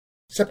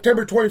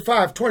September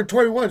 25,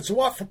 2021. It's a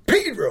What for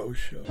Pedro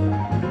Show.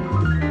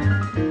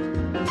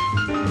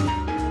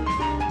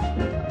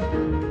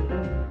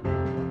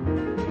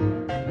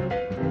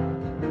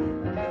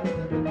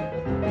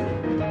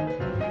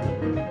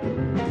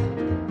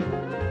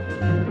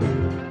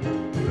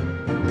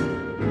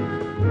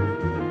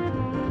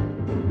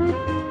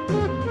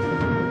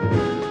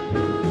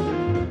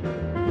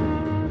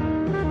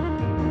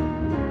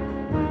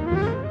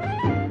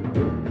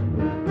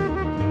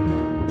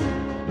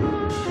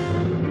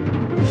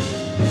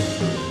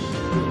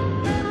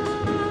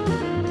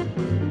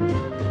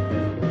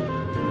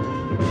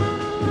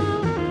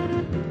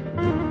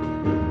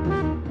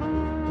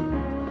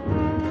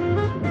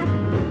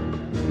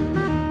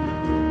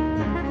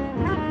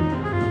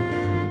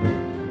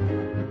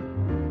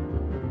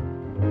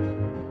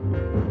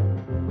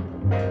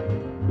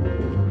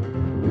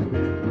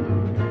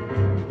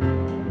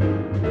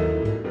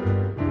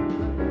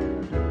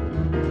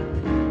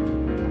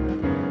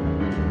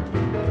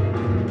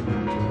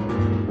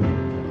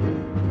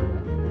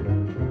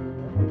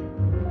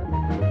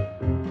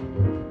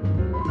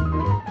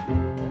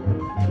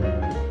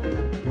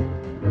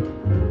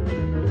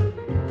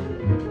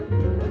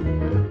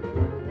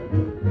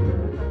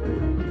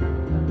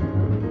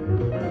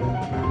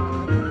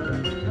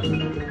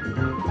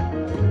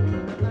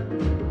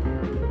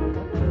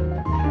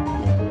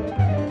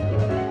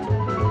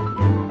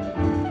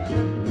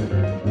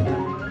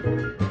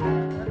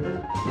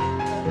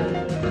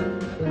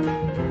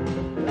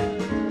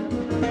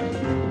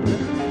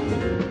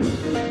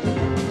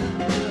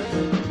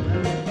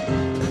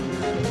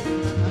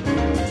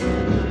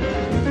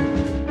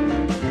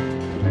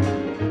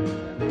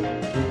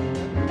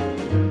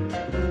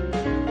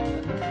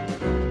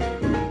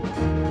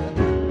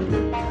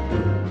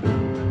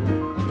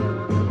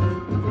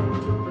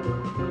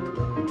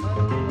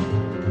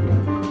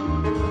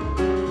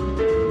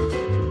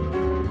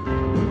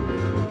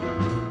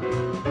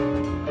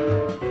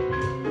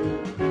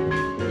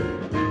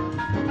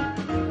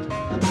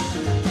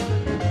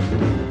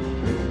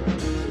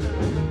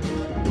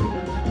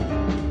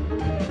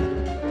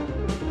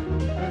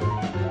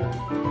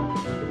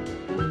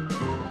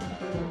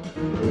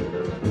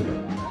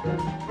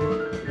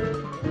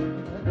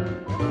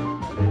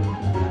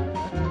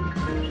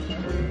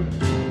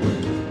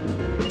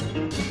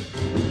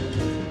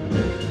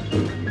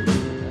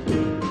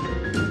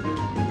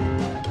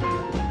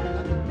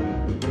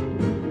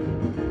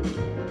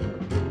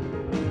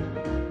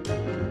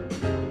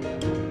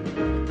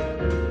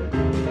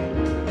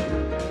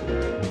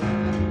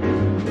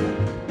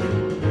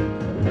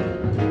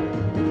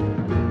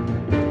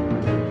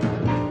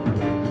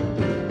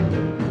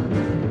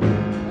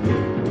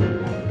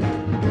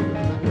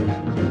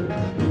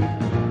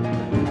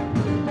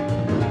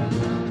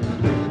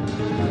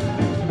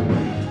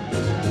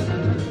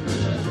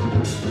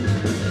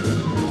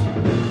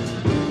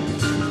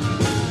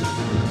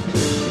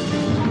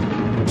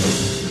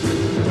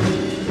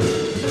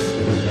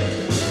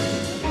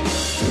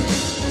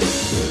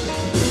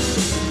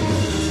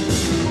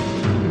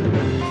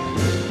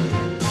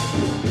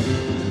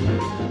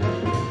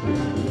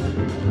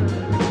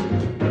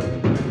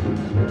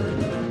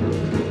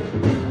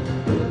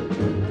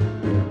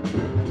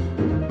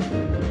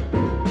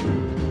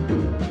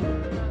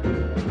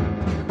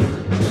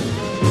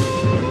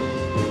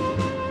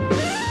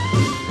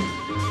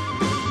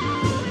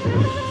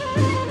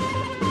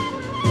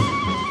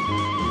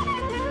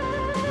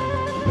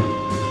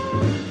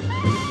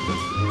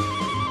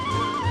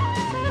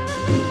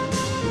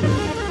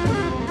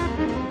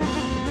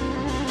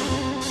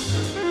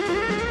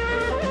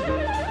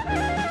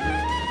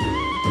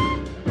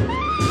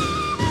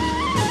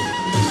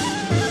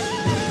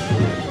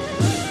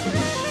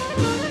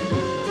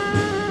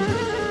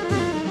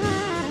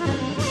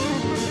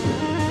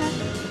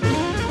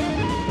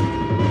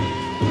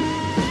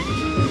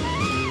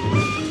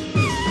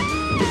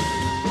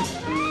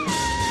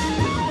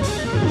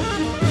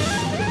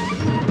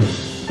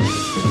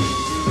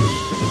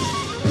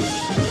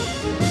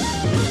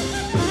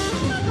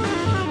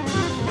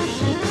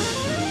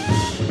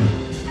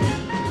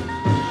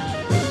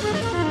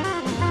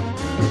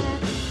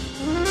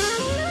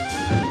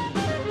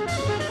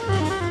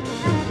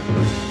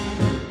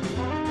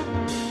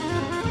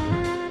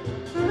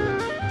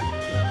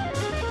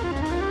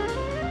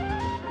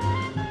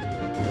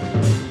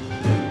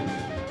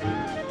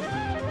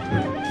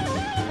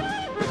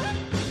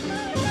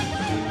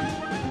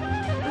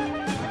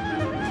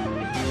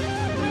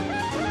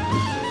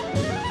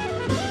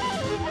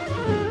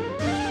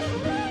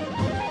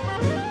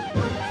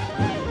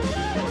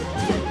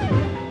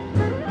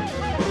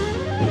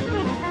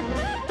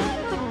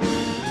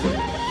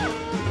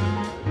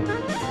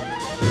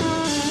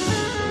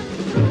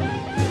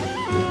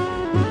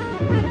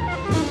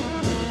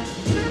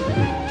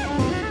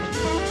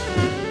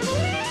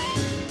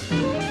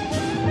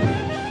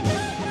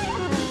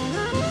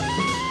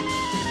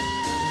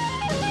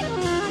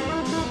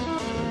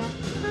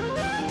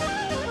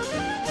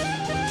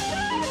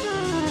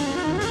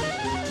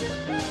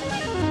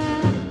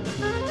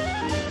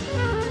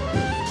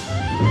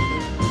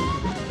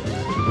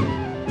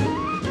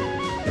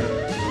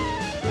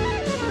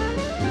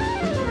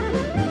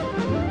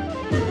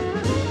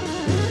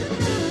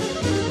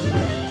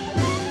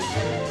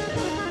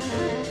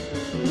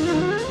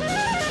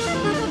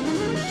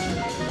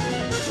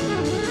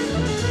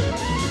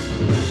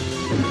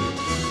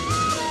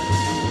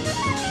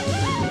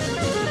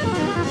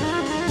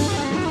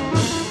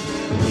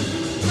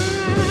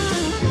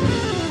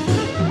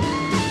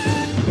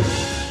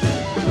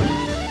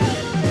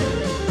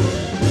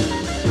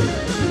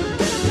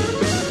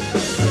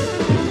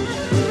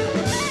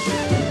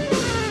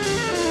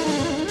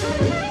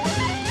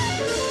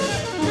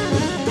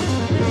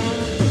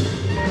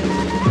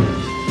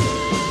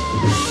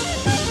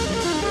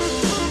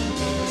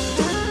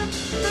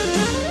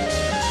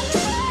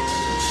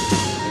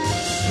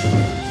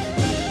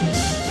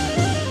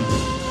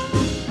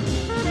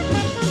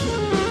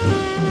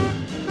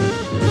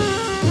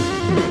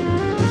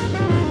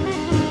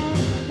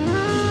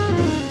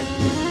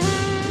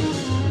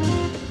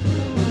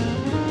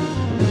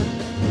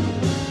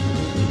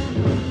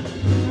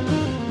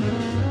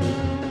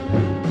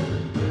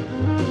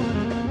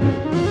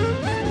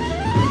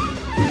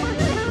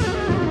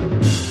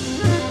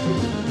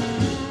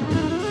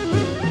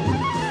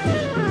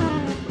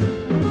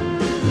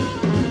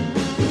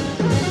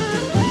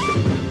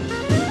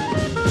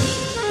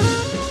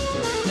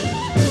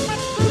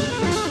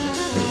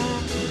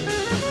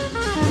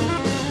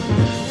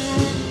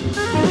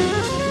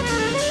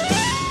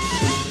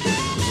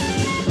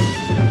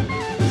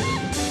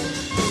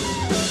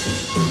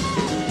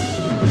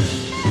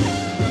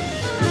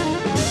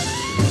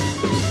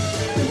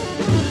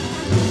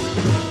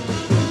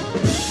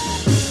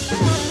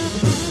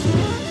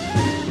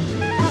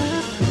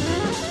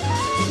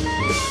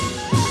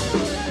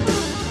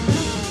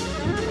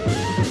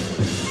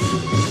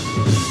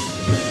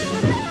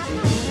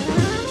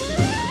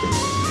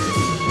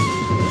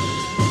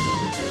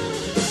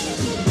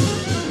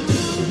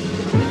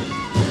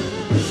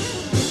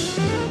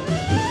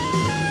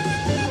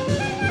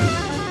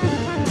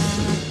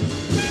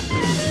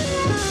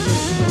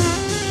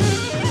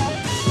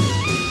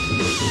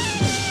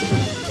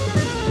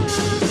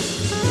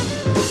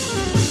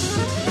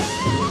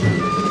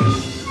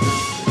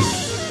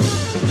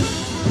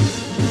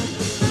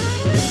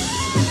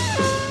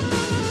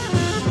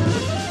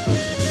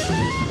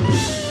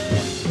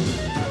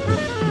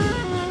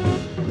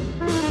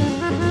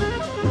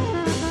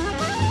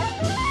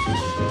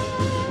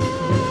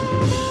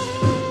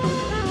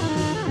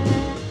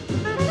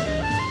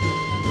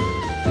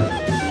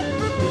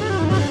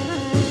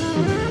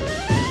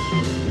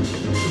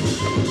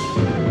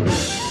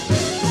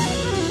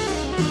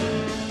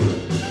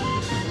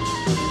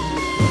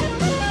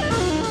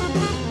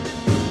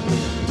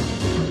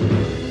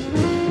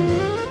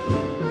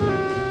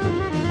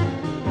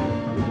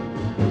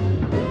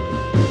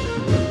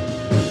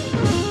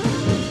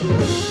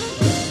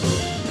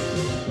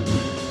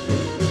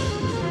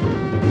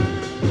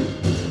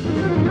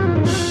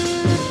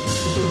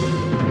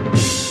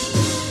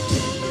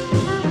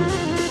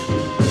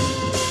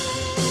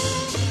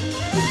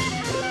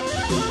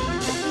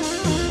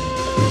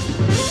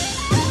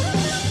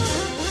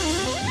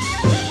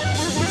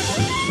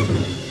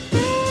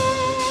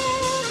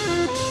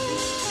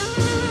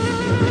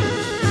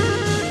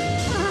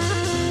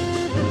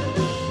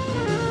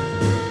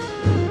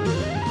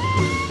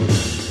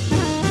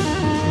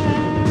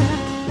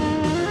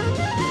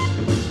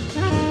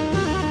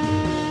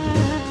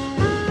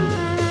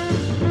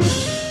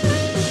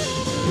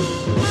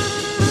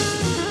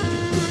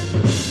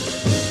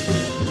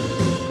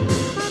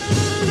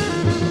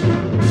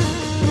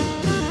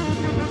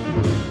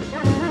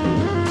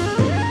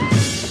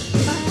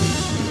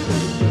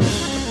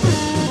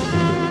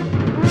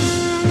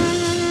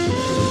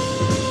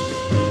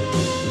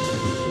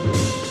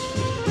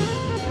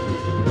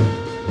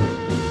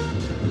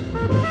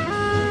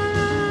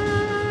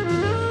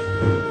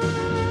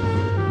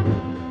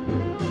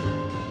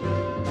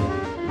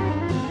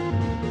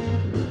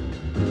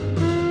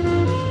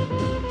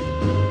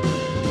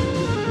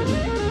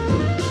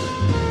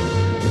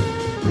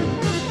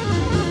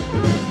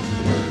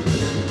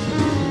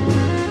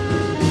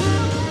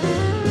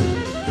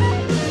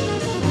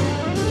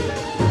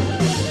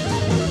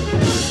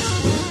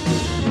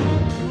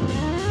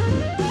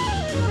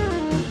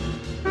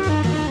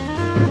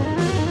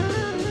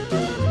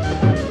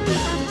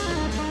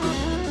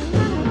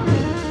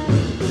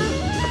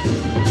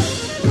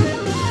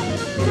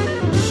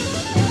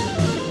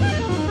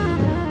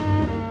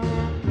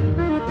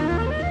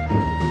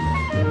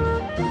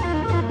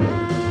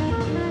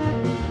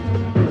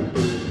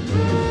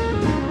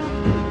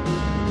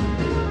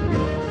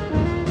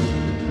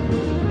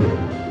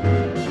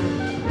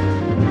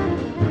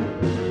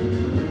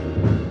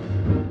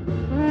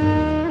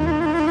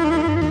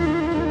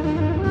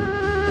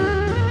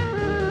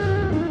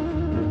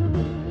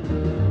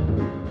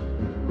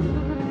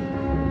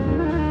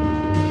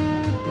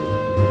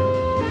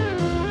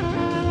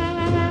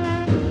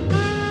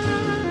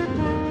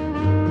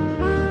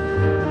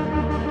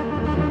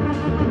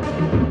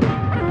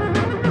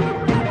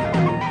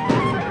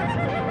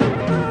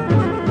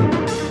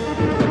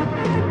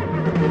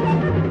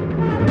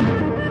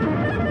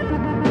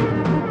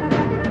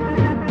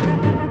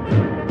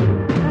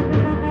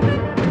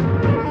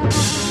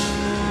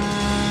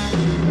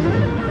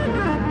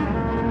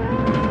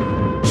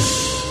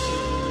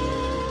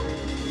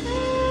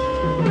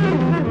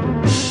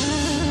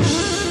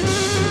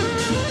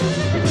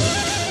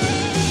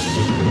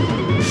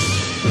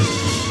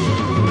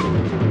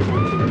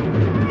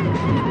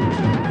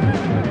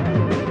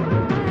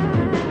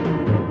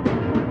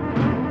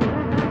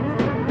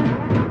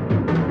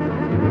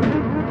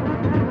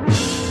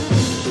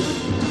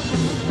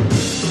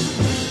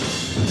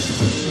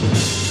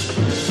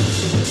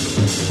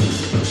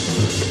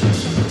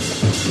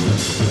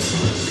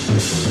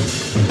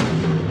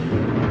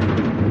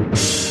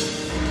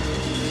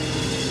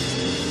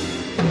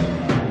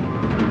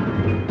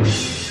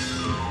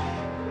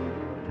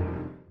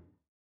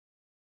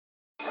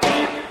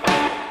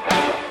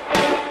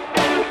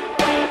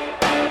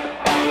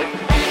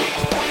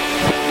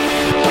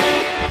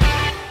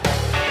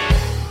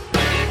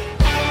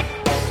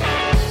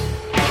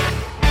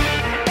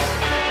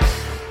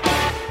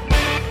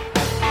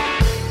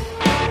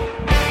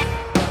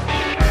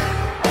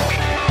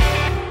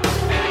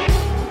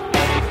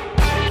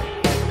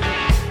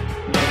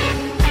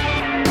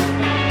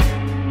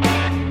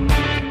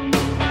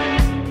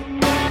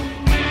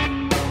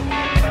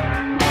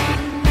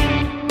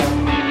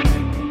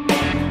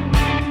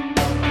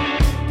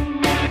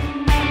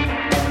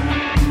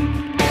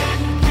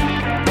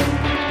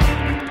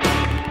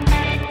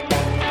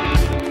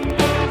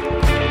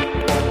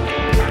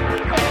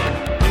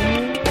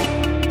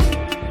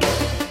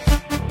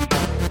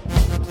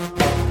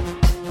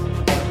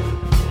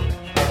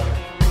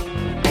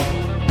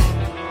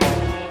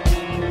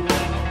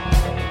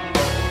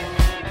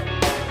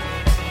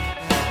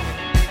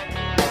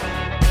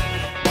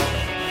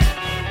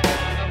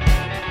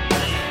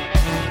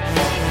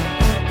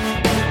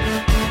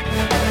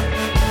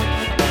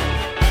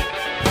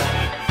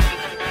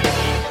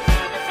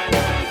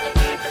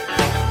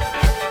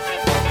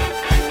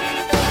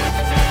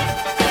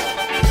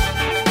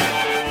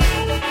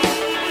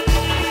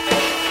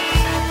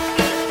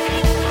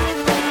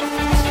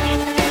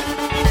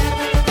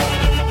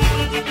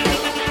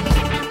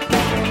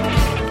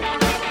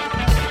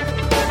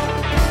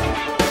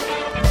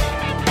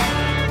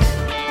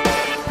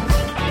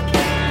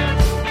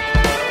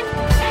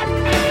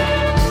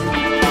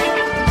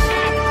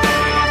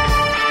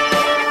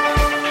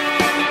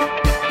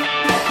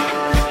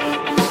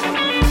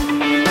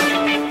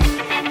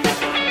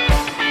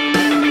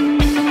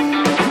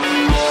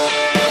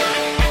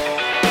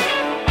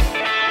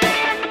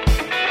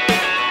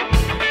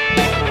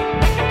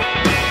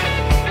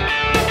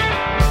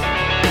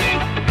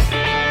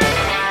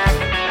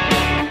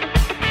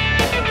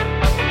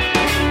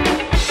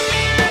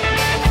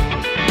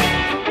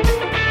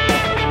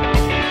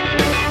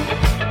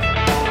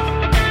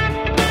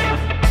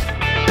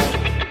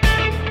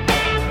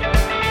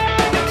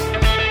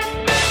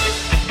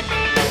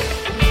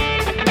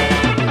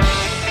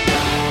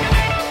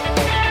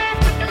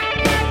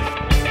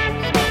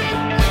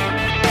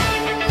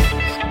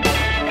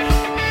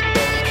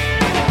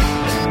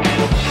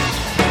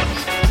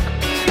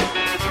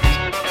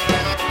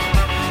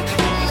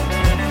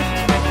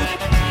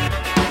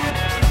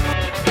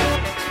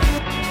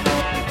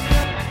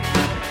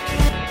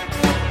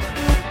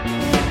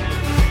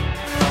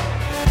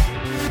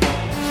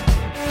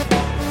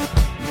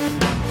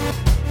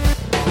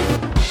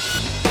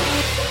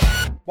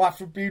 Watt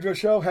from Pedro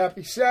Show.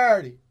 Happy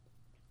Saturday.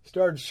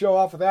 Started the show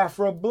off with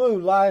Afro Blue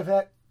live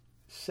at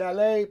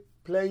Chalet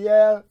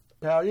Pleyel,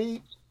 Paris,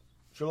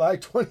 July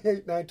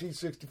 28,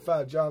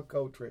 1965. John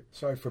Coltrane.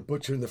 Sorry for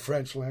butchering the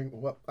French language.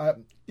 Well,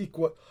 I'm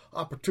equal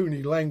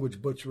opportunity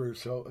language butcherer,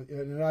 so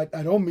and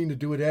I don't mean to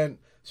do it, and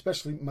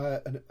especially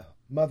my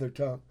mother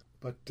tongue.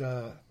 But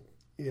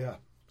yeah,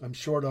 I'm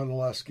short on a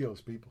lot of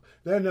skills, people.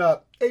 Then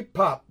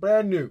 8-Pop,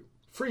 brand new,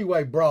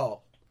 Freeway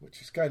Brawl,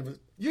 which is kind of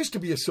used to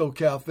be a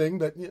SoCal thing,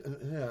 but yeah,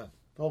 the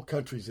whole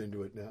country's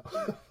into it now.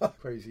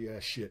 Crazy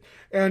ass shit.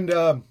 And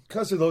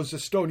because of those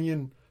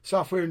Estonian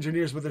software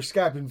engineers with their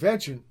Skype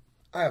invention,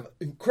 I have an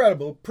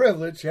incredible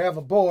privilege to have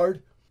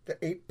aboard the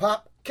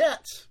 8-Pop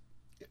Cats.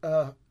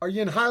 Are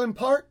you in Highland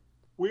Park?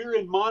 We're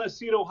in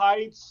Montecito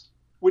Heights,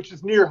 which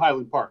is near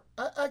Highland Park.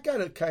 I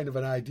got a kind of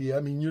an idea. I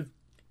mean, you're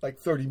like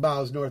 30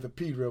 miles north of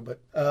Pedro,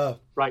 but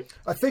right.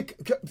 I think,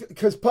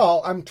 because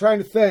Paul, I'm trying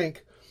to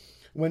think,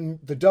 when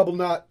the double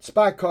knot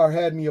spy car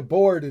had me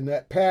aboard in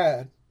that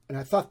pad, and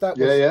I thought that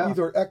was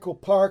either Echo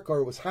Park or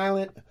it was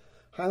Highland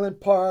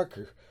Park,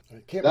 or I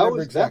can't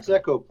remember exactly.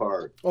 That's Echo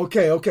Park.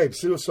 Okay,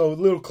 so a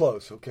little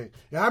close. Okay,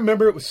 yeah, I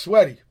remember it was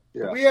sweaty.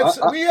 Yeah. We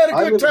had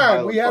a good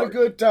time. We had a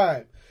good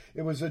time.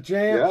 It was a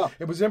jam. Yeah.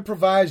 It was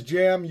improvised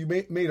jam. You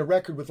made a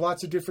record with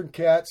lots of different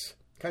cats,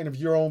 kind of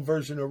your own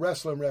version of a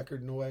wrestling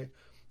record in a way,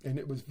 and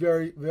it was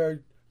very,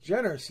 very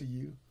generous of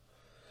you.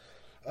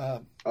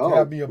 To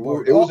have me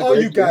aboard. All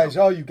you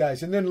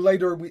guys. And then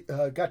later we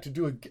got to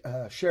do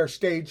a share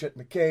stage at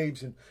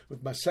McCabe's and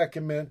with my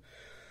second man.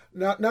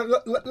 Now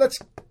let's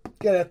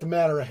get at the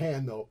matter at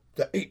hand, though,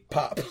 the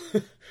 8-Pop,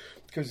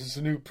 because it's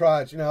a new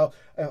project. Now,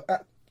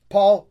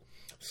 Paul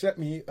sent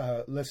me,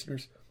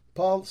 listeners,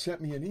 Paul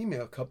sent me an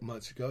email a couple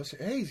months ago.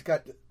 Said, hey,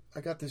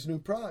 I got this new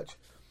project.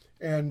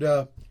 And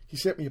he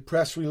sent me a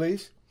press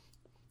release.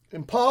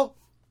 And Paul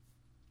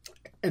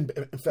and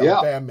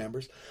fellow band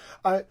members,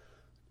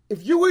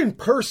 if you were in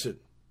person,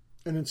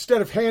 and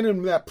instead of handing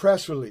them that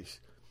press release,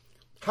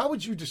 how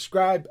would you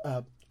describe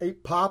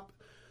 8-Pop?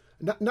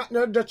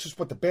 Not just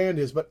what the band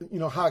is, but you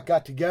know how it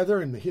got together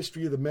and the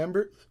history of the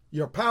members.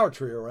 You're a power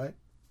trio, right?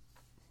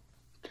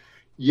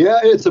 Yeah,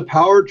 it's a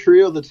power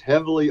trio that's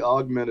heavily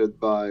augmented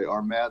by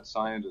our mad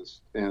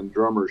scientist and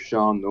drummer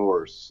Sean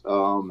Norse.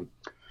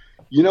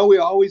 You know, we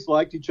always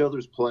liked each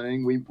other's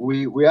playing.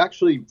 We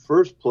actually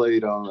first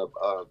played on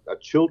a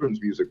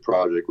children's music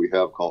project we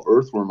have called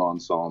Earthworm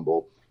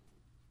Ensemble.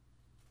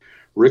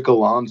 Rick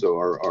Alonso,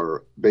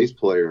 our bass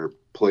player,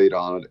 played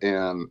on it,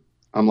 and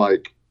I'm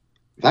like,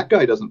 that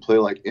guy doesn't play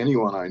like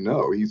anyone I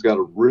know. He's got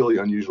a really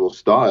unusual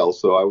style,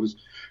 so I was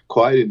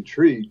quite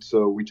intrigued.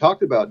 So we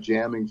talked about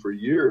jamming for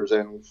years,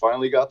 and we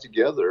finally got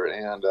together,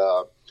 and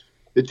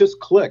it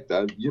just clicked.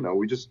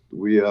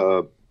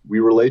 We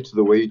relate to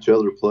the way each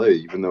other play,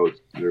 even though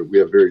we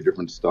have very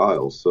different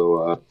styles.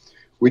 So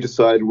we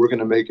decided we're going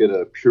to make it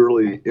a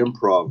purely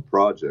improv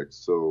project.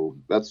 So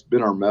that's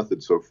been our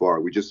method so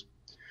far. We just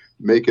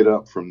make it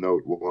up from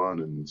note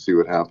one and see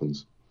what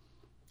happens.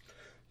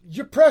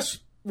 Your press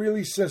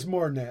release says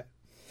more than that.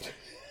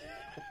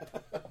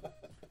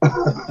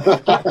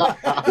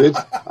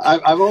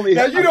 I've only.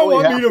 Now you don't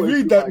want me to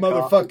read that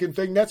motherfucking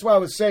thing. That's why I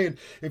was saying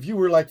if you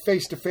were like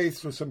face to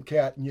face with some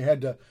cat and you had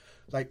to,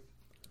 like,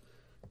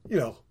 you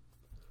know.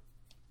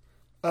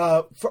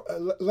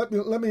 Let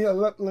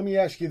me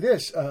ask you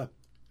this.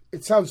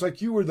 It sounds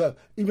like you were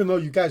even though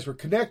you guys were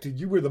connected,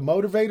 you were the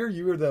motivator.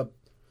 You were the,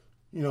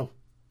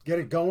 get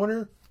it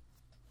going.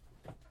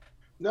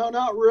 No,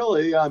 not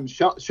really.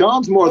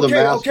 Sean's more the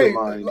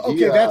mastermind.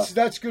 Okay,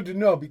 that's good to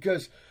know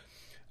because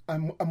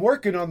I'm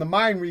working on the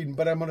mind reading,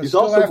 but I'm going to. He's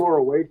also more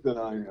awake than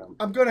I am.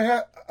 I'm going to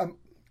have.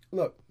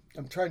 Look,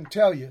 I'm trying to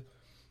tell you.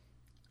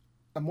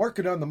 I'm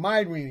working on the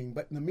mind reading,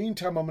 but in the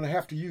meantime, I'm going to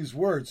have to use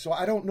words. So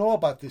I don't know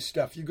about this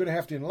stuff. You're going to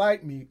have to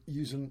enlighten me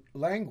using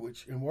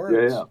language and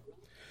words. Yeah.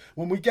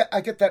 When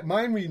I get that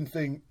mind reading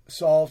thing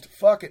solved,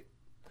 fuck it.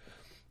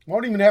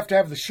 Won't even have to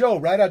have the show,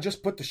 right? I'll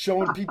just put the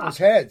show in people's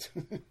heads.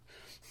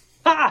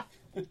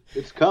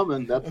 It's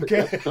coming. That's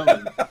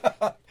coming.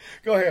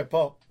 Go ahead,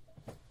 Paul.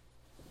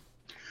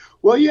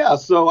 Well, yeah.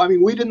 So, I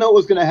mean, we didn't know what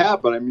was going to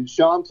happen. I mean,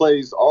 Sean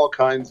plays all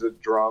kinds of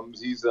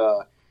drums. He's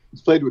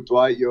played with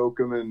Dwight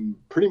Yoakam and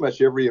pretty much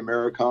every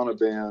Americana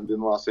band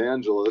in Los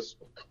Angeles.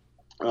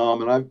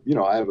 And I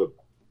have a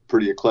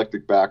pretty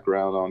eclectic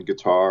background on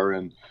guitar.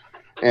 And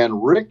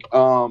Rick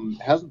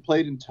hasn't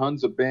played in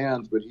tons of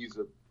bands, but he's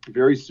a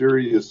very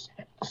serious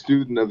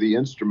student of the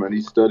instrument.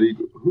 He studied.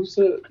 Who's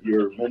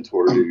your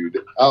mentor, dude?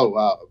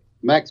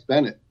 Max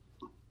Bennett.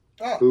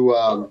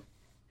 Who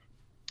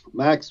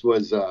Max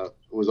was a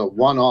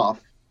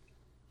one-off.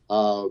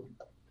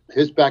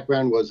 His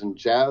background was in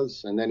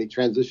jazz, and then he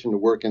transitioned to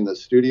work in the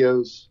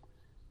studios,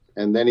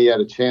 and then he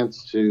had a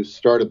chance to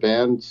start a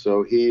band.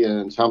 So he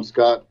and Tom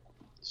Scott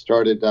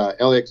started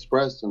LA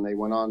Express, and they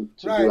went on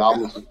to do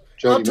albums with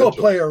Joni Alto Mitchell.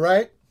 player,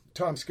 right?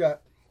 Tom Scott.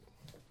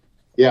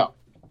 Yeah.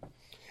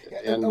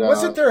 And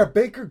wasn't there a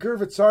Baker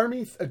Gurvitz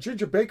Army?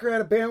 Ginger Baker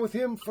had a band with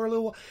him for a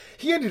little while.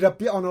 He ended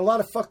up on a lot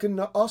of fucking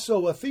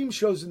also theme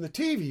shows in the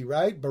TV,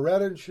 right?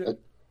 Beretta and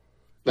shit.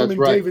 That's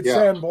right. David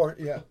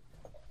Sanborn.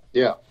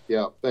 Yeah.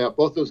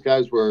 Both those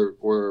guys were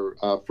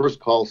first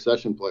call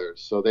session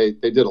players, so they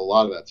did a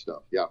lot of that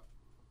stuff. Yeah.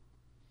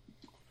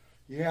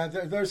 Yeah,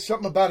 there's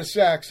something about a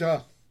sax,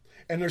 huh?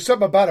 And there's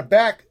something about a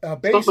bass.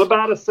 Something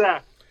about a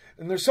sax.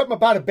 And there's something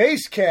about a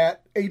bass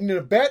cat aiding in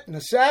a bet and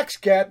a sax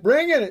cat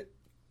bringing it.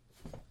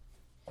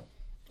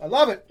 I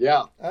love it.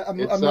 Yeah. I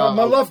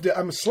loved it.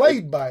 I'm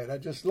slayed by it. I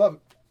just love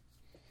it.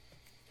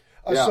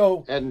 Yeah.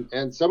 So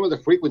and some of the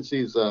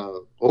frequencies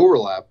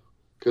overlap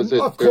because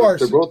of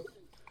course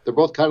they're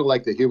both kind of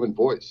like the human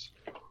voice.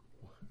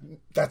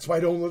 That's why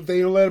they don't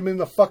let them in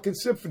the fucking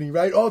symphony,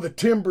 right? Oh, the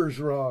timber's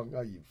wrong.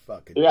 Oh, you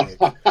fucking dick.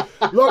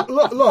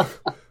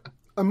 Look.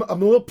 I'm a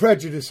little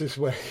prejudiced this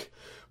way,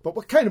 but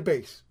what kind of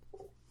bass?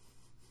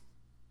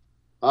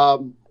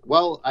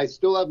 Well, I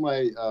still have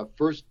my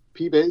first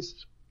P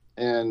bass,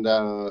 and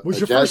was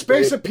your first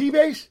bass a P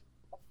bass?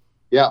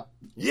 Yeah.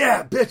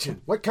 Yeah,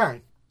 bitchin'. What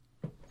kind?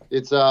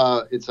 It's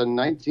a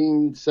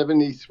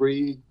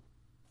 1973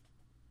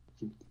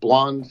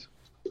 blonde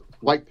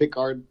white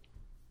pickguard,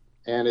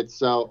 and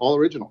it's all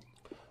original.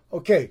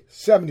 Okay,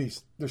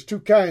 70s. There's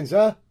two kinds,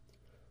 huh?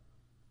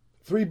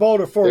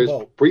 3-bolt or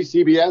 4-bolt?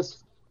 Pre-CBS.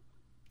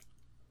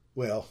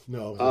 Well,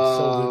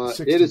 no.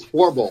 It is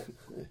 4-bolt.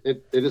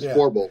 It is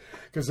 4-bolt.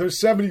 Because there's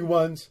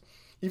 71s.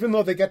 Even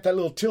though they got that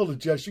little tilt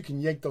adjust, you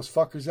can yank those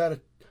fuckers out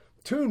of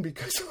tune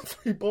because of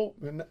 3-bolt.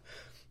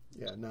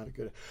 Yeah, not a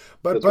good.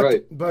 But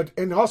right. But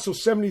and also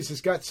 70s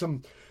has got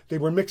some. They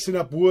were mixing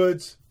up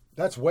woods.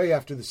 That's way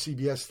after the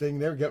CBS thing.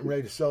 They were getting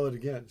ready to sell it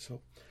again. So,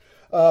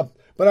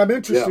 but I'm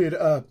interested.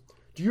 Yeah.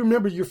 Do you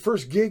remember your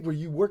first gig where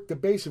you worked the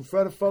bass in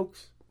front of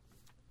folks?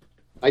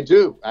 I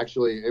do,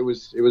 actually. It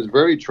was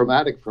very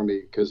traumatic for me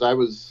because I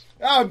was.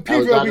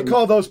 People, we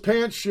call those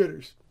pants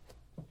shitters.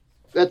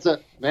 That's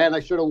man.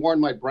 I should have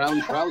worn my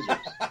brown trousers.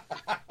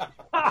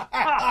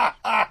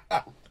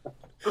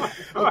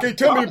 Okay,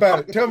 tell me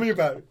about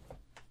it.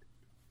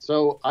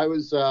 So I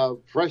was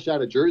fresh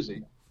out of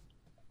Jersey,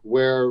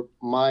 where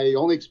my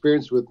only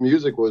experience with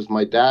music was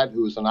my dad,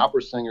 who was an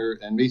opera singer,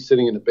 and me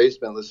sitting in the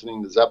basement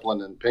listening to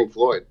Zeppelin and Pink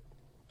Floyd.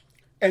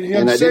 And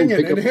him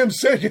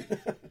singing.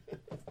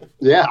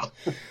 Yeah.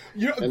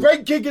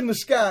 Great gig in the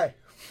sky.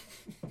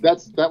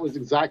 That was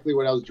exactly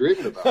what I was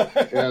dreaming about.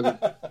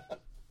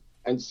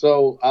 And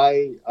so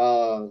I,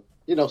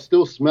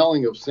 still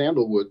smelling of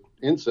sandalwood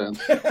incense,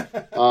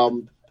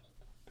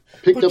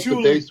 picked up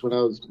the bass when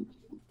I was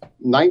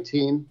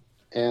 19.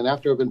 And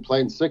after I've been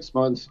playing 6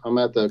 months, I'm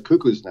at the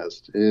Cuckoo's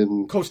Nest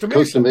in Costa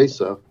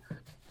Mesa.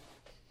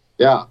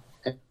 Yeah.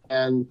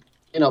 And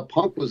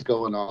punk was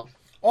going off.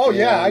 Oh,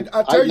 yeah.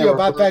 I'll tell you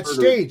about that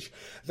stage.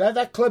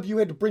 That club, you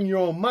had to bring your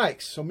own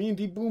mics. So me and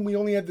D-Boom, we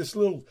only had this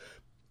little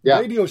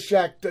Radio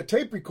Shack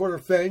tape recorder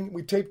thing.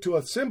 We taped to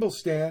a cymbal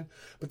stand.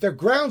 But their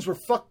grounds were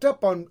fucked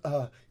up on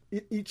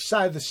each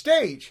side of the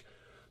stage.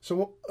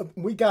 So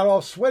we got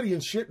all sweaty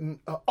and shit and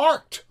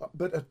arced.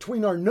 But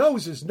between our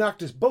noses,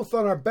 knocked us both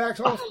on our backs,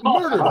 almost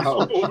murdered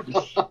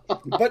us.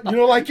 But,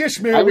 like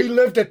Ishmael, we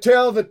lived to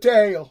tell the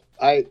tale.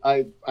 I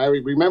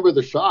remember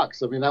the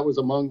shocks. I mean, that was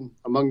among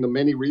the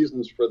many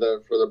reasons for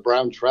the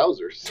brown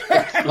trousers.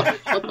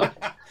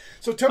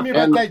 So tell me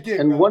about that gig.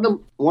 And one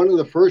of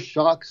the first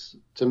shocks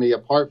to me,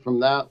 apart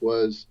from that,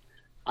 was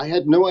I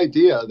had no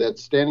idea that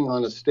standing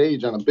on a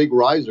stage on a big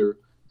riser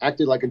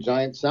acted like a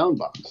giant sound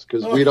box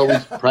because we'd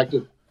always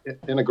practiced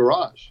in a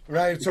garage.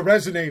 Right, it's a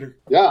resonator.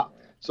 Yeah.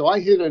 So I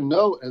hit a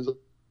note as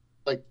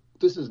like,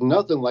 this is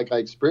nothing like I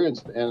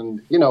experienced.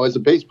 And, as a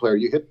bass player,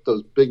 you hit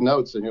those big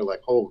notes and you're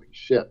like, holy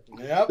shit.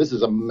 Yep. This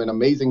is an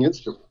amazing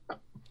instrument.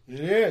 It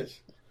is.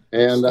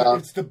 And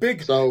it's the big,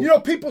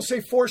 people say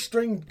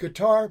 4-string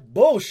guitar.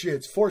 Bullshit.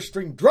 It's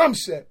 4-string drum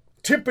set,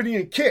 timpani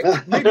and kick,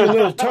 maybe a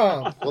little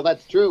tom. Well,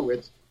 that's true.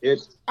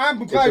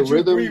 I'm glad you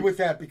agree with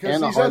that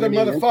because these other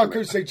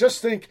motherfuckers, they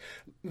just think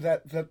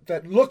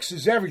that looks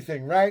is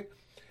everything, right?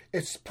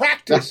 It's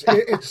practice.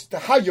 It's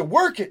how you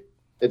work it.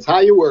 It's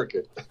how you work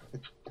it.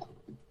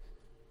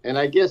 And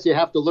I guess you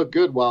have to look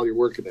good while you're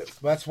working it.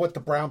 That's what the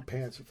brown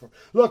pants are for.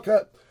 Look,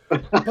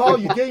 Paul,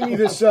 you gave me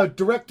this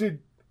directed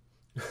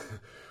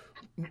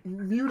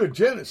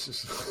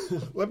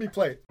mutagenesis. Let me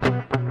play it.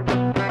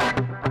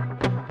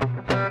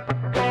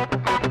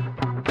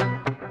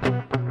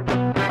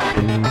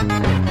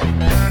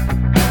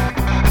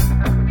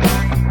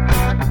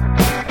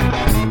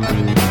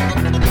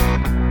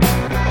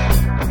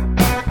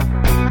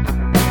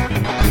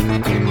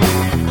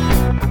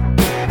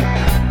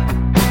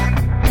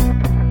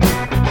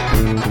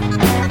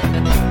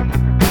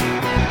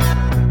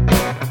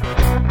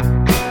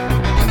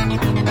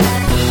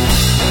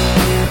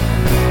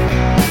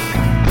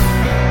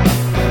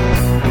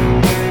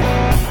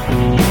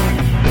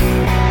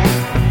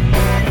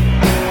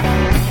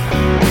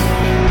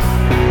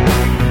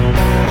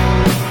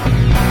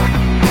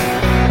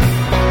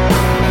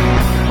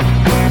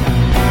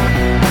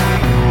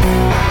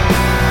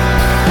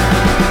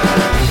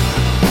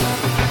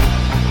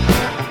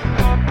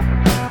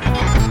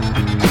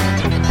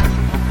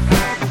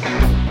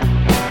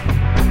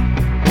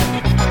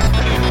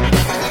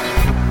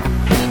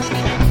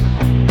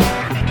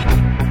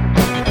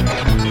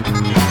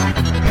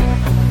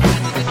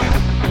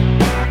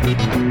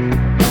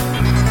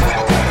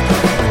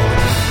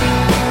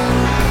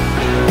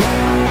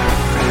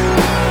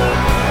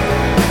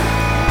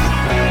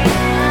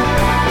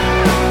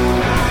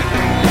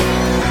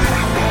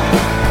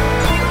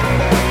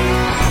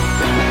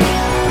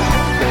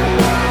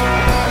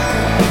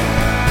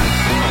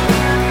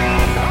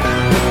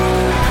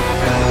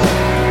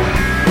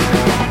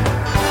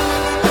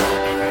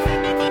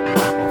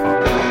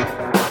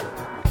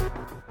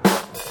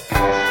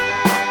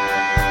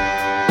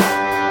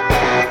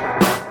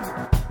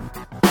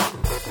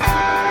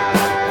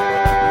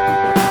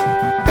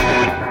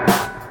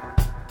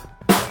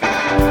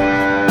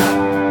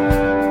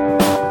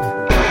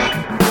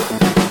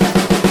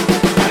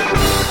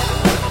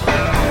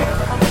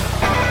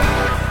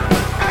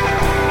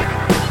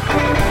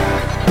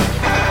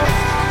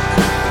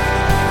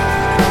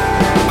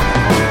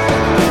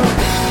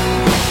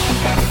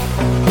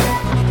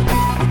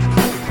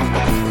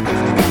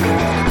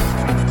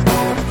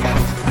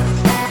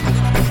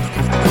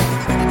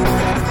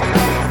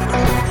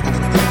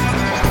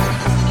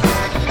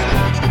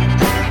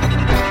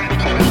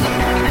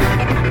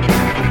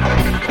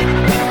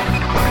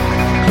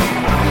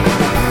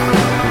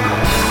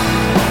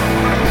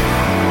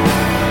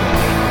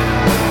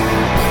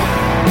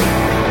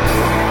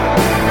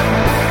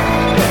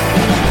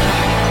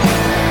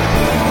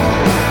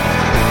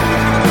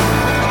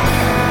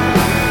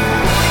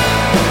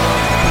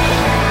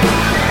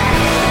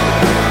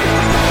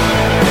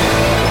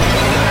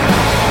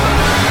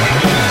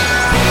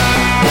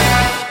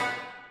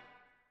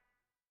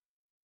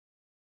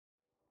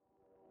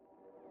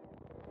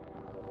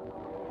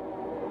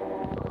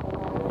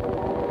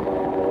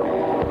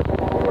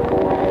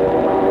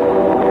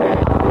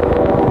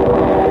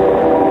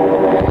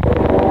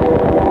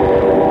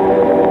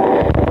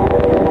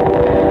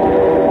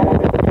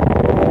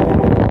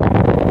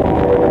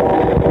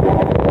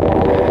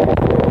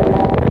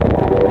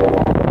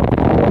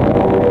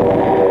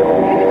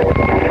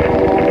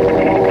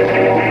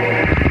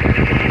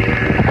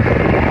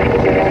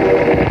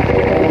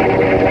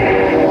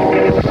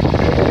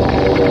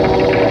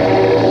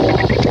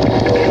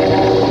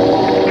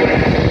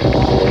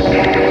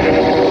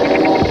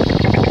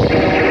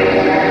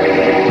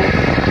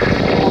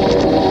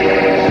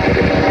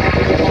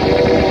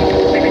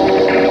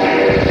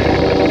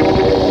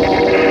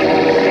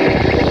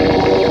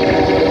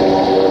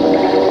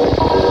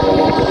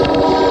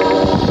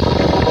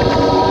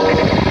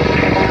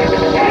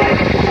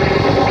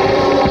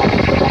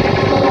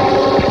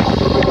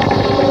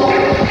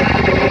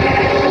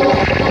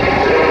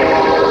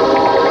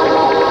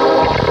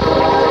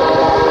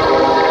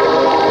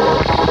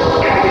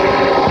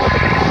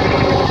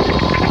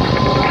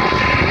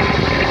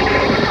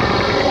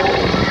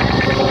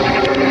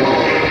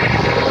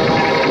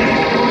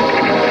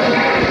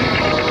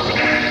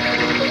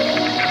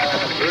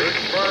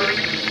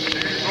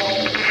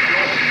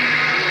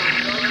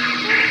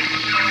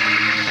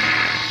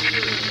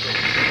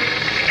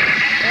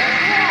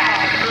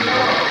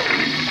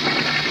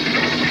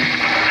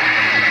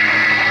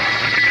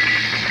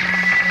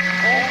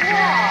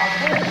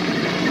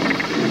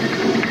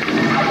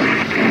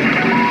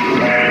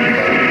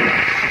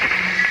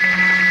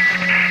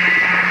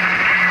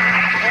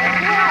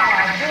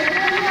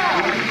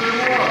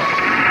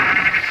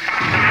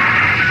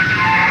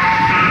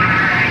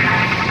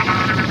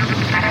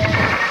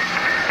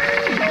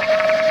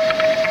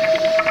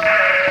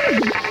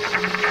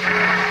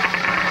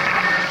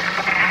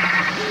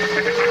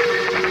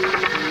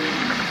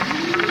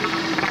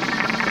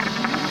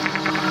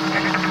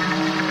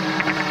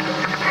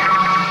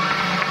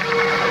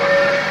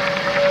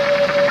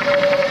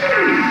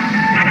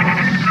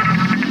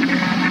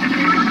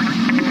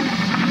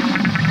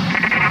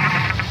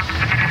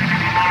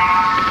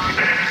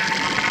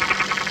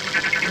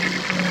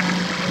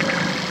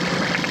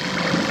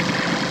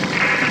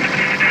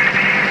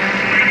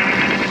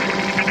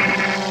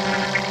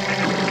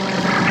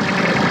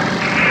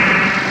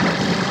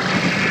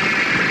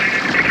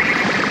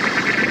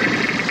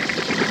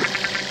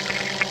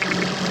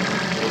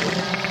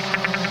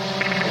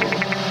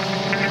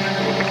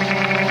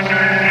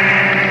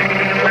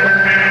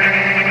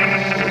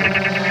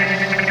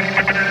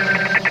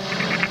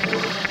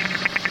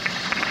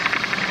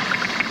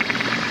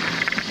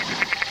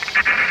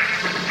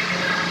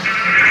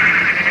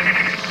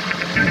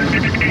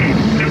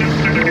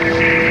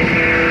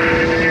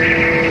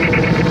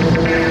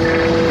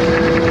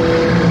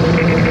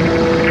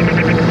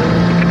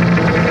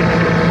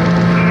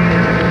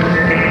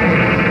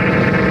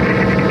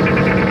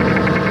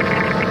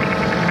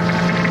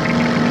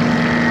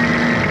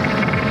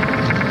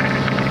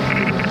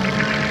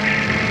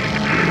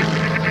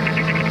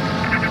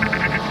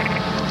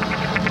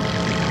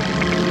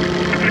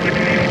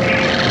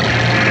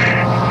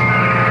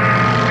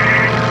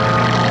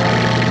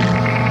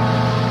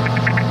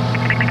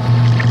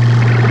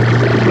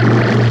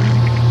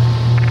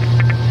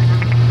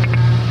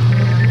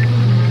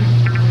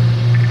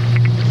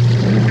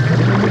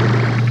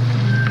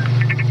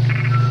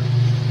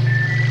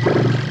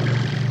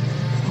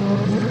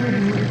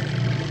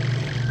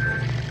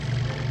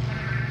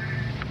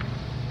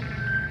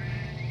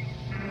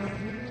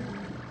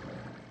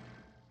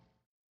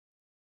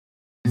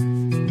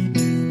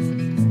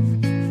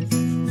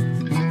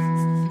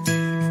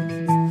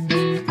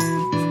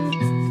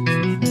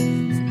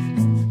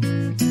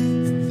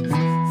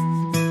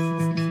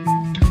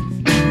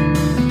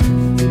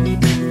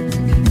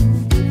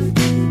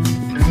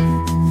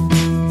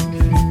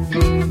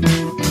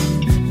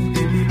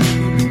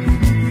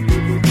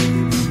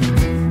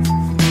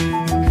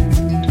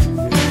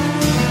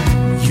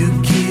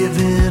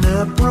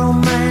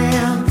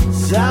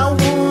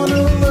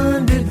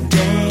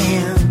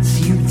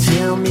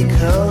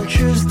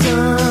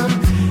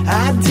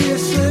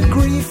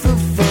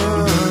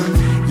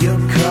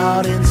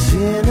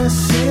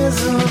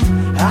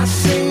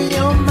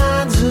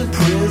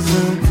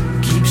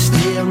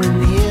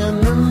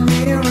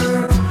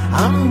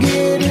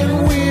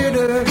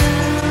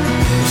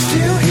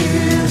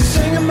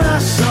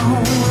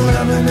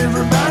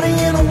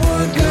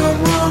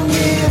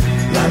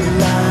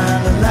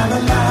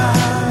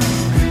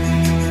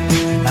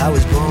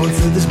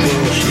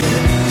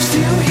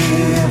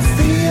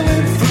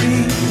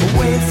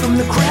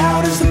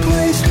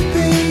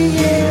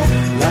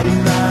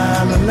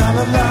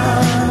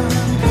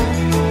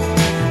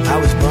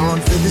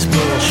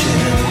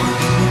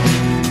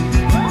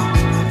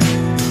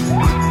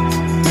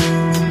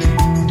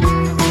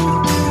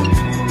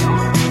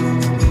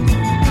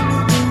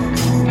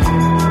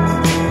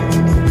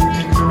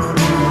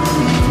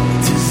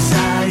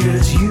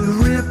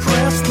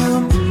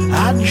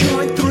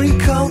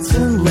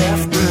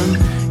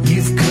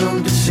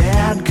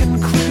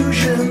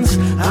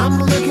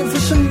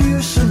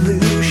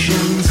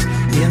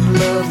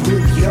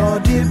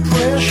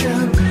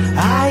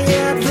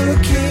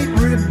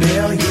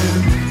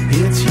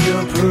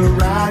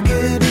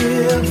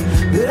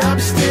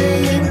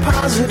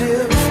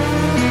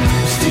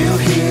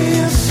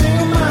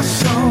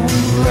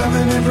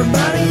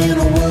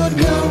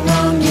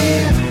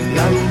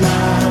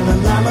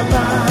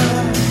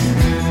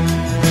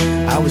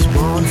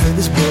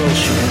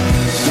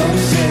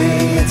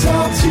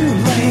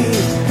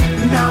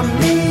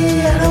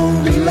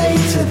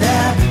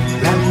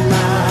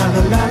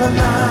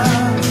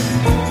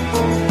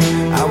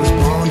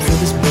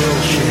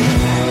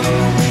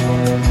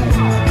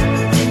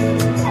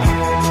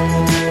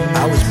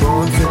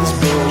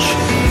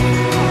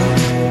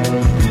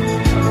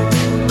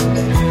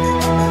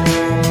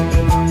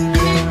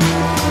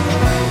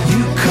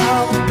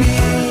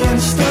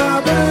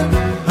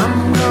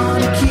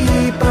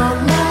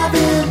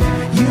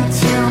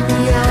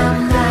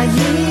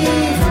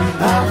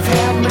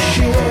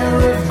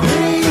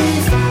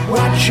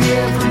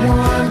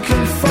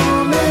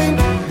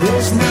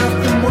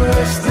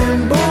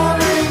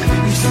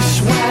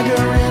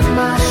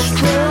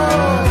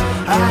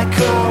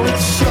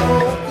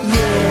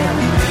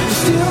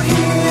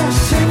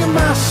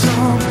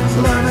 song,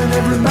 loving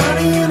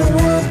everybody in the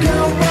world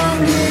gone wrong,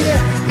 yeah.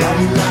 La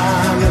la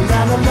la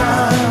la la la.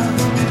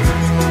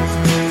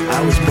 I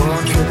was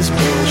born for this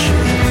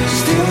bullshit.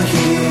 Still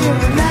here,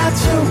 and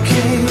that's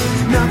okay.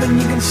 Nothing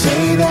you can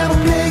say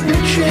that'll make me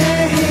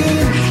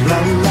change. La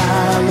la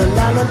la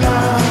la la la.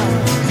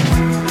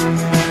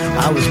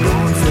 I was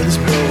born for this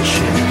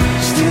bullshit.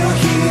 Still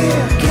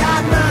here,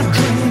 got my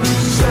dreams.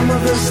 Some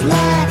of us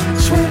like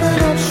swimming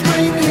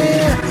upstream,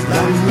 yeah.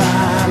 La la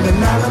la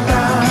la la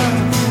la.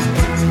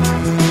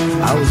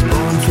 I was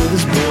born for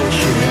this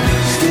bullshit.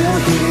 Still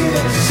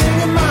here,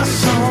 singing my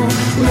song,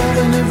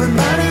 loving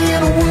everybody in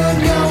the world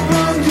gone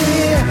wrong,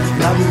 yeah.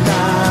 La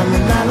la la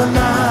la la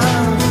la.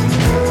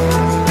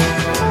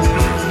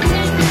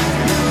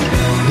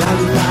 La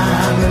la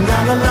la la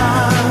la la.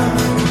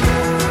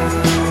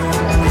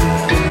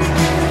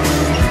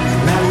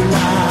 La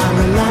la la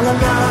la la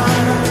la.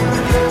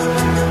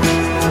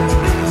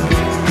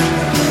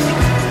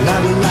 La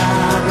la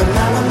la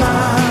la la la.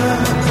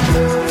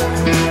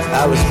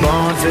 I was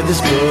born for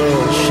this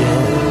bullshit.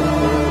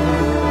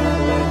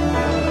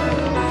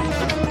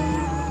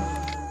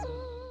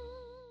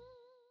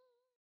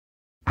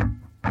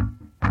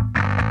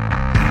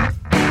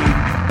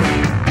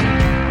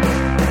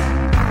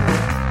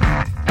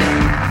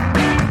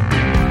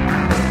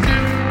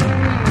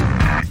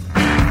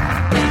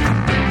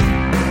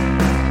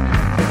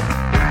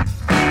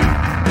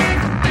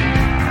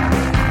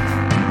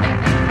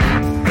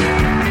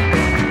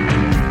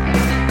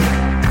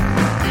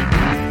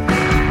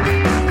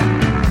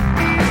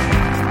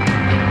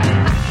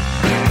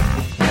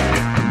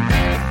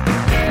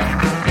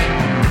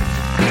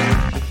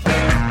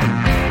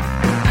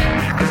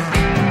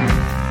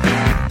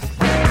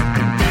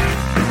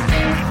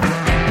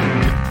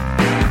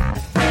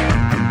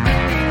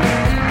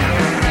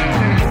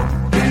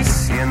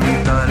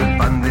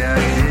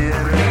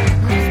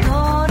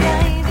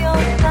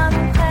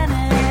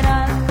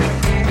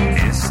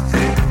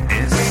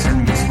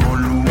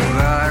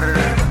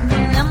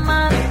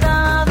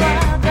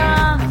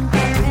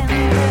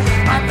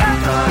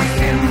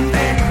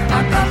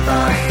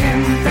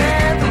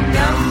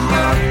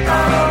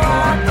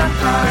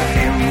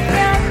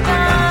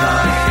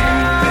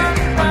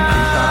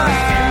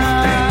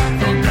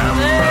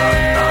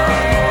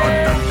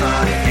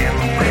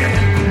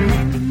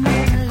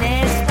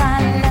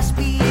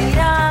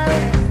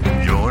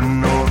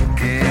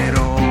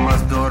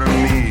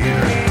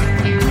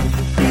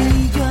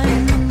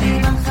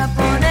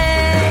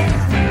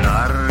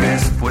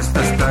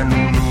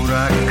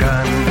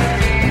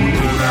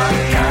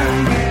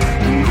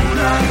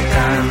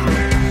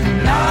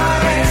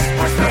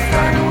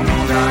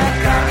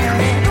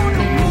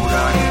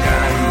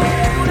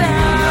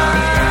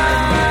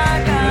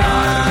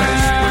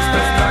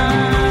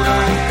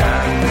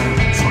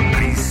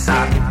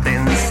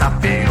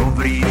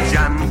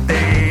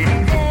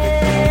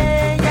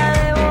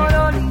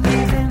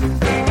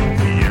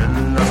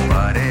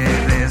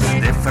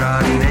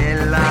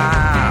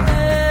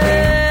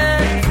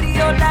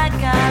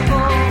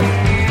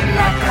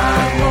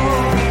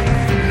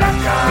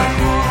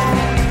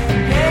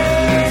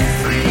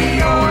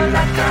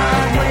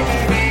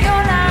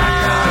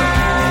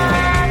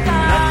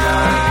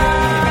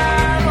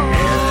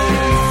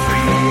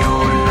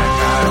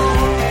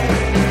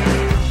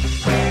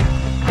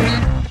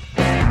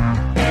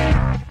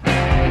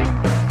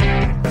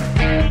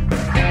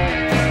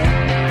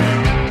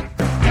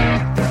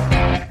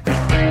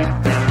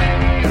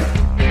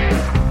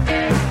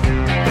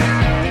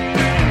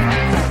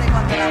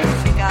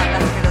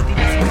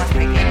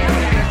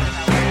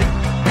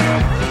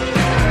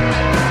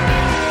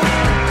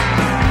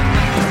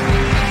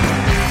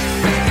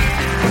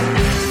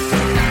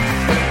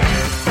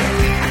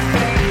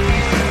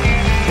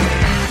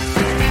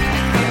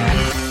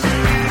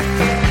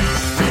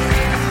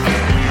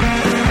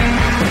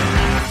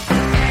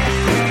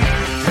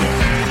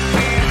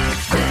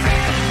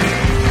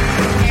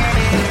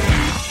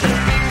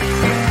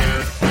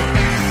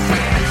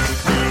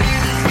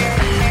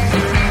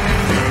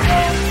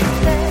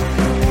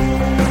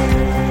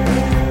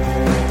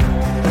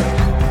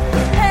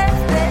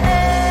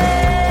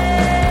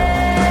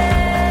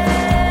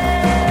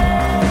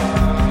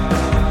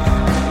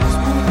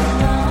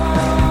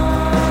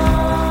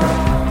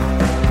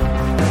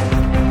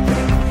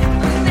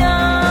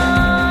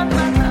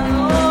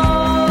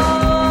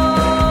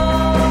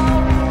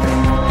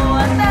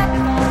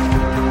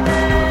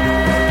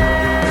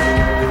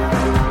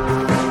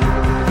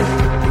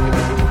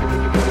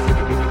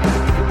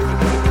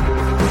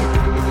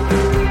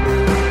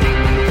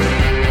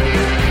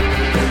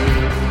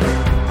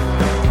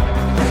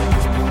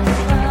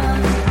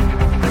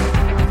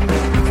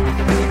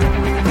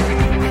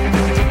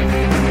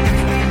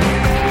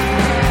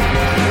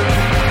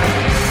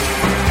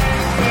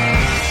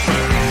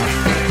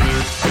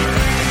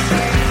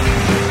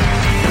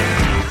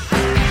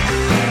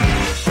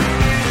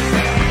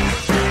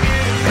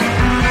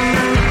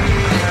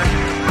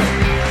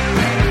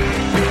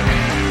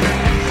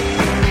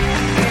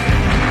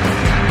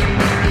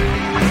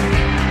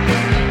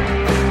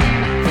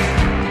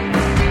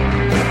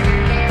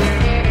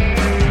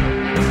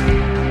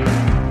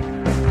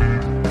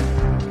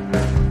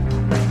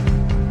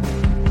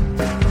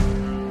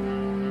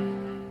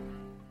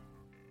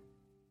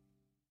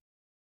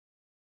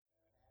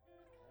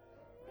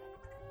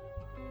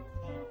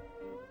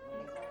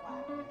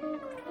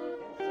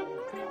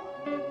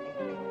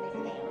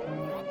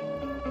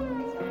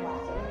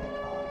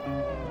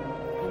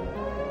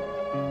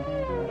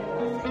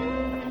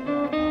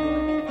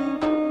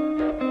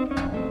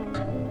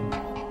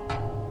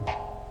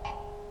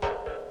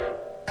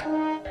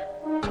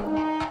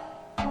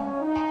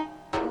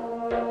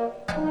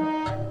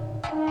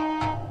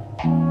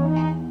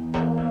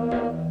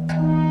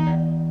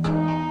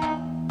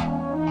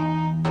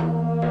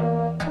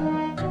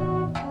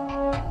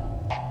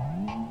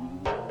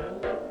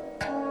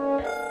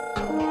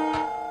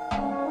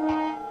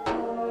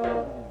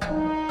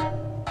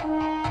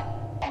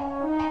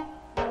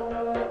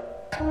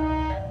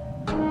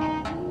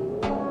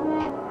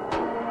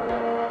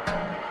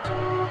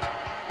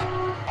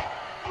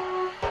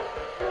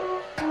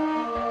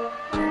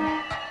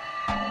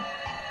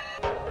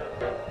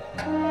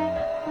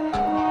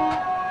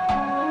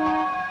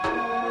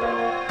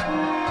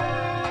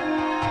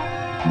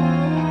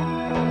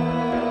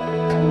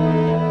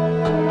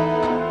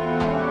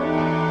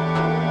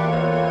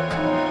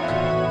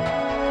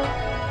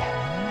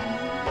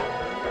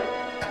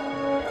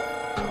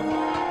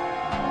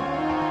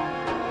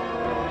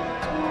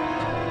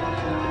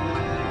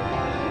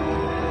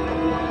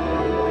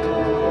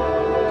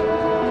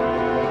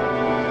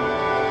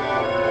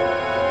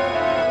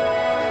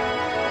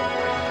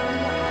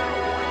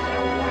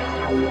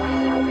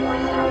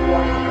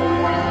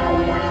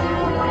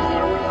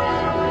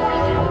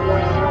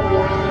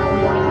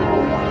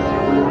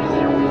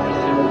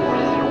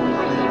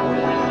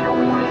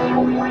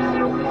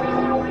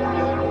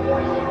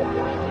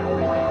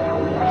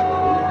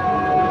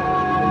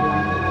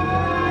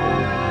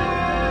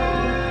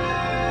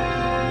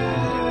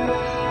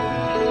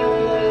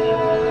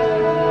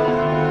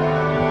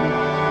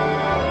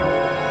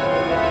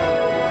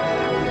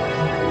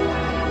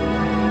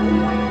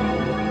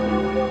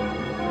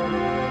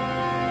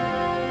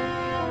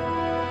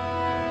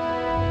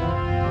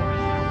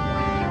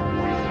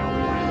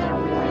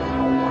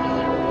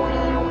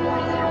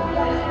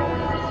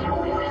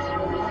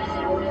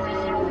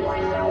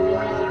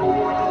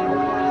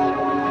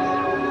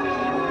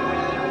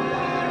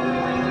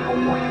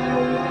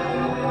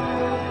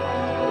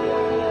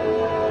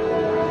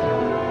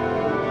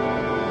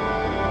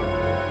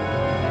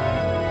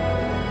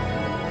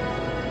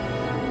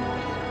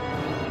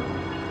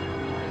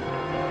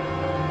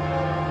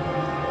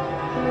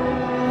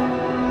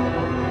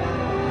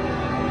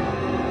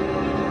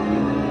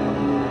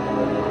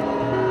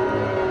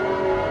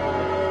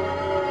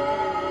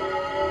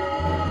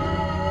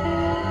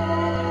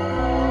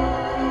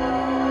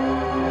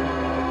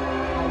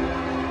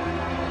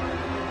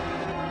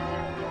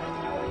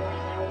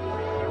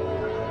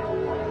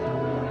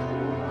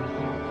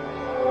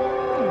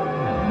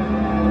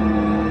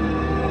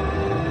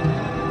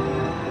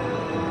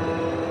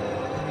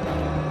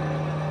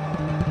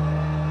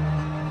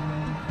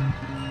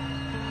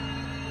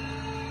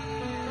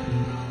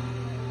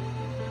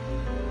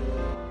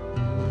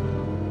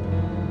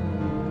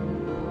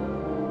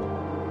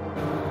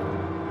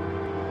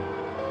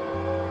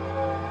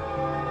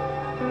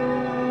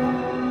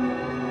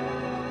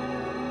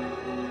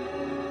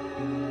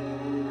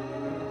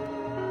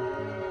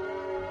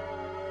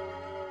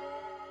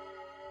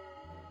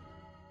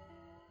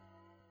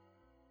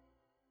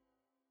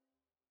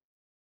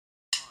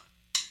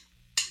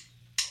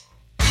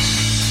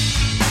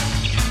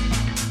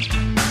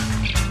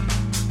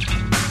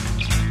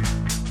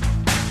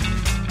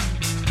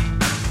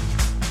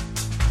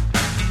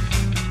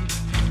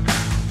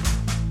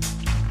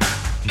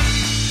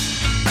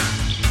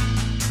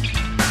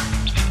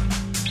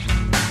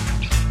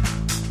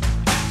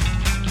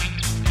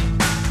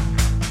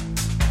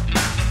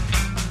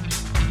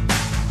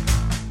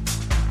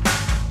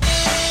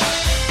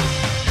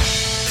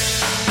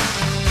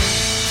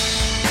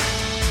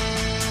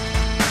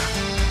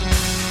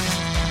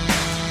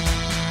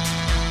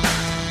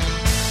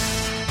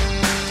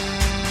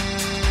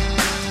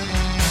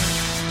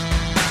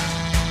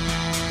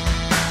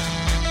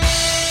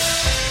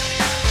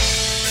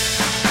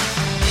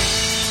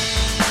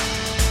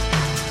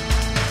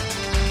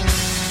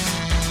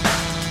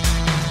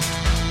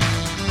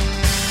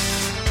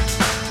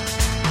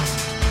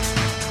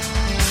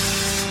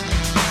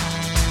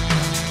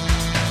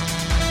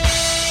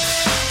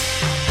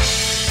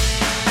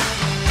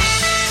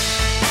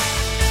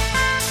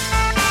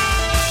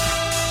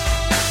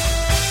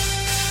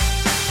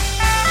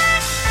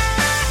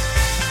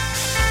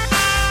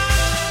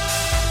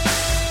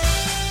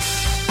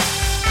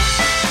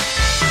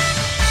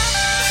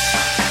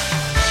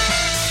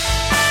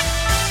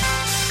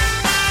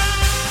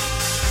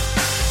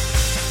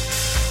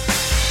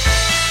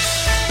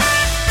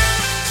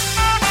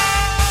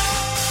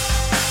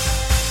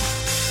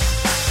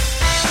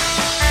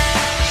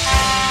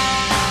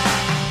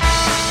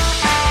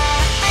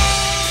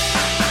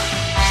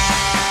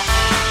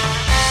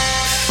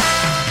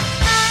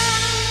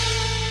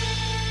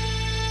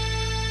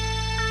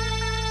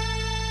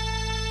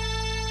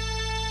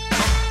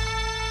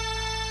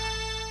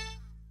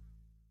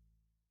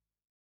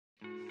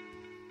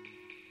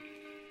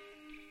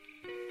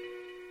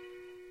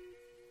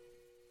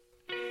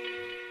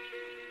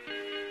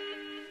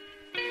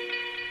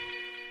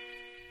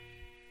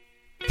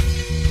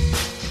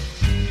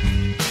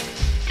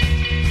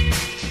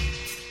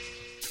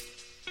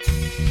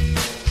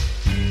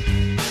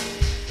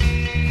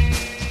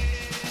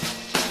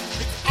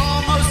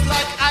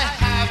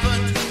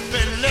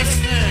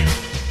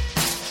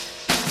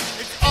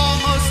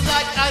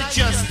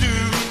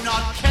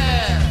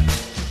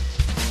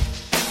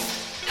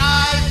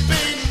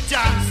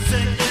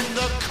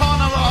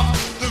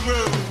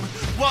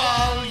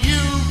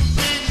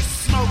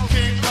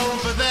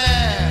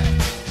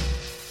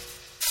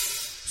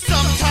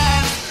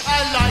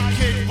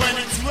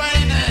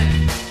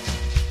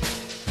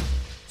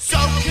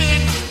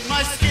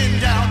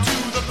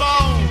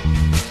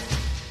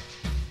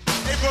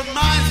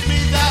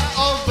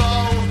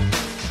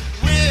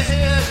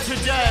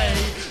 today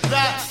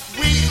that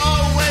we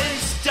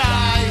always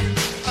die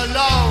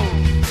alone.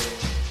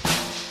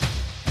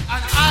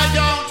 And I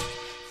don't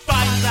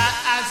find that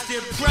as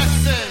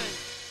depressing.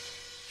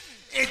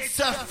 It's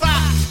a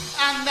fact,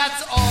 and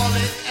that's all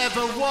it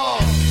ever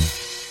was.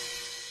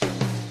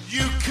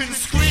 You can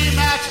scream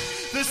at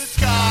the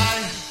sky,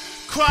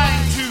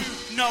 crying to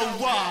know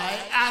why,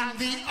 and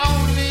the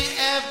only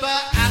ever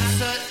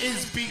answer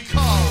is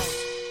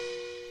because.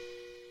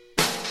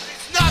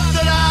 It's not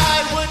that I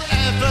would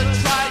ever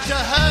try to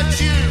hurt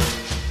you.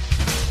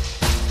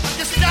 I'm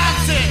just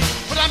dancing,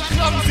 but I'm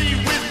clumsy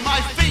with my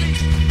feet.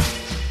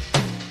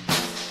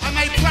 I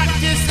may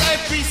practice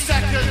every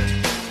second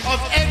of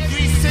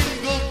every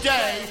single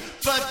day,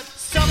 but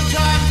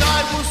sometimes I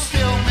will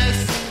still miss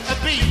a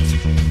beat.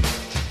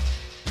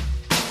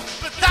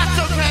 But that's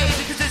okay,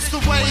 because it's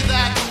the way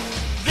that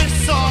this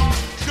song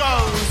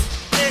goes.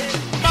 It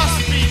must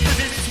be, because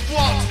it's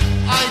what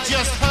I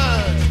just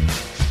heard.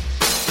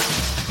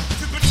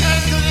 To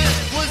pretend that it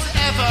was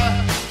ever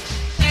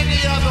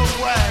any other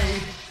way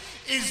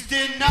is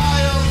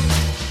denial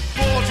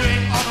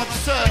bordering on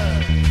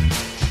absurd.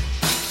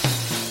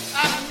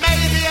 And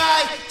maybe I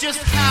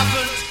just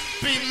haven't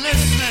been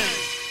listening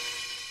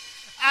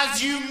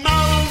as you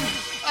moan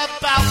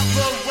about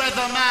the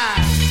weatherman.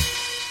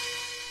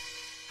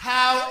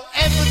 How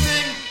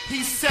everything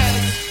he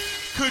says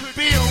could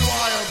be a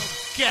wild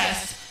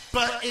guess,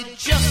 but it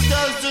just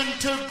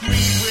doesn't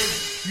agree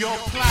with your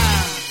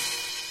plans.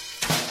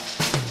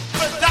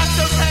 But that's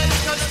okay,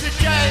 because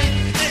today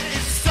it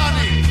is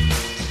sunny.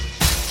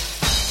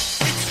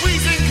 It's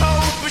freezing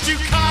cold, but you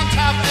can't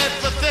have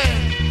everything.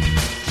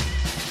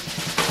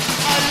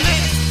 My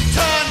lips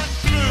turn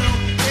blue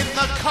in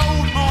the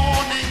cold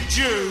morning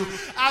dew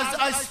as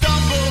I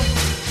stumble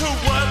to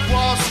work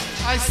whilst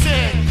I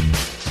sing.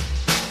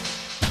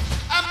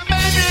 And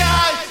maybe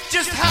I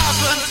just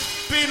haven't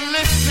been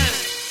listening.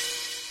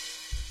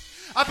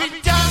 I've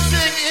been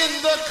dancing in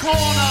the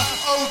corner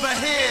over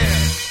here.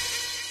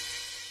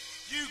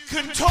 You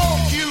can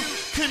talk, you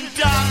can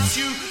dance,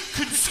 you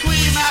can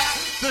scream at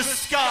the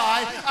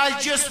sky. I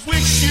just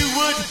wish you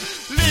would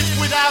live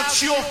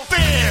without your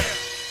fear.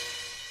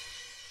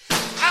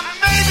 And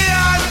maybe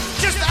I'm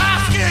just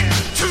asking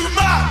too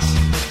much.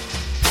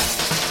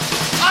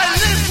 I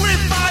live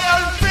with my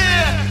own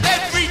fear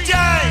every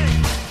day.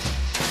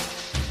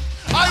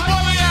 I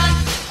worry and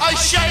I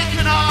shake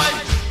and I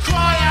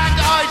cry and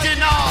I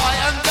deny,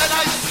 and then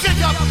I sit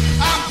up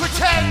and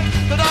pretend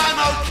that I'm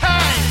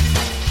okay.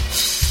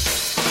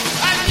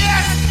 And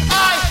yes,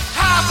 I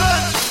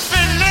haven't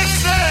been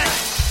listening.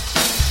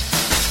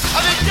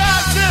 I've been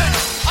dancing,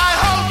 I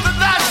hope that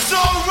that's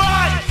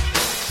alright.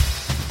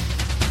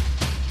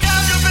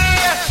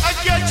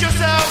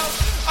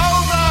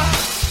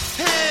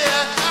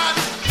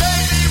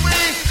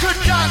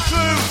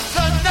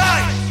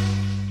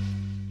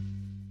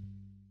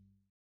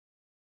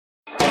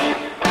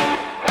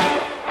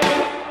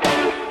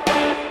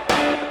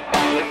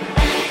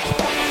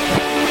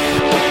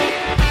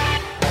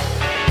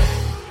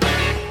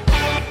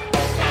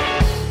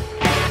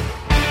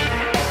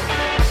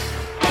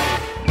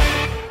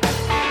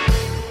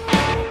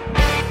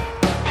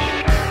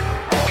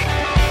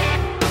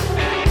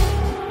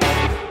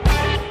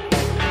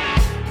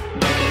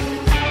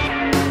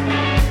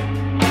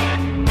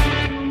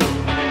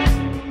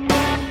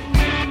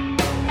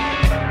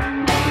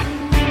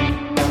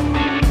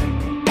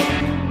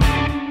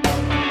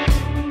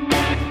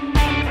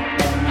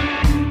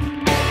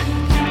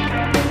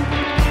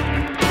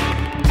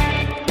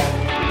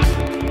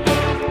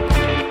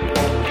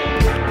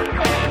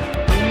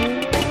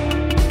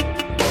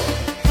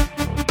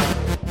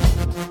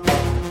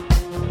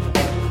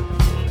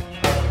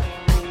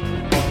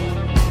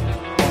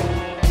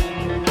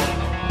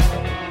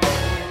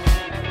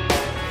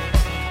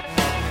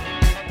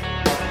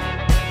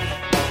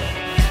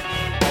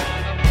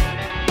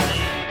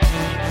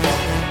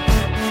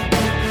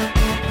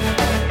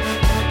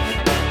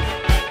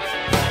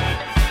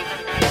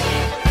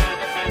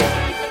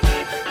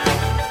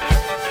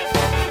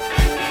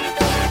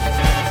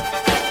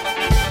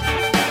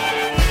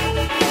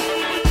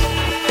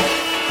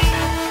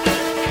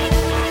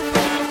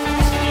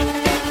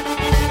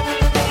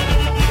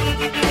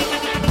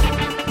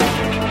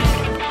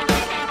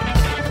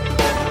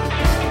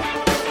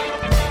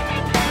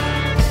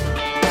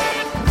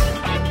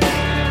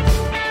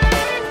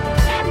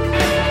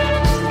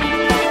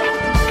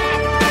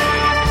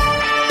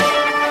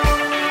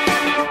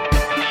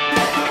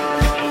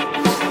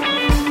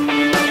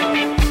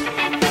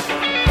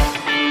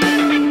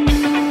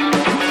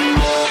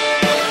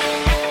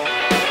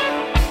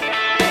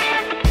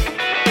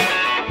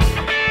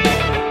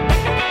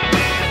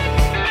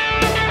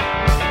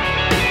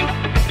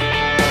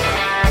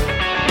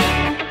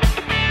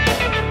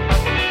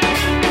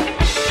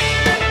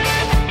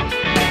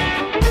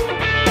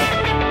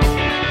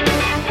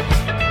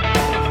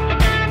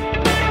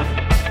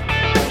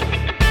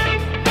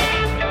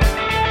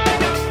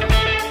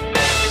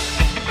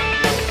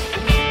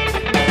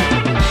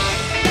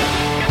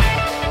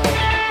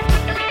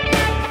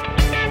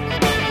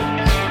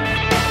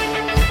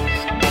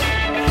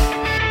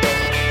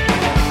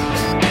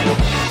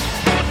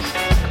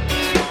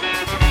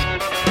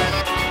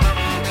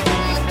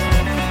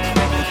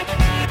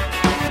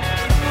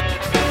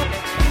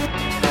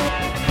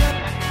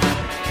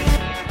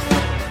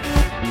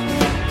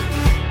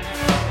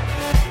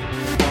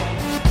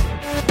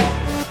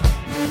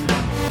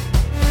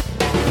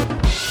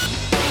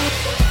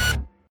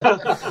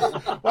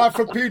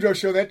 For Pedro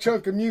Show, that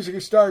chunk of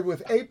music started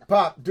with Ape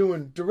Pop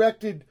doing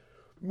directed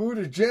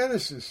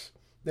Mutagenesis.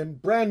 Then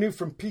brand new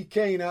from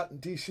PK out in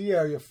DC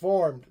area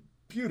formed.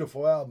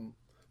 Beautiful album,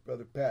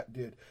 Brother Pat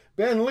did.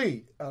 Ben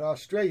Lee out of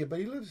Australia, but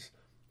he lives,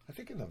 I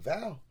think, in the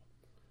Val.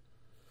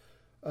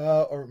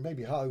 Or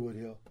maybe Hollywood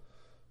Hill.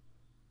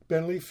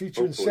 Ben Lee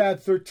featuring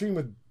Sad 13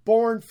 with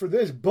Born for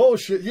This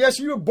Bullshit. Yes,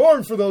 you were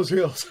born for those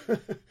hills.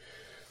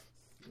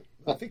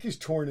 I think he's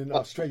touring in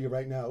Australia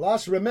right now.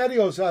 Los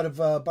Remedios out of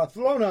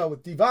Barcelona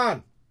with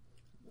Divan.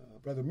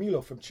 Brother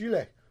Milo from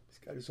Chile. He's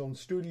got his own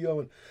studio.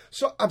 And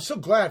so I'm so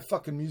glad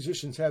fucking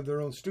musicians have their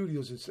own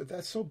studios.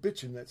 That's so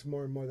bitching. That's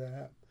more and more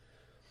that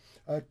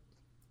happens.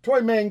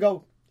 Toy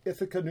Mango,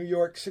 Ithaca, New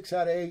York, 6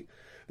 out of 8.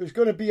 There's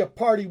going to be a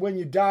party when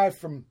you die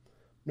from...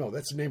 No,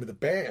 that's the name of the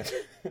band.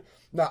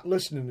 Not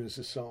Listening is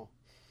the song.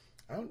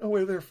 I don't know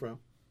where they're from.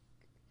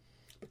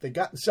 But they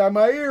got inside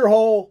my ear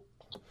hole.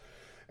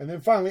 And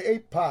then finally,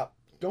 Ape Pop.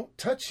 Don't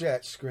touch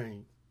that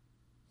screen.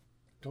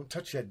 Don't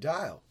touch that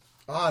dial.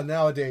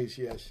 Nowadays,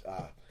 yes.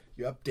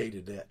 You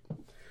updated that.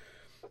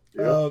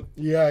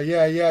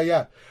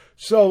 Yeah.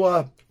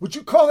 So, would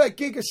you call that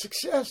gig a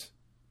success?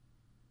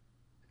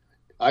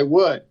 I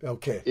would.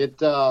 Okay.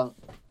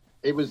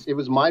 It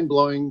was mind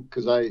blowing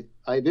because I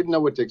didn't know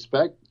what to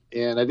expect,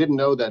 and I didn't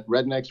know that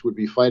rednecks would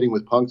be fighting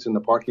with punks in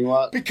the parking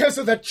lot because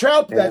of that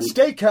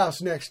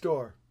steakhouse next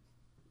door.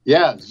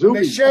 Yeah,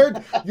 They shared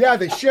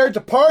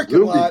the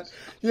parking lot.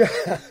 Yeah,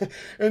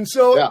 and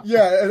so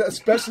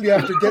especially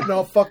after getting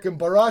all fucking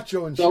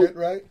baracho and shit,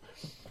 right?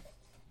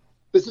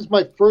 This is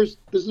my first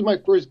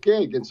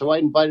gig, and so I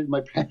invited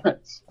my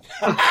parents.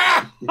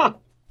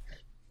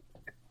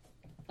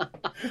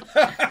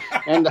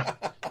 And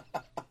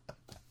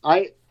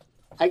I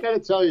got to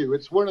tell you,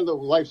 it's one of the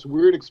life's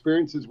weird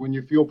experiences when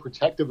you feel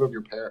protective of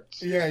your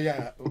parents.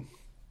 Yeah.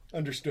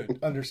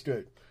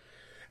 Understood.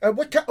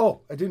 What kind?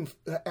 Oh, I didn't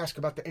ask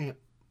about the amp.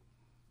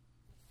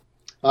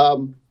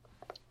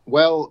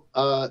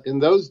 In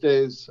those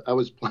days, I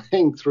was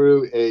playing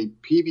through a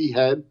PV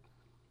head.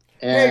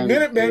 And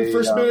Minutemen,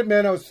 first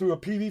Minutemen, I was through a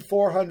PV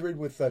 400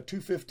 with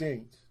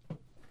 215s.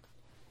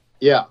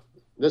 Yeah,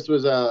 this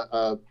was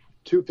a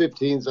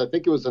 215s. I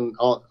think it was an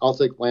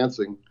Allsec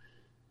Lansing,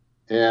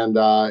 and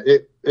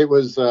it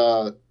was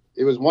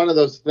one of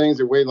those things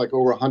that weighed like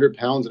over 100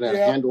 pounds and had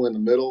a handle in the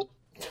middle.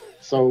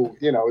 So,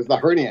 it was the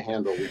hernia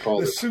handle, we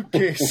called it. The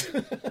suitcase.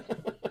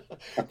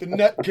 The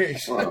nut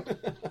case. Wow.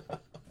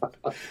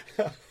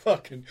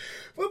 Fucking,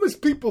 what was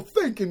people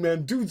thinking,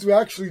 man? Dudes who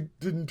actually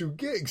didn't do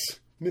gigs.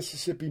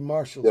 Mississippi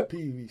Marshalls,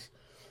 PVs.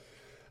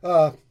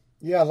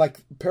 Like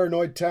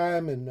Paranoid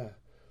Time and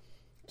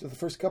so the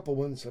first couple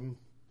ones, I'm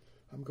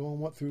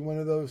going through one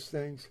of those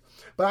things.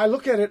 But I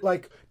look at it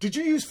like, did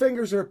you use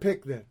fingers or a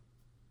pick then?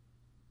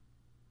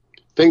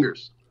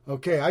 Fingers.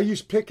 Okay, I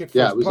used pick at first.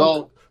 Yeah, it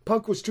was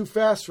Punk was too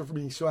fast for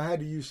me, so I had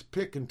to use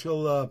pick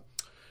until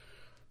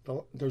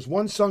there's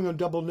one song on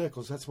Double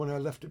Nickels. That's when I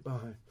left it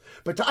behind.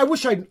 But I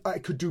wish I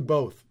could do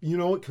both,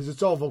 because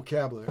it's all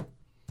vocabulary.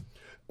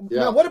 Yeah.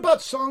 Now, what about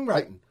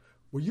songwriting?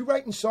 Were you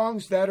writing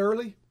songs that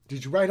early?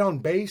 Did you write on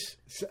bass?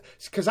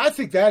 Because I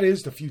think that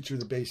is the future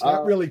of the bass,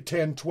 not really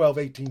 10, 12,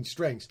 18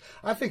 strings.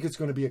 I think it's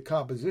going to be a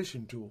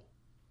composition tool.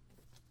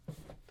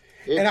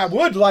 And I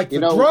would like the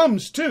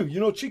drums, too.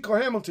 Chico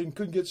Hamilton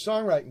couldn't get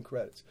songwriting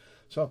credits.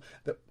 So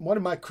one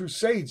of my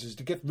crusades is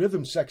to get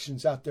rhythm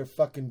sections out there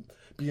fucking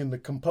being the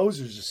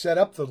composers, to set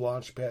up the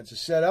launch pads, to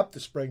set up the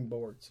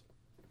springboards.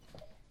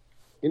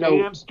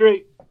 Damn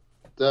straight.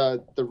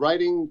 The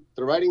writing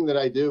that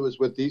I do is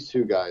with these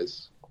two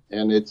guys,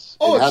 and it's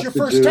your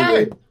first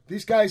time.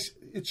 These guys,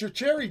 it's your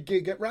cherry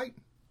gig, right?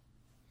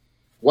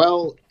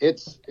 Well,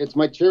 it's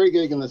my cherry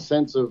gig in the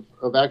sense of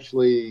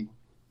actually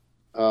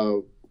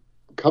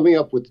coming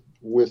up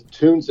with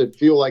tunes that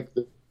feel like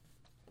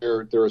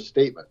they're a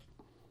statement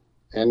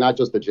and not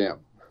just a jam.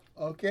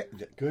 Okay,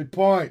 good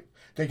point.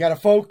 They got to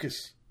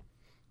focus.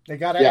 They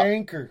got to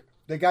anchor.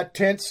 They got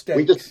tent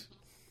stakes.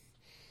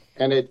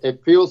 And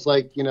it feels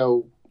like,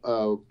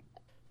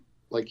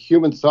 like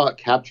human thought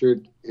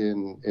captured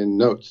in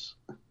notes.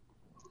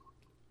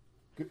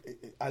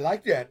 I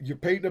like that. You're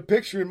painting a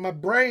picture in my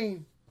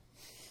brain.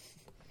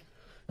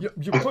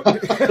 You put,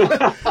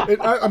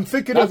 I'm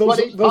thinking That's of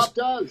what those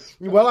does.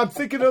 Well, I'm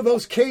thinking of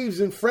those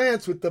caves in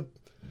France with the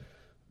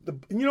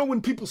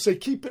when people say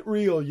keep it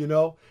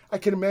real, I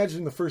can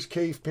imagine the first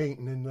cave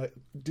painting, and the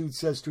dude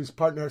says to his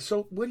partner,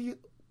 "So what is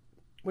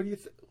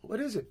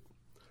it?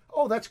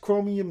 Oh, that's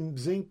chromium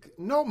zinc.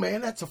 No,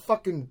 man, that's a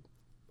fucking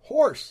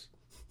horse."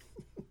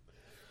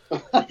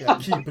 Yeah,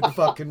 keep it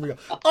fucking real.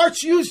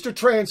 Art's used to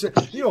transit.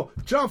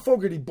 John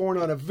Fogerty born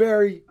on a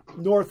very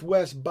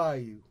northwest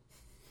bayou,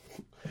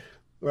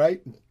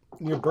 right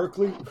near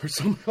Berkeley or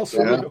somewhere else.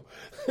 Yeah.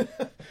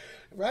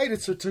 Right,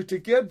 it's to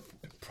get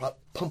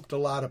pumped a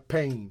lot of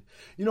pain.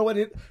 You know what?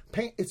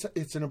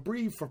 It's an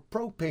abbreviation for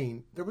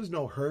propane. There was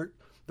no hurt.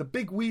 The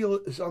big wheel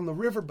is on the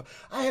river. But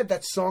I had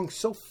that song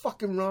so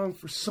fucking wrong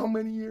for so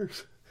many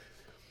years.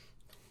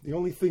 The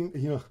only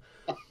thing,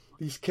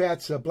 these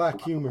cats, Black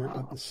Humor,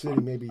 up in the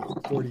city maybe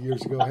 40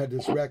 years ago, had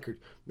this record.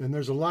 And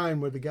there's a line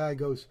where the guy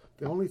goes,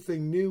 "The only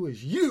thing new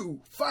is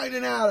you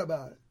finding out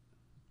about it."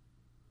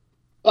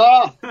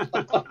 Oh,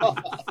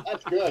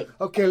 that's good.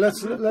 Okay,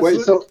 let's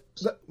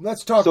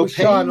talk with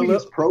pain Sean a little.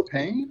 means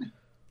propane?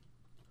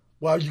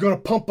 Well, you're going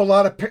to pump a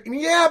lot of pain.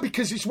 Yeah,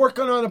 because he's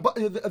working on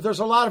there's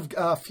a lot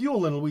of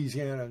fuel in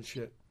Louisiana and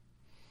shit.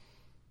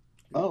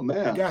 Oh,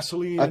 man.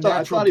 Gasoline, I thought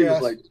natural he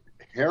gas. was like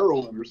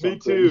heroin or something.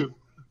 Me too.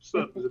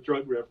 Something, a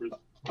drug reference.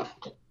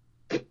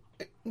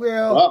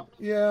 Well,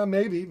 yeah,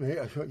 maybe.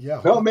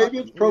 Yeah. No, maybe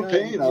it's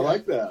propane. Yeah. I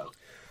like that.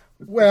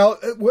 Well,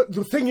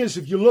 the thing is,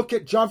 if you look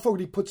at John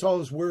Fogerty puts all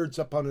his words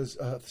up on his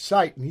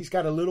site, and he's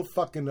got a little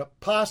fucking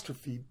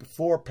apostrophe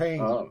before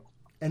pain. Oh.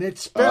 And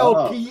it's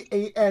spelled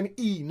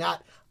P-A-N-E,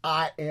 not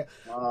I-N.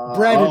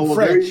 Bread in well,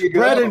 French. there you go.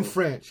 Bread in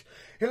French.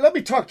 Hey, let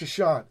me talk to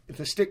Sean,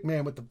 the stick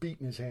man with the beat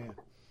in his hand.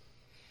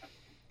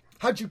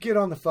 How'd you get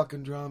on the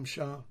fucking drums,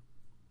 Sean?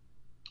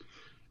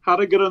 How'd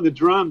I get on the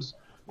drums?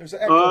 There's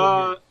an echo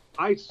in here.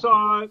 I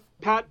saw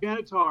Pat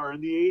Benatar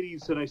in the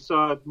 80s, and I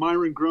saw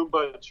Myron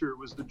Grumbutcher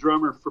was the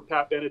drummer for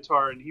Pat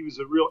Benatar, and he was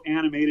a real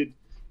animated,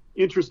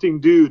 interesting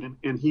dude,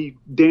 and he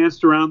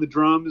danced around the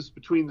drums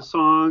between the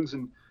songs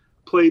and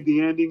played the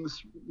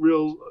endings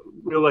real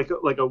like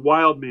a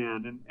wild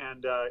man,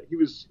 and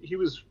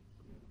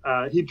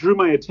he drew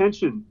my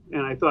attention,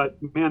 and I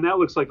thought, man, that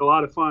looks like a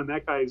lot of fun.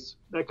 That guy's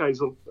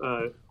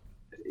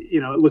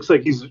it looks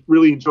like he's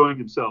really enjoying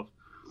himself.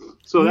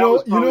 So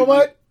you know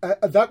what?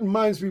 That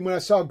reminds me when I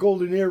saw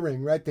Golden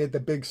Earring, right? They had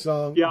the big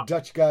song,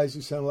 Dutch guys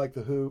who sound like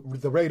the Who,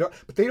 the Radar,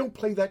 but they don't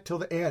play that till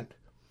the end.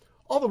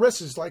 All the rest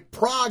is like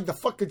Prague, the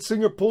fucking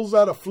singer pulls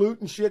out a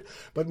flute and shit.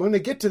 But when they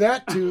get to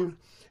that tune,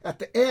 at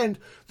the end,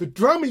 the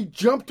drummy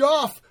jumped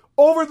off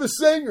over the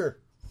singer.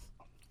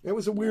 It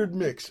was a weird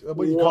mix. What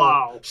do you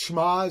call it?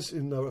 Schmaz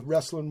in the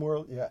wrestling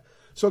world? Yeah.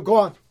 So go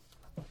on.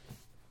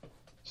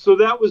 So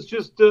that was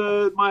just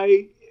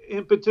my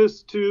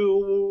impetus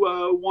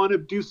to want to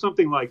do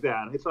something like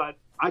that. I thought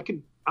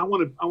I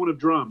want to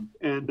drum,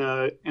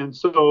 and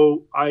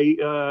so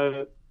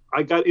I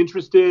got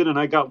interested and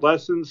I got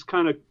lessons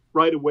kind of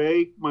right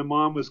away. My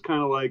mom was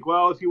kind of like,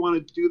 well, if you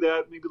want to do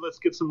that, maybe let's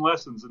get some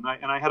lessons. And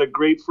I had a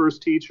great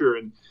first teacher,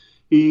 and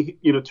he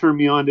turned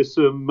me on to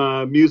some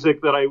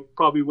music that I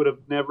probably would have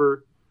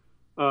never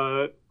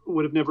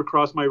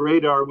crossed my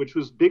radar, which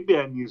was big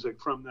band music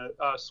from the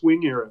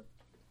swing era.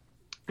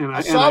 And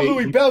I saw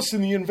Louis Bellson,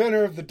 the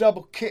inventor of the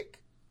double kick.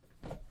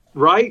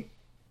 Right.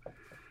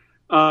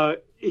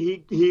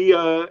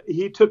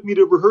 He took me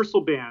to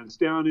rehearsal bands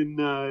down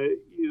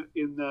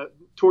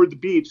toward the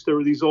beach. There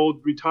were these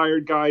old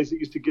retired guys that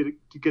used to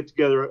get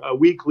together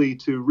weekly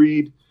to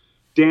read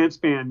dance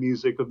band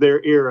music of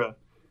their era.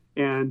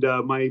 And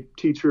my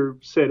teacher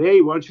said,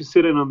 "Hey, why don't you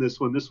sit in on this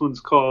one? This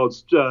one's called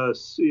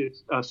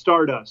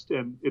Stardust,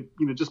 and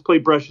just play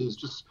brushes,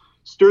 just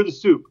stir the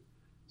soup."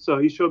 So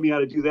he showed me how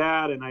to do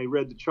that, and I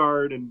read the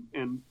chart,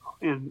 and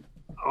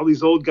all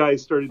these old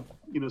guys started,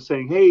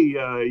 saying, "Hey,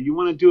 you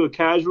want to do a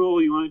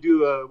casual? You want to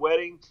do a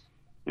wedding?"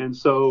 And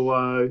so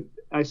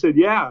I said,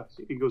 "Yeah."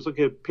 He goes,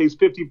 "Okay, it pays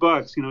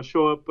 $50.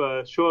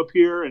 Show up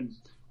here and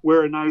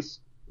wear a nice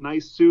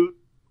suit,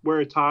 wear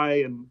a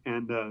tie, and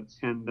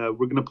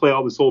we're gonna play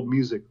all this old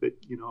music that."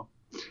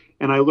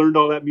 And I learned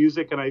all that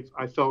music, and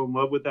I fell in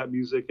love with that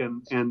music,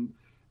 and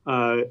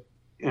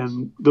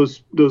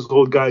those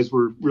old guys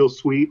were real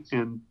sweet,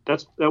 and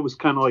that was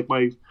kind of like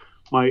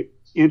my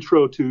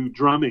intro to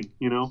drumming.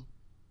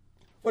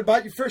 What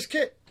about your first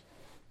kit?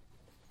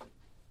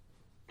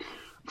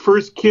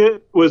 First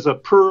kit was a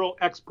Pearl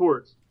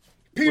Export.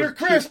 Peter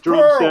Criss drum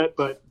Pearl. Set,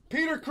 but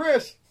Peter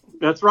Criss.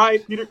 That's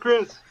right, Peter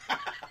Criss.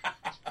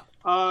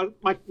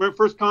 My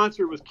first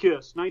concert was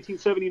Kiss,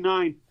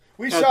 1979.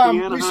 We saw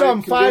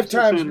him 5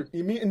 times.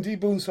 Me and D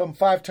Boone saw him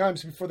 5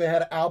 times before they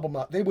had an album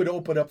out. They would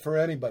open up for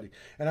anybody.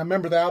 And I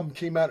remember the album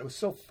came out. It was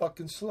so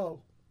fucking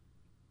slow.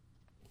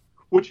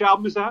 Which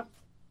album is that?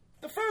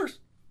 The first.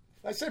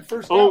 I said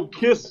first album.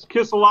 Oh,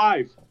 Kiss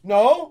Alive.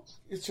 No,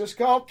 it's just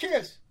called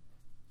Kiss.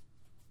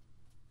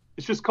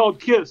 It's just called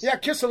Kiss. Yeah,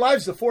 Kiss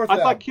Alive's the 4th album.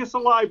 I thought Kiss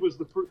Alive was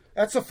the first.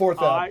 That's the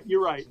 4th album.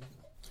 You're right.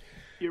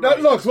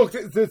 Look,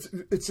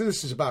 this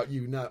is about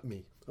you, not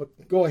me.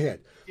 Go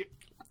ahead.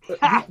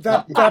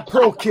 That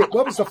Pearl kit.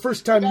 What was the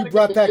first time you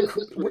brought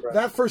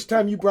that first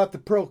time you brought the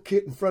Pearl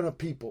kit in front of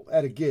people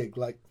at a gig,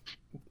 like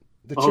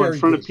the Cherry in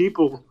front gig? Of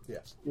people?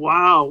 Yes.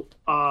 Wow.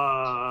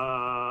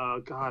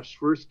 Gosh,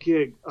 first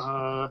gig.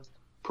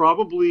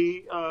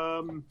 Probably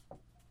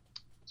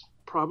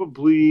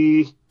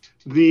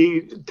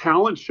the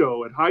talent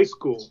show at high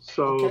school.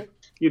 So,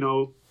 we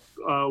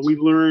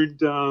learned,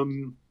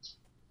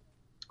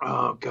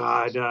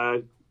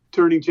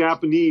 Turning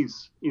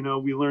Japanese. We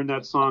learned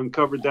that song,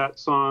 covered that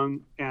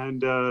song,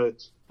 and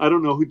I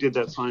don't know who did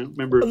that song. I don't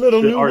remember a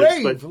little new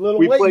artist, wave. A little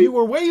wave. You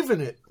were waving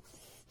it.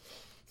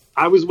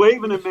 I was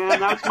waving it, man.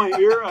 That's my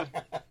era.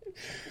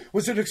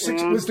 Was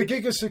the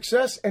gig a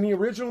success? Any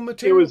original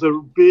material? It was a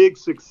big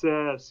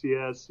success.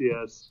 Yes.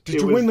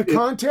 Did you win the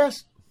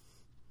contest?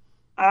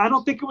 I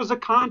don't think it was a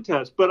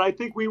contest, but I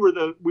think we were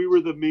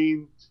the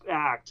main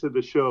act to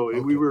the show. Okay.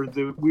 We were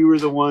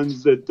the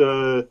ones that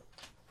the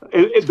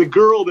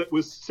girl that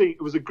was singing.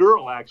 It was a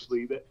girl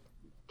actually that.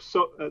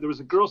 So there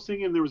was a girl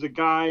singing. There was a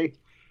guy,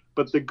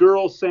 but the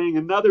girl sang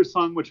another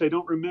song which I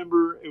don't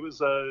remember. It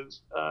was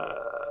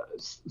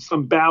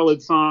some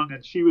ballad song,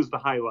 and she was the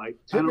highlight.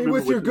 Hit me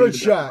with your good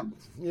shot.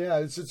 Yeah,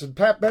 it's a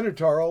Pat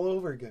Benatar all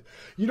over again.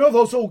 You know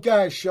those old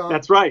guys, Sean?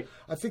 That's right.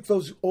 I think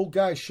those old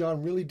guys,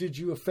 Sean, really did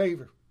you a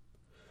favor.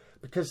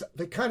 Because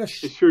they kind of...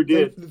 It sure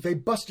did. They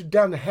busted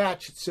down the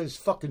hatch. It says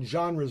fucking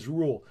genres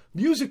rule.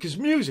 Music is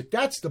music.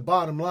 That's the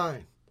bottom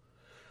line.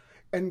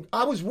 And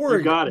I was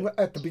worried.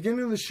 At the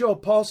beginning of the show,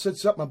 Paul said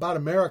something about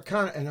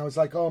Americana, and I was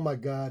like, oh my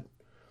God,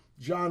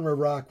 genre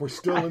rock. We're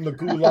still in the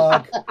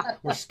gulag.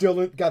 We're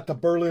still got the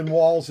Berlin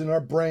Walls in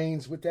our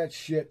brains with that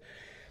shit.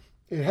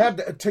 It had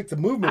to take the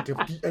movement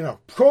and a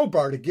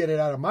crowbar to get it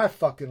out of my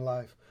fucking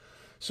life.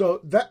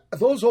 So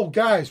those old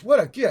guys, what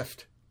a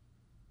gift.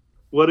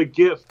 What a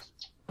gift.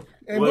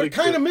 And we're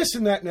kind of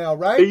missing that now,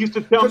 right? They used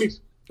to tell me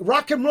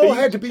rock and roll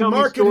had to be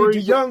marketed to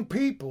young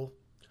people.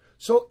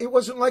 So it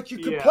wasn't like you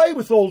could play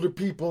with older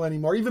people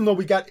anymore, even though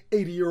we got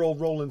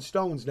 80-year-old Rolling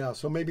Stones now.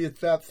 So maybe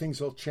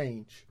things will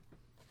change.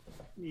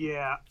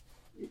 Yeah.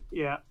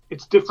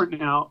 It's different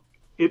now.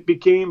 It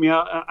became,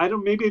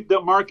 maybe the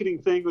marketing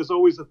thing was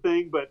always a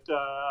thing, but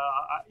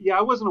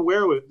I wasn't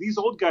aware of it. These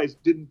old guys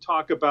didn't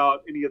talk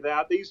about any of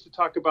that. They used to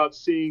talk about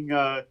seeing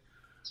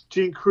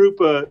Gene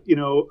Krupa,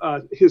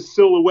 his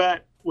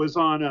silhouette was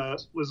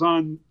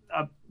on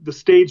the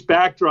stage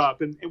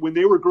backdrop, and when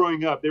they were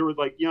growing up, they were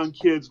like young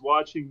kids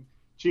watching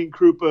Gene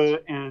Krupa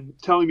and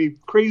telling me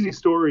crazy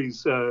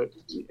stories.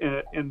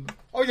 Anita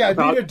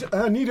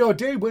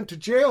O'Day went to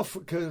jail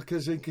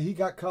because he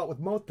got caught with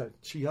Mota.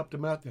 She helped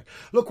him out there.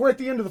 Look, we're at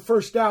the end of the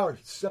first hour.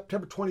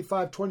 September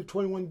 25,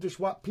 2021.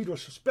 Dishwap Pedro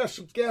Show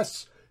special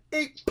guests.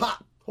 8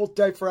 pop. Hold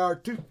tight for hour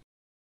 2.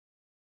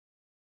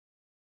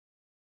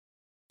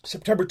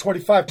 September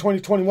 25,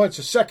 2021. It's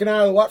the second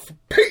hour of the Watt for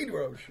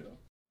Pedro Show.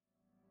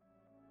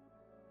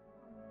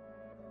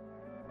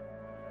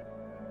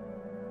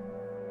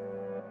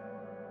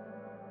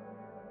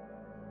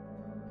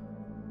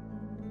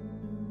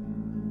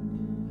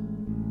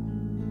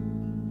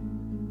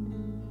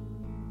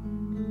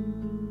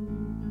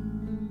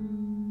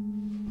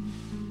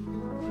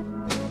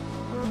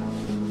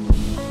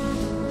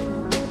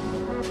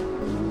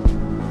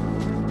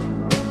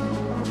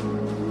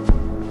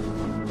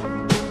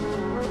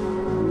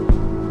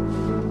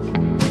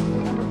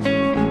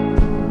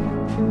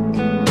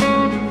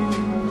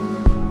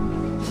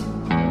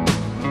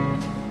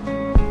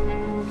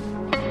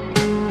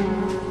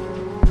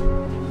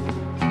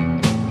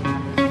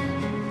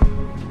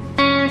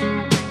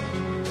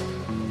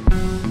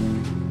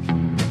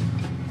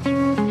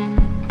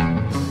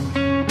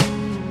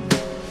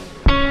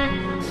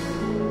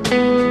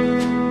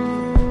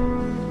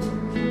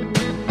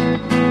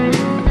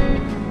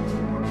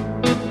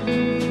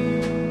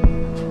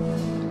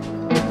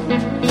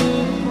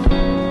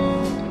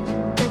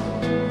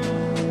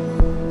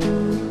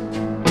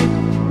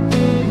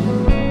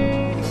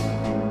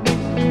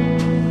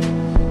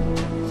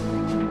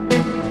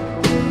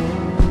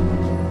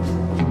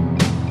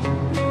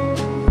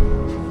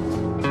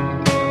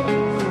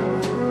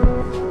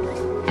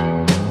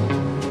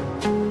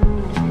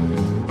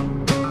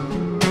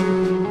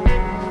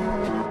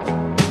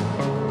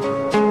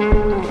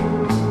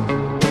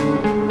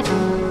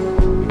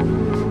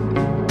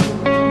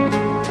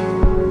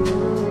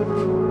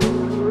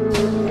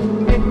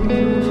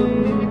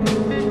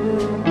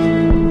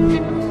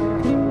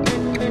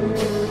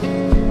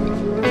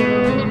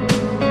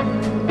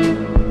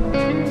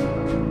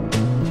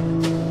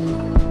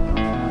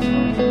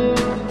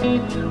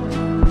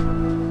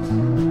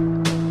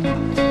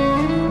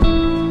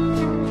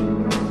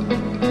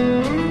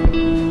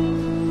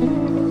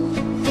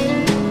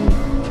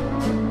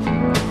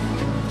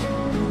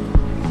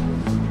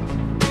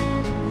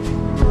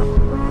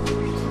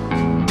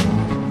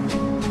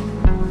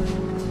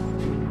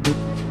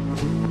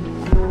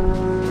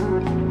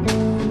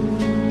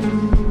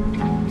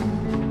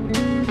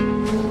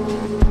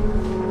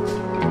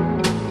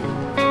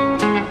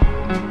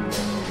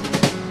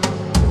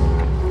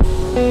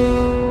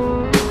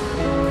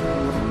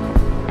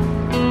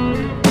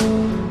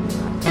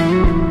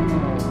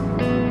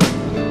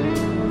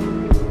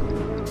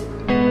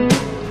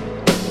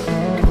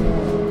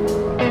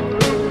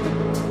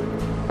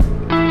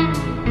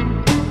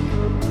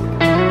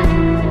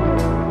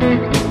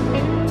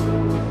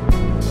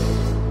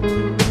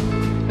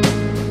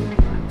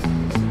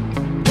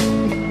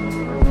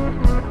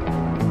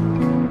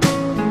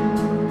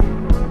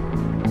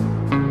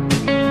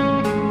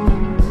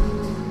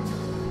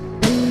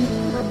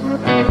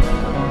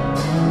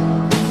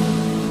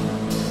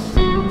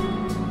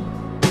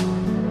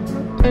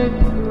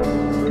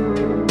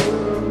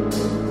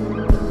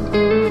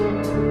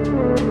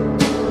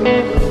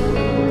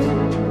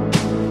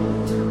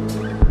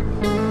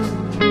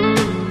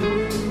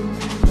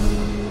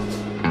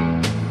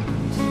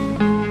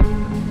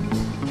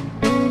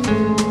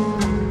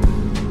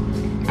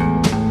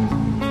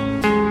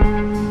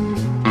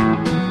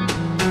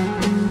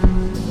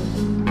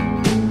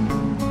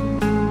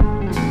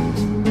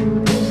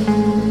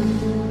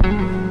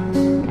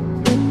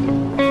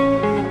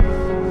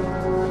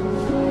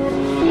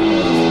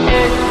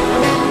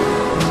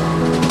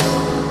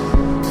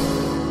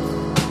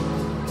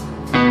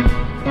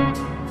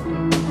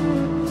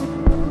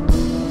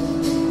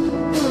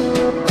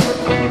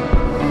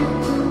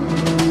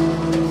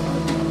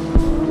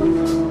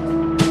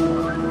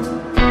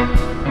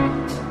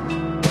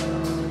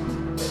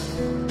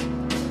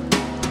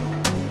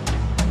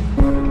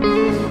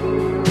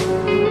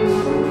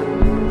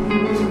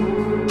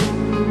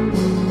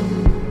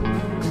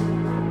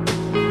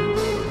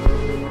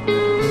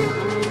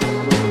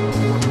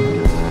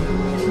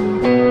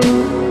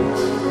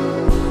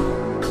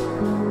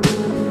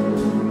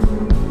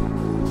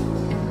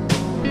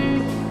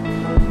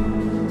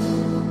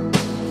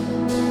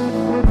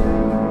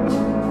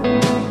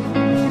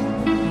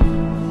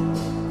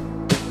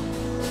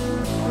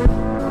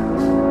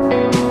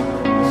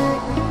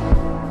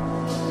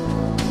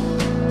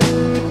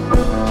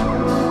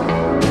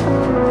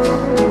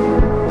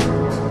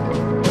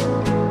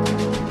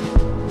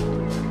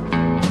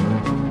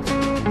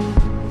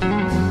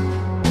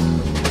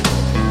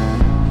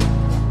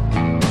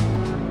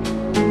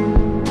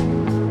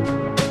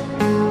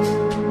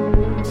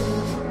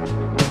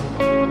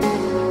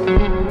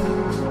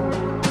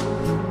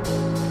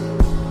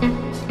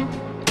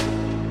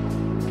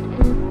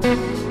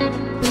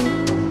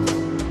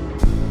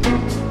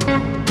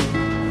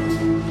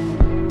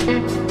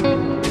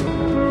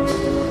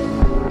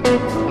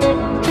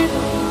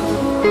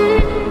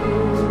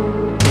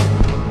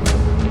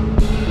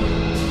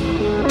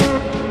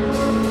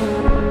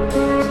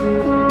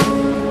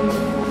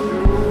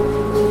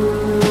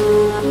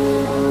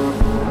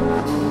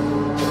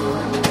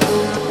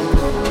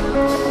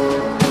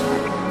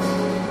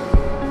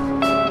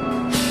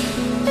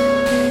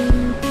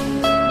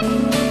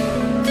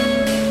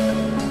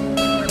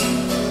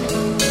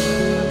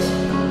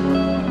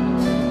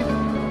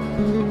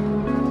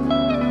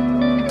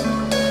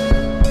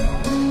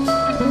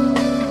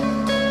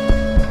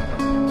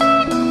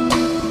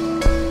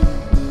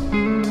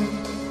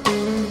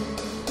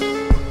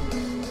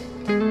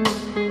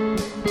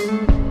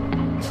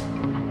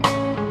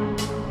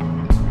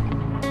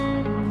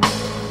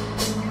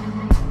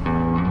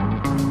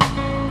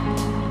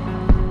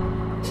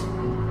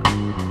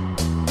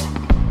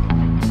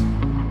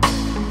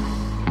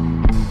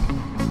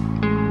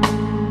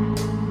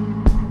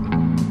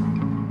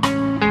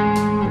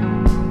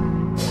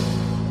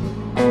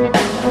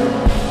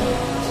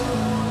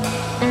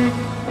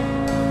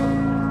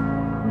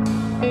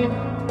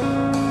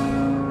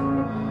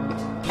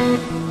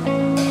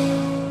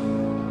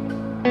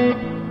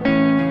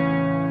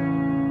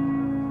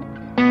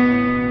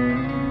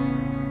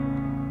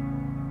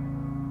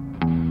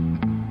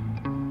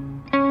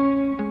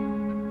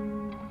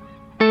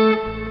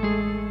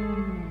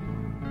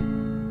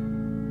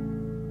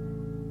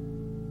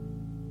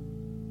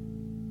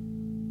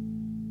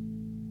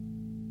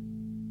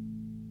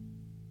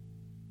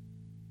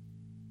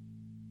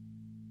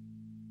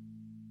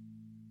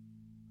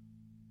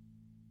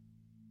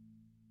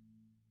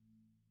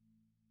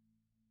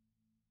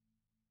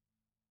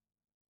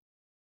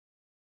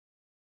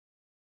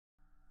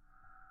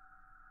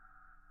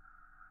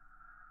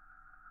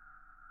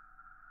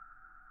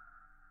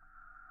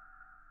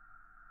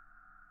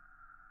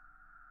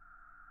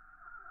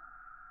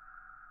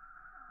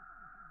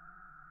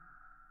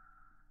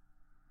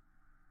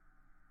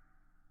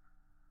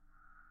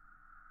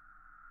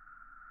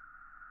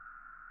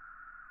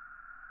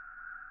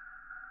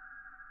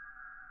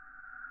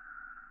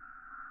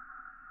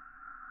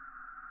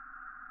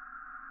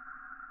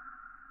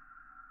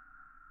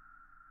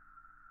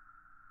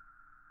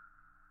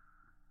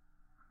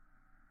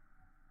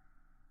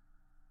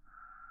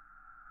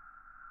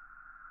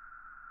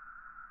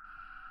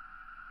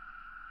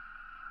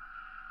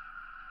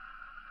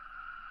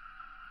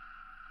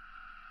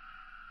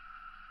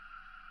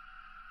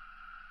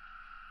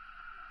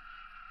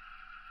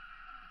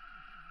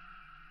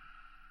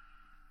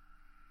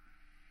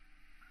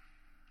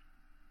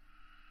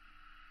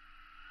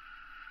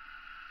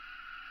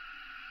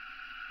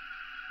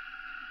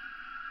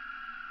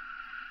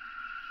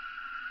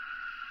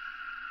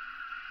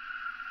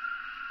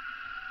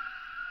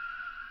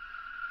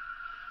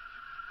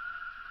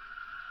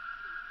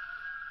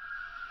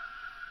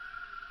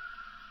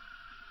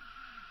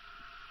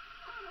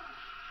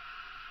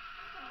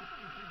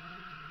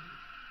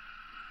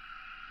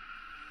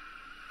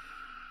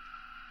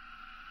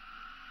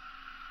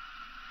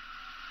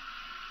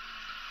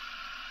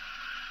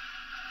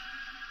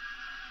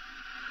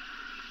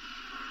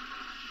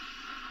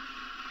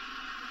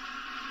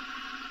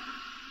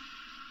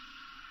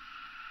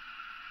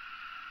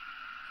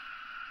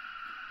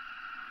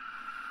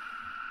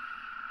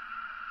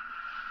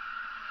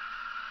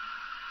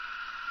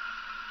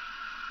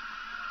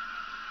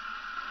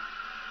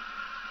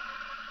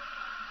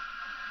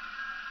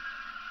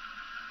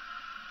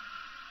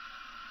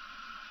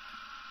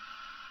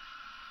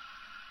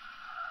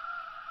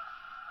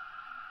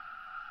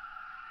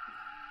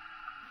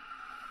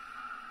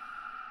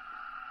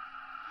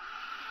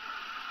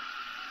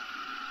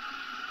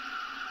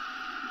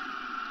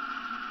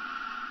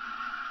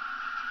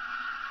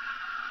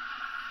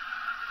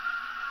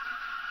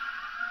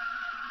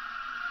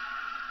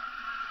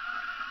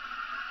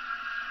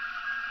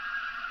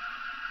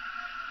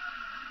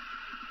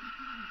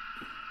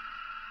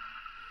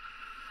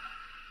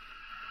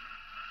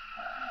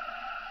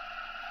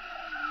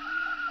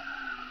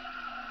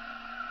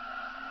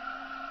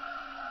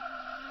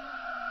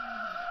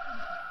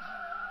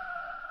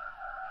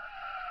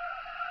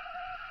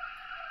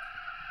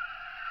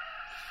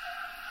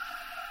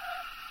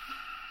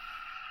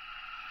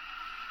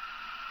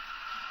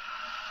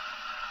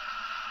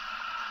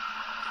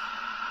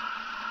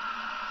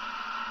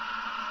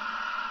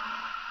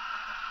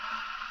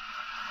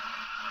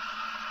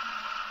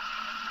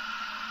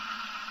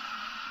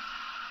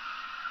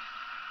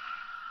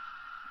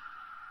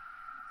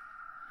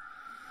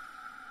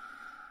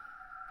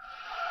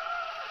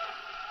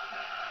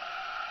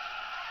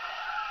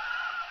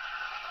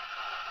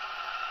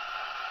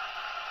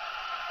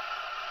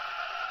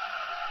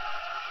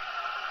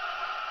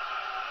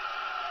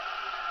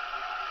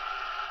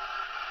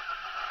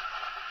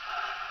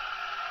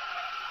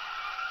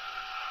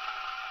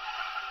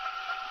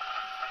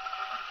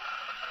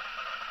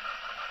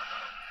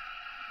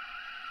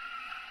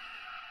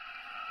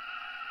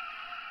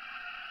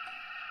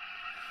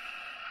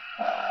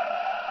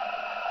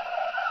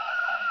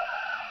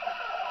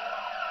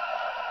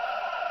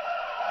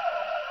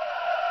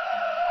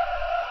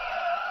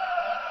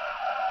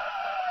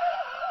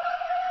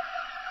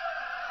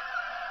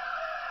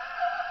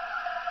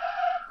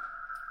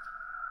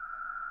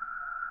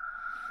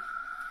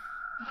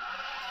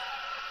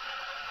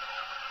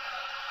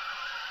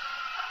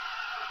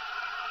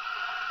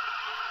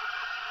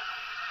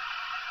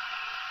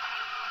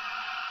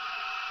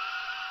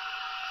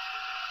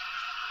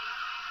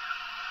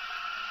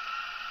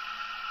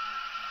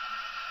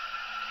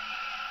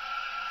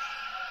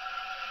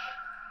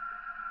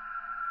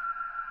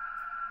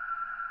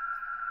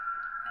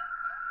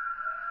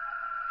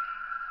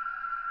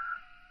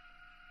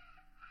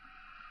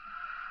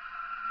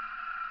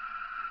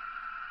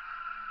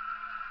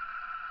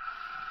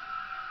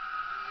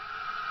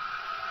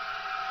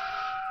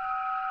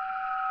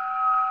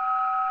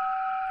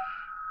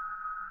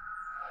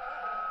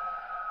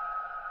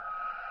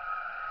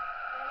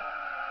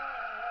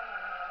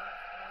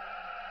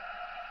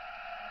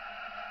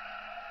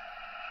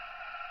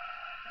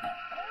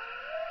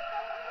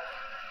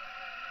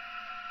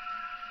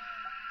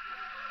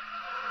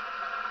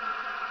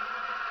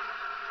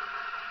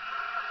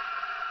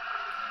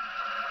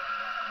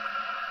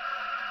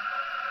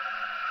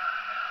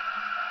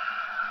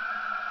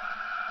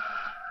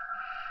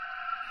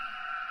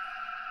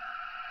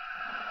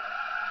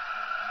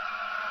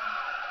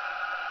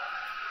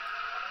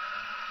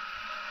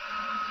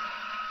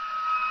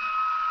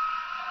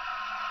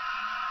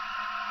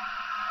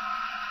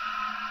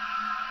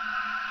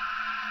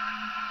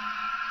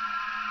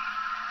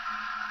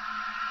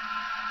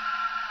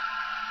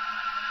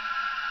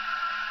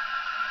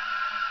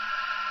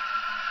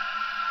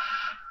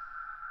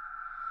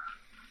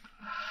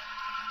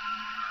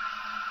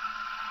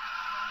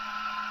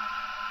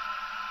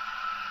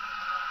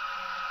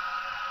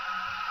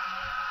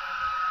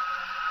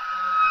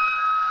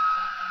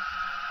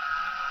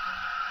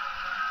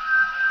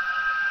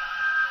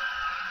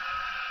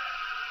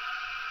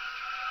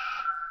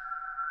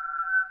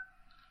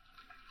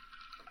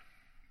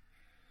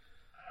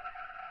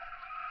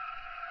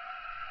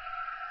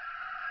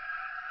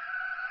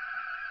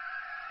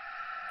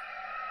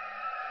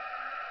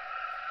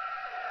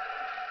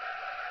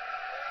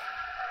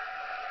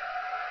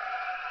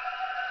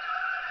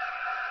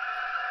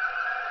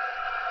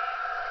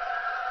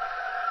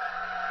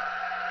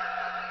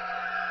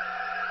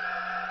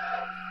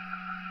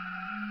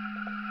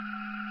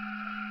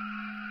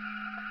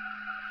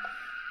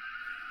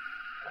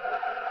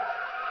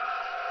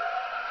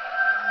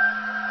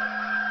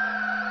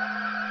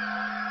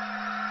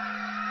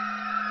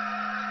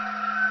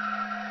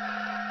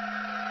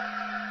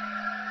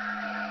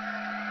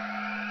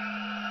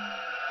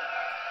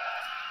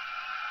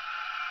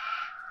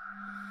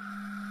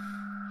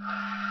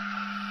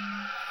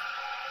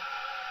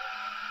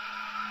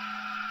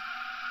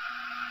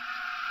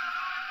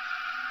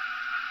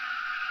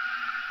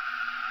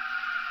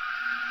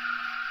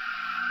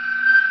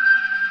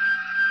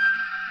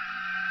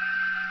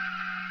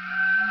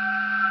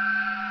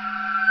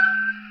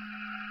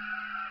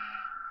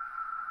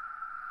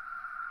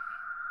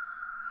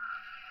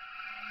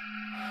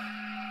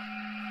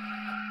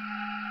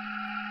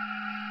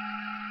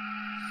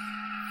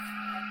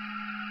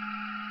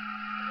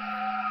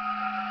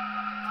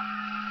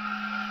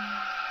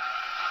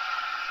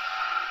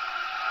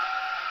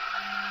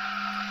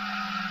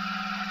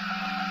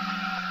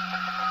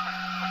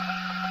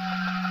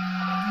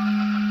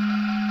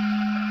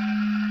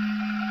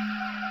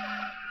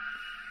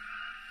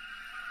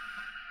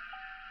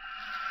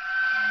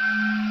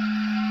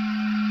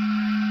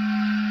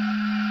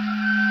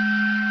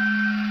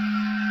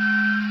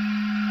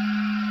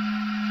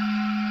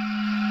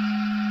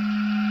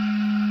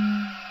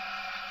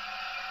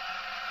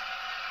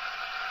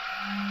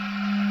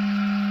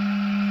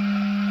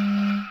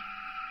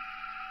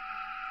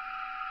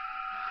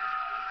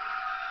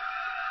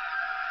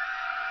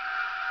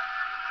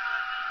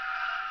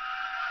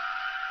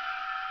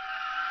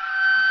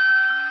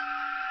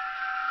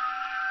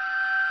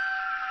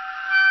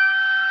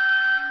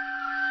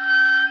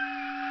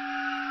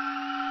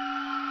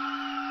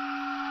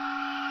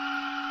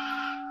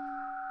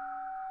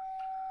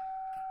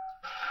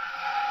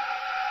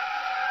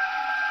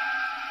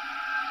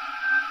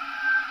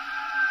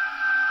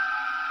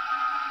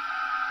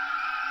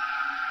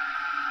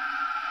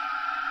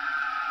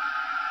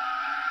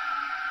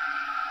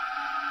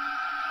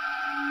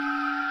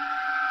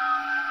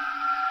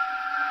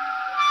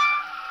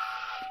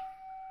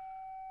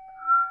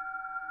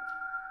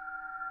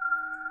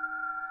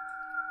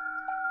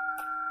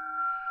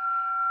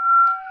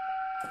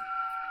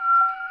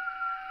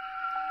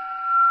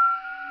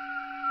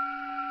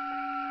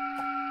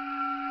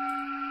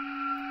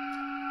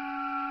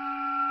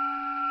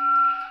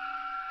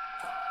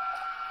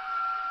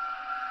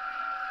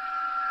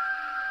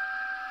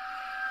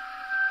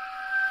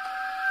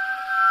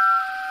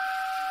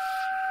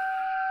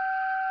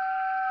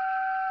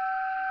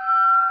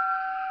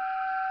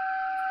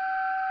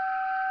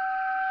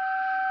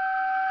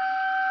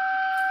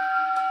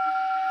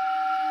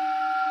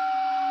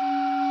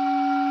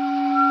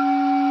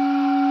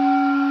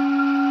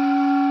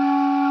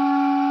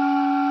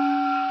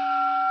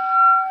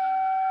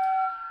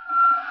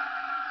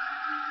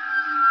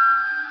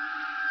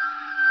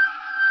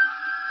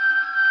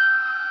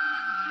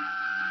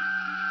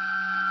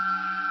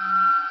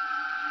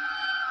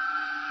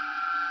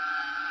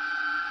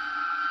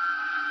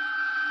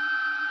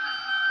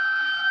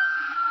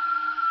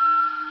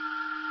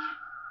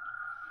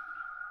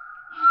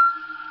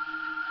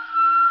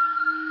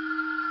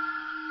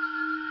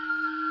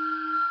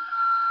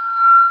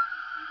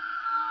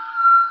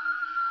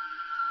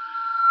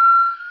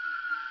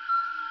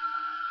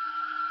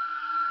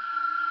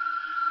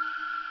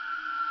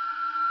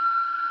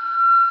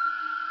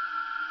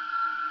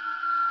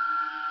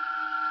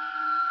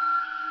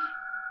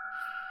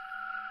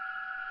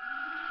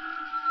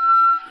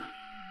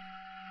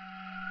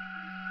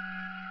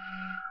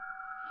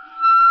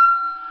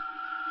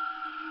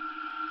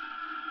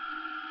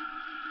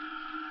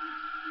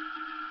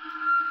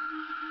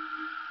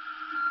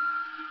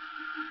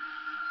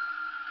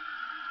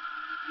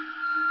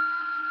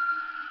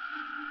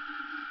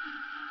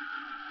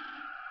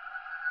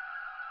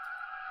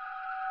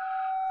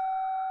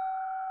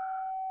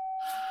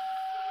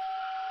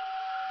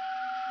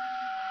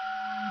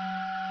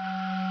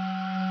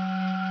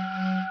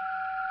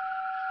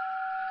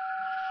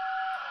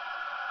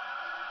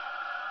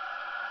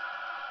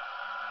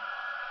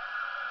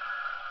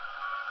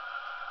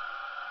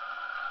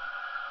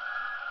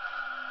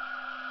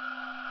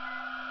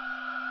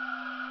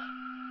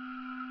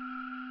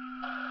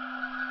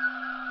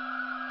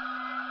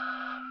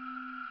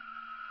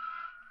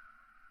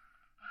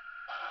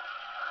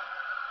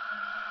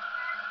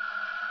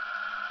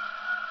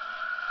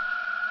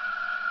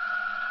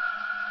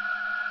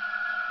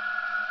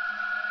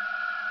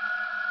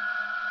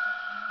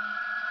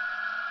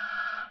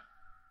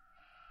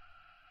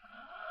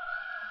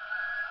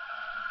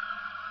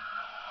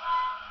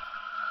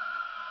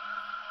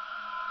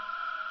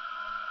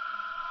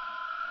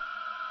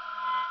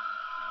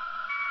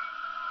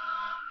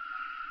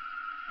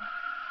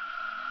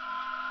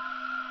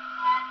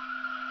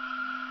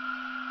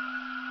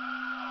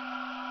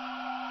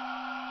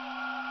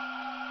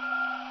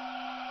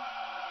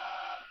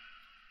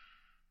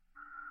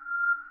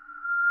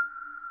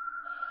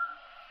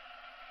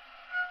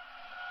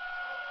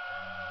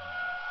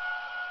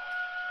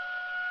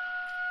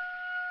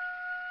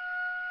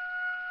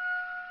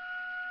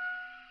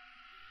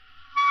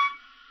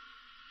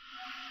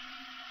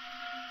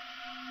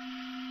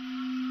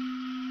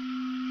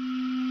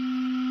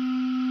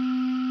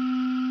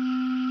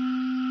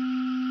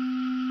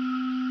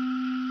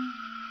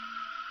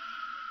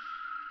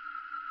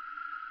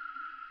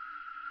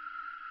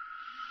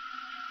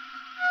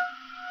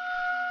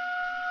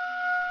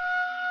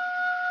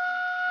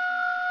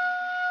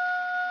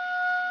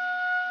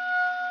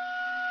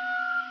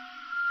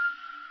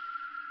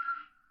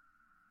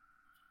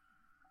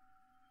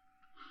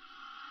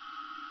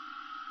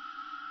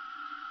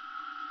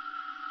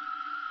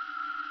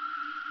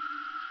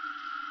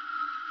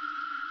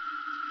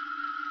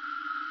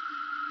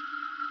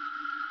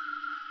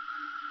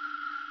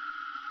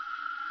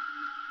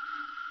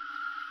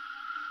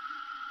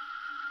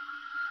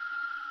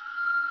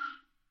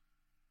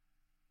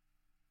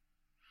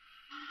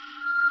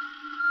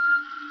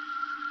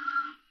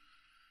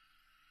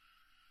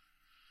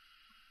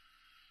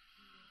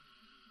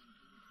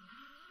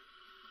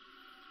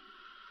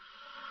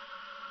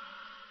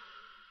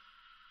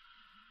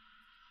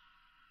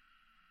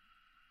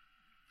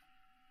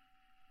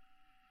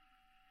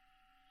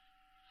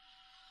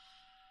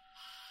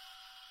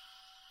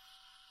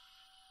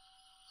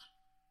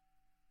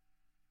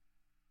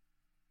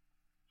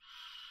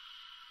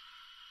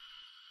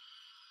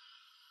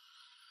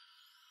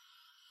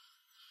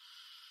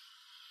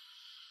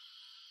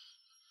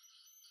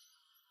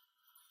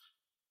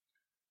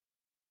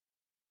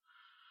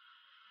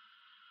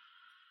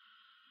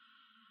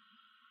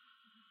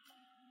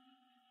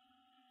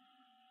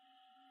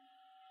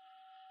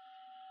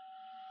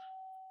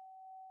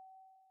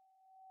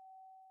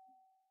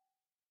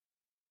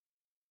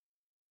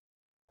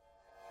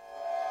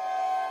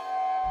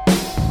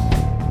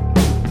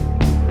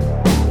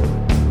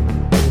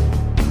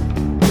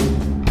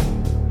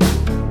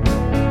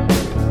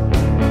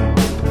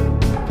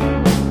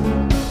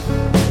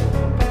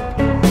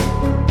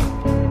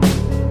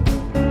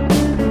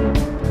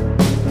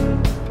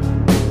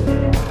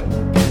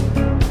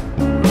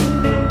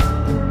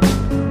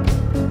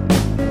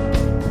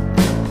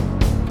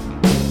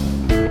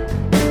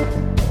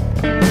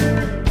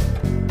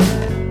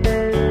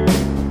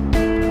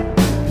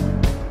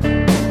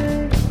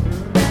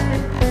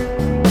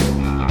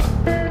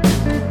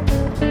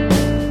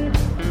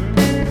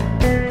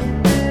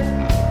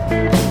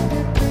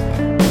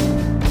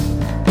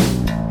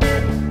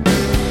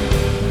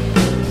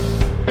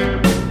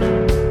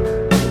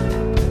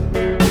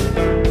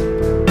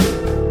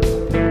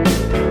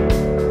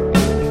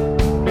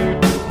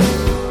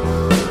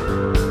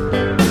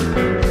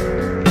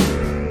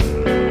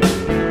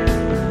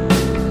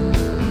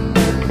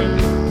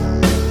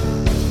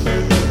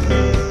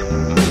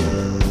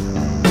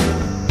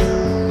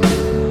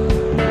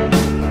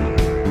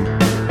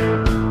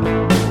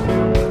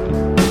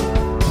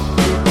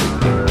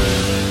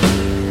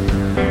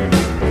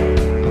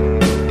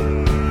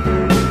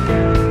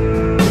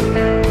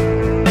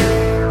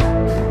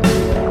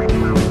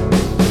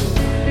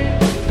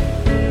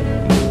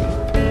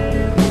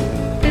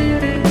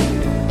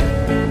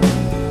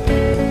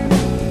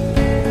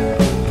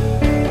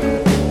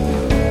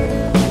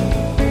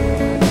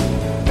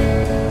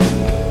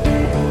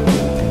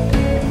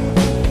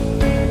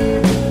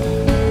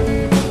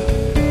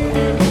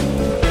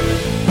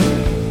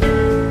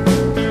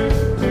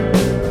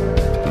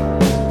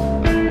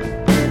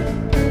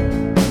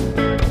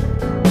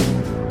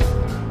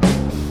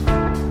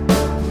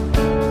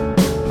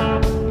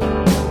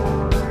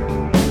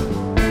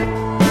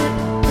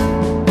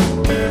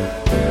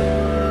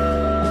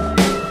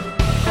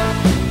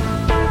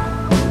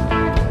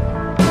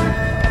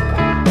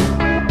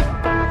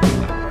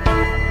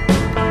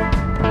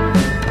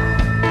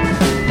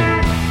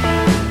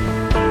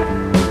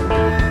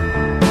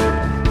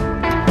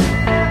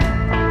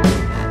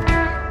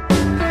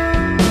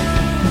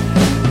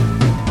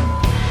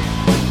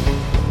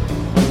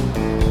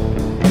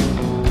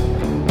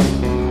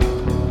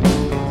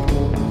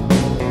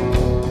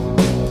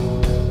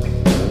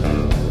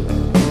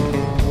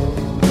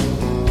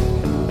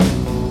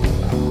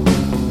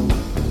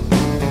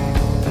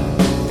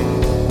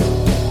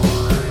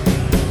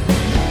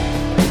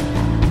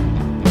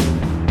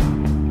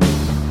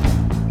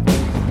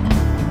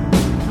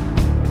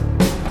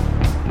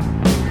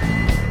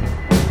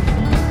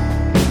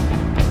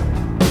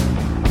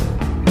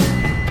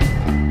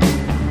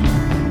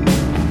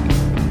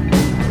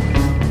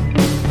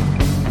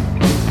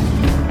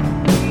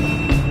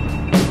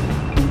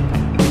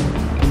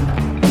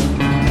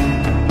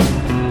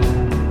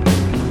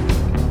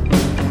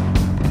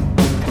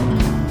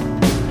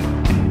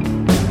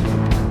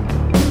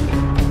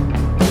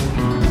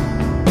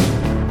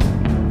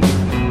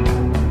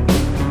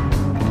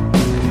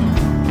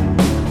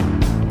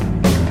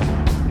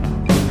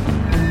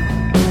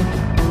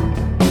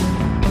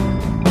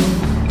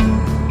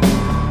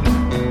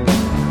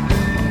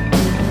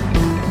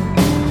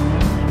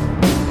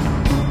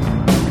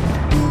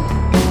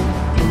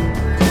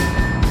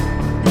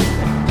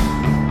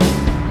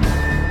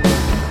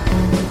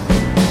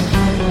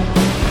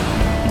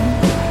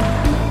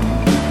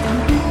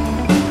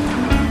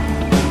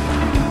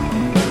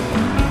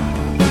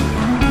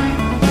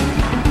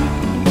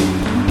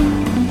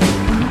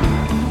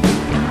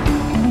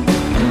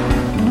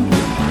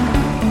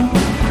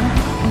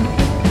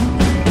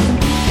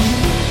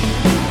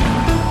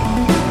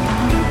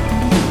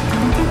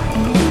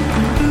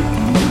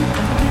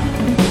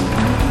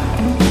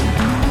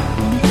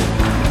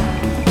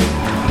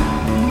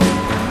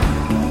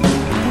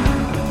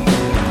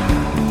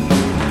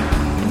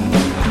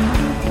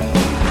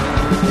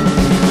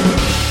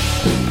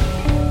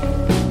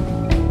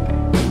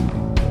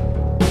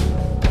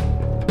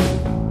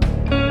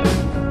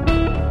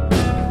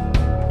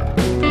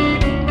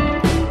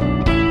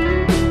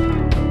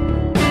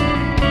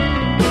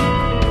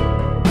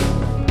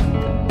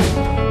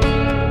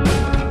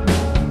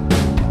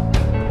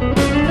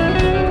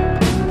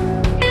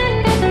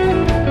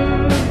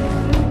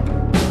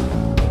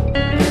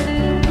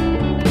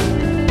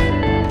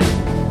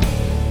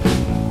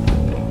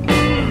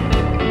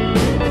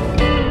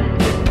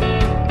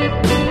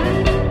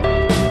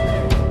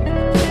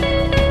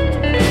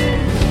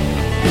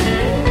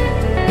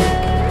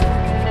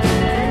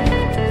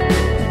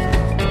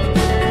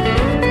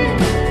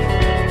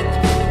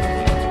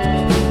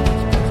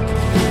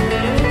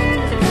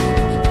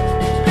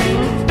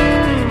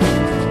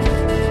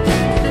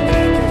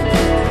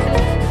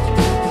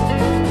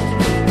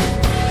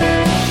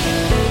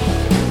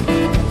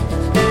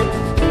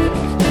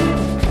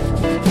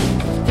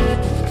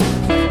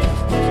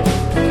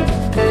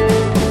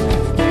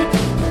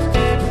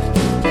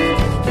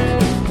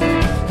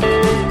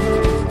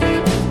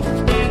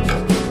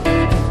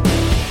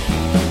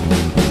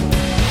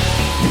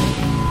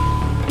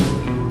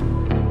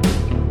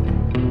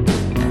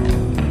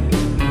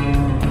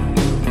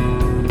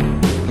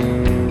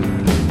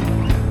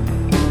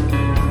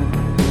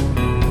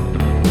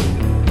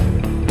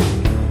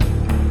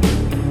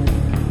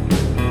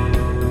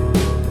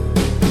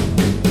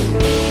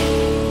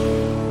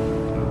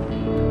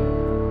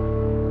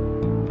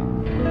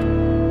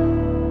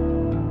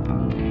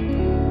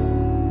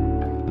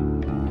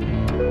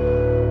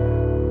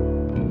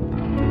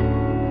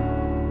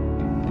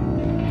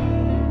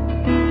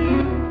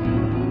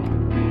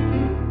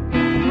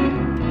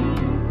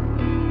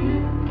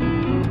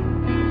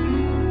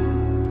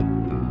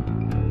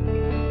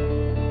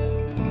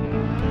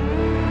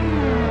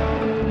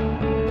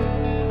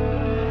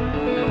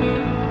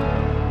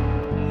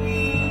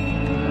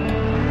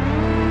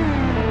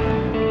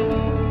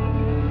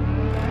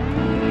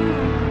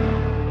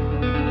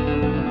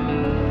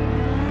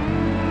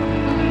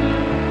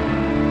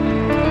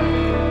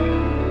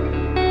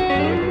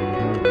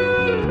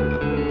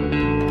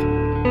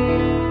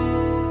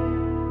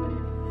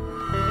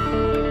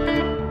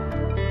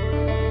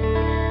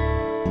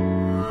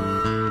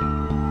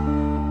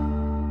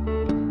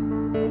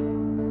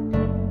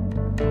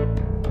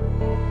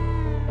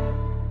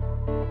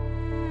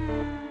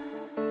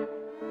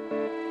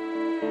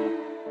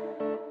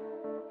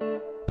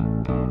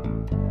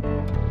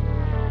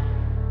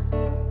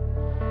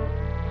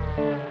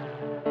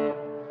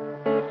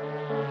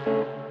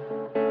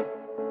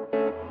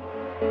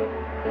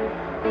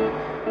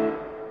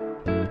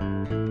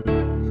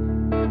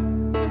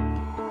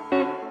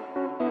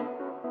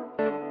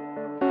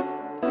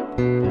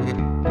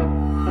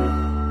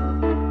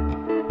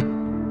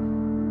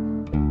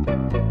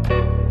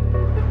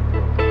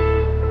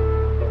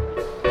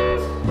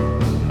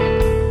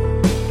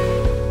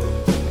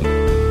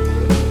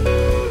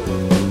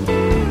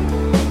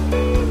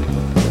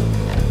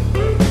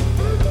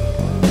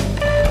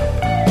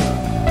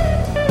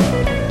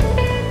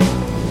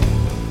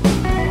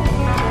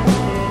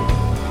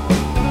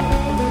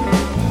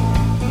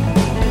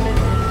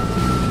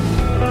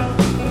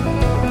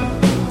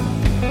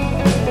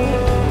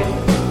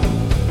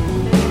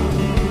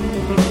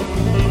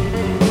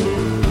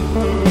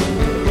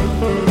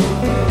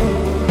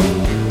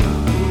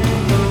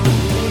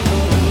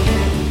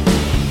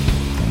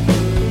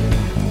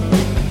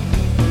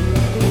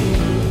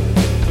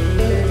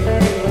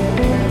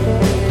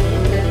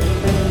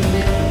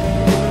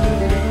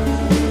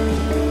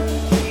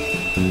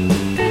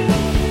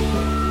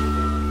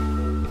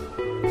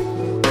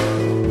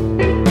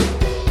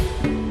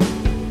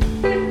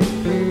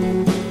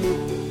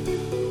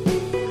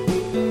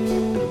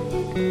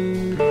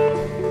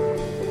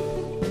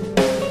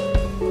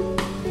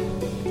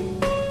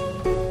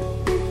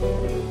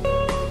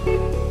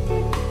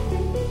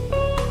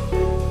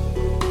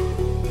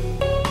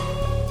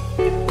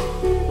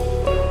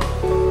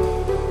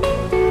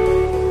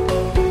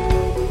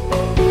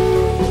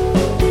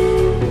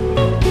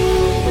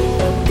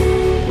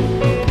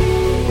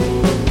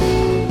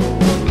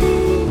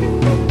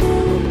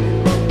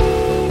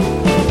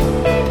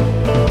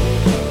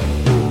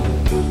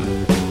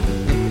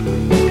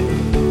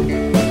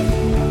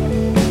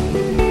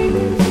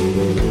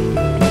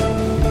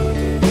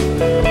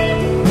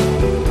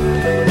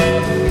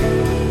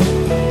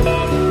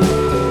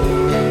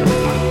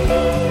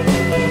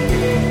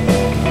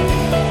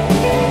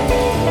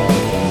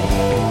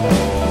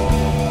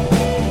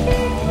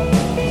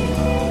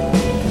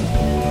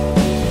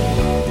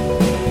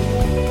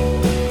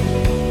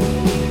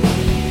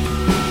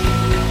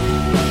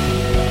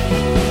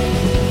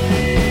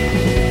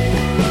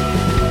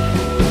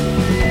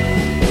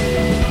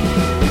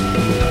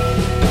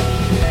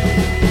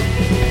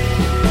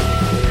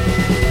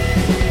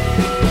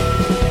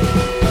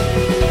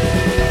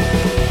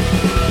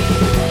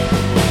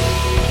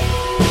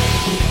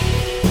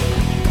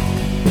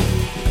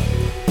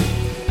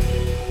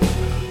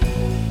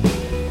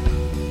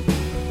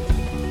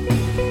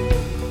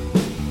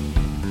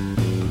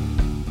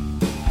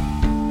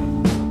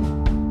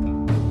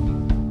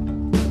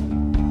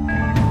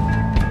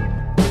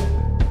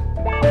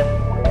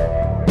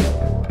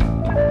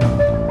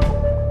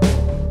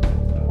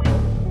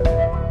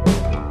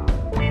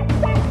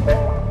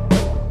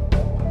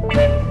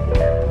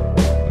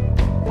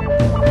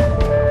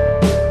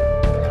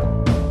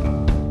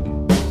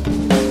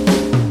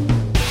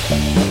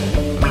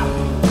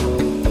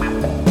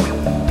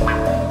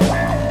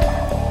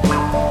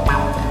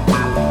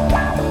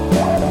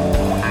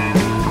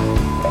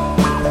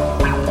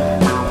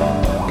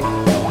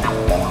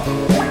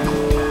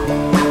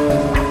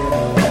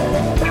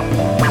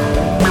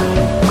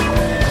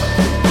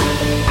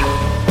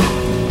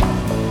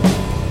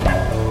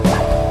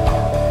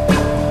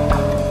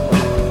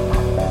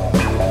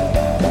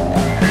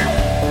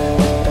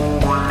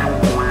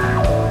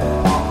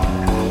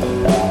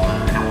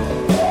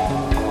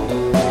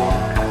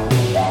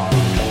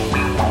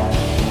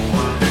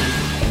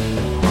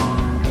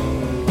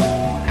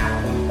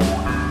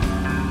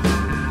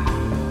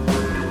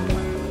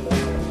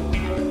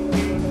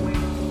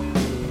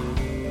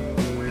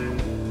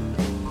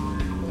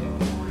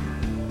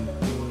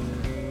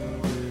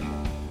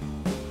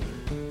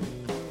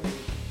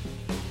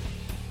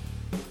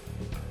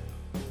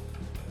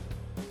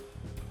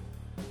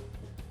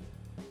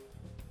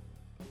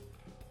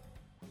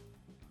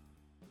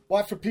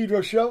 Watch the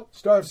Pedro Show,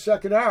 start of the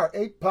second hour.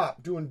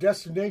 8-Pop doing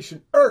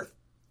Destination Earth.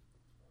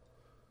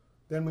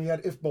 Then we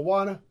had If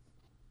Bawana,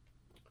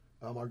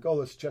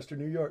 Margolis, Chester,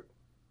 New York.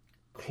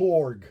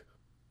 Klorg,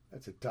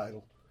 that's a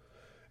title.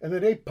 And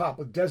then 8-Pop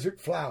with Desert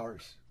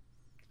Flowers.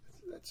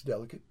 That's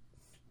delicate,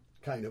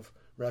 kind of,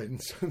 right?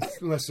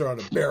 Unless they're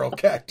on a barrel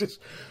cactus.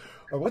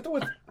 Or what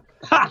are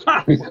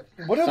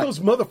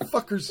those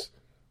motherfuckers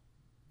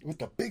with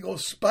the big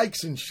old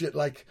spikes and shit?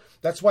 Like,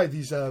 that's why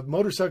these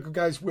motorcycle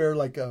guys wear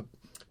like a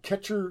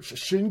catcher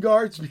shin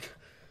guards. Because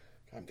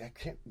I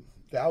can't.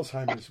 The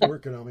Alzheimer's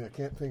working on me. I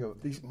can't think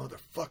of these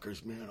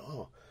motherfuckers, man.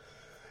 Oh.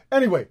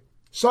 Anyway,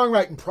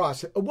 songwriting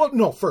process. Well,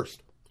 no,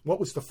 first,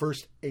 what was the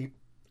first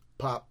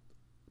 8-Pop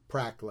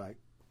prac like?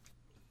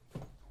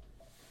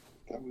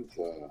 That was.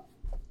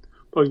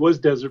 Well, it was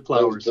Desert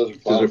Flowers.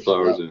 Desert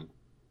Flowers. Yeah.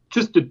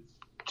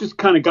 Just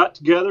kind of got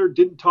together,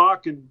 didn't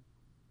talk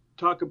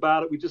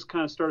about it. We just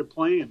kind of started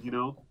playing, you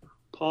know.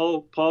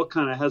 Paul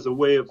kind of has a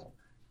way of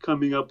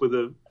coming up with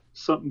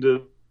something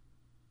to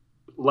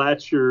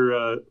latch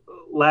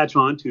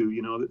onto,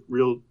 you know.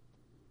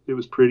 It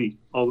was pretty.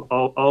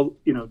 All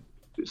you know.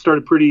 It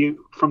started pretty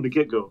from the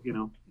get go, you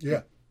know.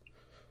 Yeah.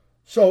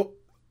 So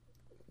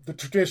the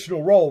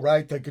traditional role,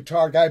 right? The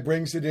guitar guy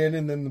brings it in,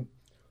 and then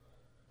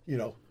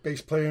the,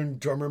 bass player and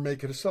drummer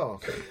make it a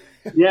song.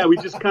 Yeah, we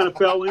just kind of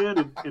fell in,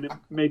 and it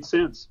made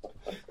sense.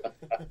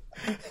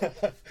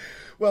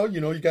 Well,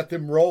 you got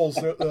them rolls.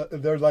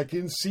 They're like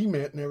in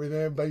cement and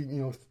everything. But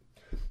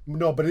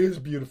no, but it is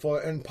beautiful.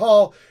 And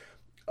Paul,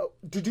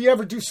 did you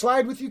ever do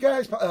slide with you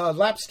guys?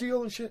 Lap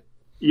steel and shit.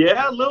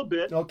 Yeah, a little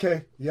bit.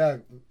 Okay, yeah,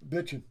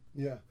 bitching,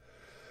 yeah.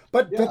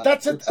 But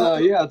that's it.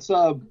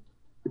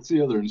 It's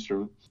the other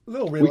instrument. A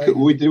little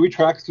related. Did we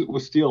track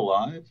with steel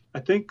live?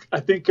 I think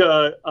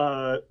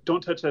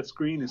Don't Touch That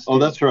Screen is steel. Oh,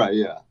 that's right.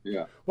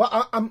 Yeah.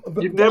 Well,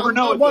 you never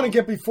know. I want to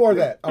get before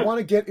that. I want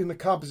to get in the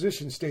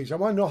composition stage. I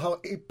want to know how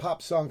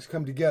 8-pop songs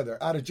come together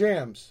out of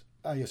jams.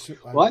 I assume.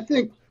 Well, I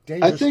think.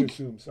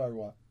 Sorry,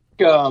 what?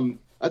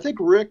 I think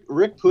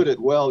Rick put it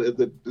well.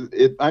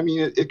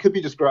 It could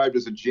be described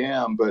as a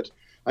jam, but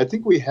I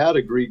think we had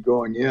agreed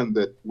going in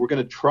that we're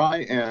going to try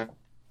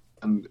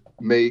and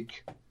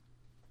make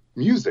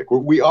music.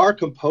 We are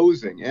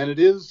composing, and it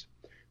is.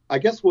 I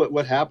guess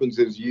what happens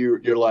is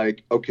you're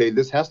like, okay,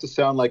 this has to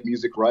sound like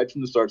music right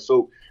from the start.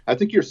 So I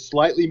think you're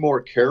slightly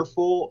more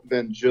careful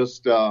than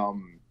just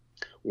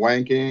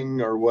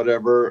wanking or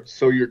whatever.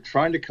 So you're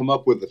trying to come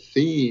up with a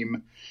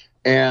theme.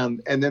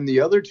 And then the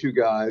other two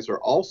guys are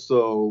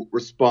also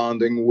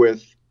responding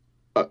with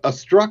a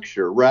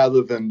structure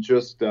rather than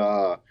just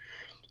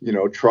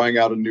trying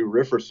out a new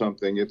riff or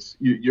something. It's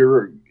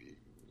you're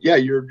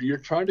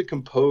trying to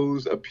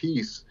compose a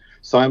piece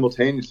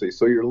simultaneously,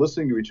 so you're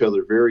listening to each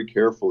other very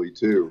carefully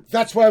too.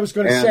 That's what I was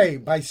going to say.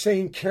 By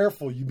saying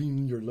careful, you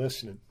mean you're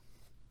listening.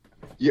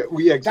 Yeah,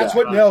 exactly. That's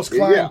what Nels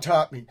Klein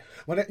taught me.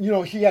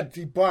 When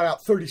he brought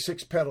out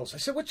 36 pedals. I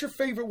said, "What's your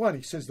favorite one?"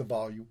 He says, "The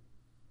volume."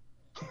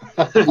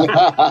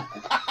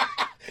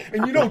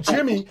 And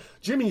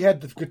Jimmy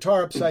had the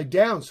guitar upside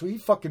down, so he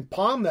fucking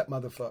palmed that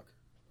motherfucker.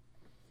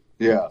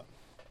 Yeah.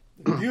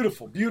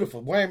 Beautiful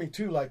whammy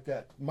too, like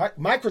that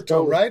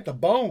microtone, right? The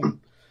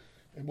bone.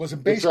 It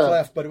wasn't bass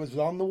clef, but it was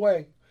on the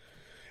way.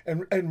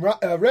 And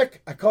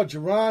Rick, I called you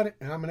Ron,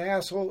 and I'm an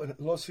asshole, and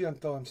lo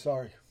siento, I'm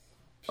sorry.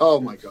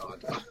 Oh my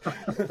God.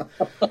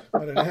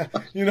 But,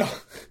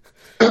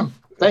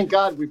 Thank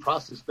God we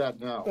processed that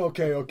now.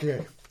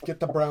 Okay. Get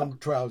the brown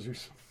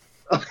trousers.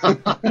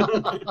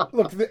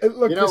 Look.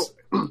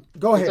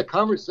 Go ahead. It's a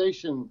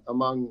conversation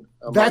among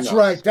That's us.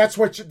 right.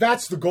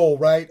 That's the goal,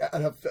 right?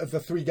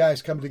 The three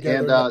guys come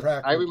together. And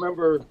I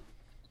remember,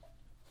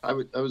 I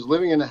was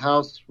living in a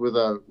house with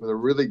a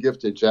really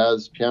gifted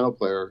jazz piano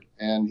player,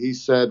 and he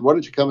said, "Why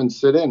don't you come and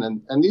sit in?"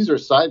 And these are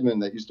sidemen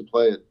that used to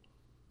play at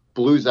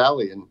Blues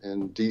Alley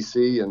in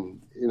D.C.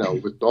 and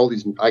with all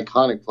these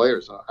iconic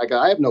players.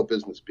 I have no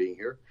business being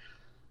here.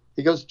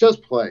 He goes,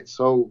 "Just play."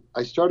 So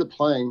I started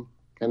playing.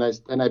 And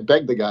I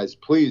begged the guys,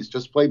 please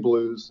just play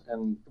blues.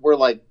 And we're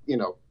like,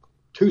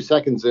 2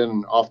 seconds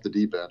in off the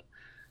deep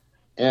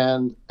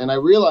end. And I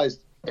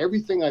realized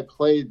everything I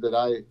played that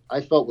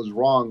I felt was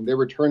wrong, they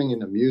were turning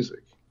into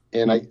music.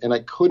 And I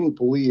couldn't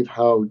believe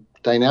how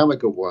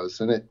dynamic it was.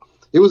 And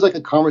it was like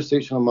a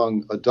conversation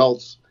among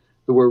adults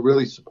who were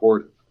really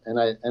supportive. And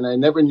I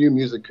never knew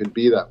music could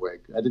be that way.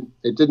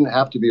 It didn't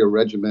have to be a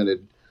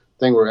regimented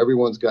thing where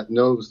everyone's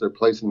knows their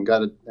place and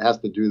has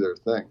to do their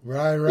thing.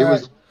 Right. It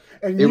was,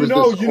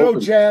 and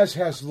jazz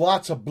has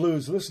lots of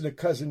blues. Listen to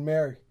Cousin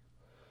Mary.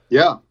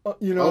 Yeah.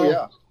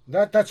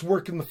 That's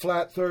working the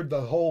flat third,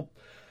 the whole.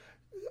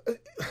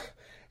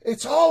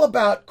 It's all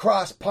about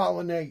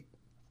cross-pollinate.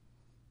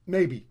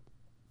 Maybe.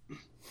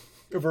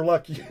 If we're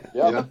lucky.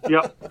 Yeah.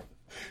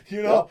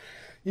 You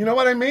know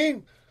what I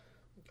mean?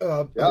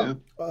 That's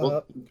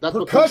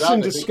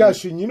percussion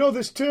discussion. You know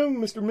this tune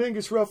Mr.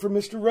 Mingus wrote for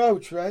Mr.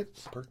 Roach, right?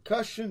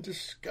 Percussion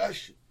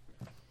discussion.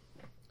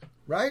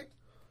 Right?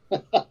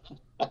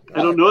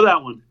 I don't know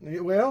that one.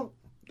 Well,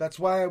 that's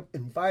why I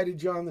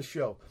invited you on the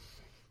show.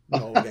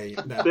 No, it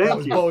ain't. That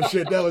was you.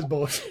 bullshit. That was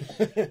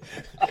bullshit.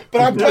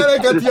 But I'm glad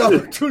I got the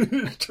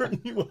opportunity to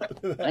turn you on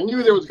to that. I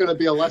knew there was going to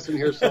be a lesson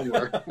here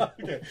somewhere.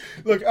 Okay.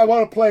 Look, I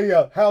want to play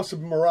House of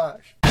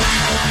Mirage.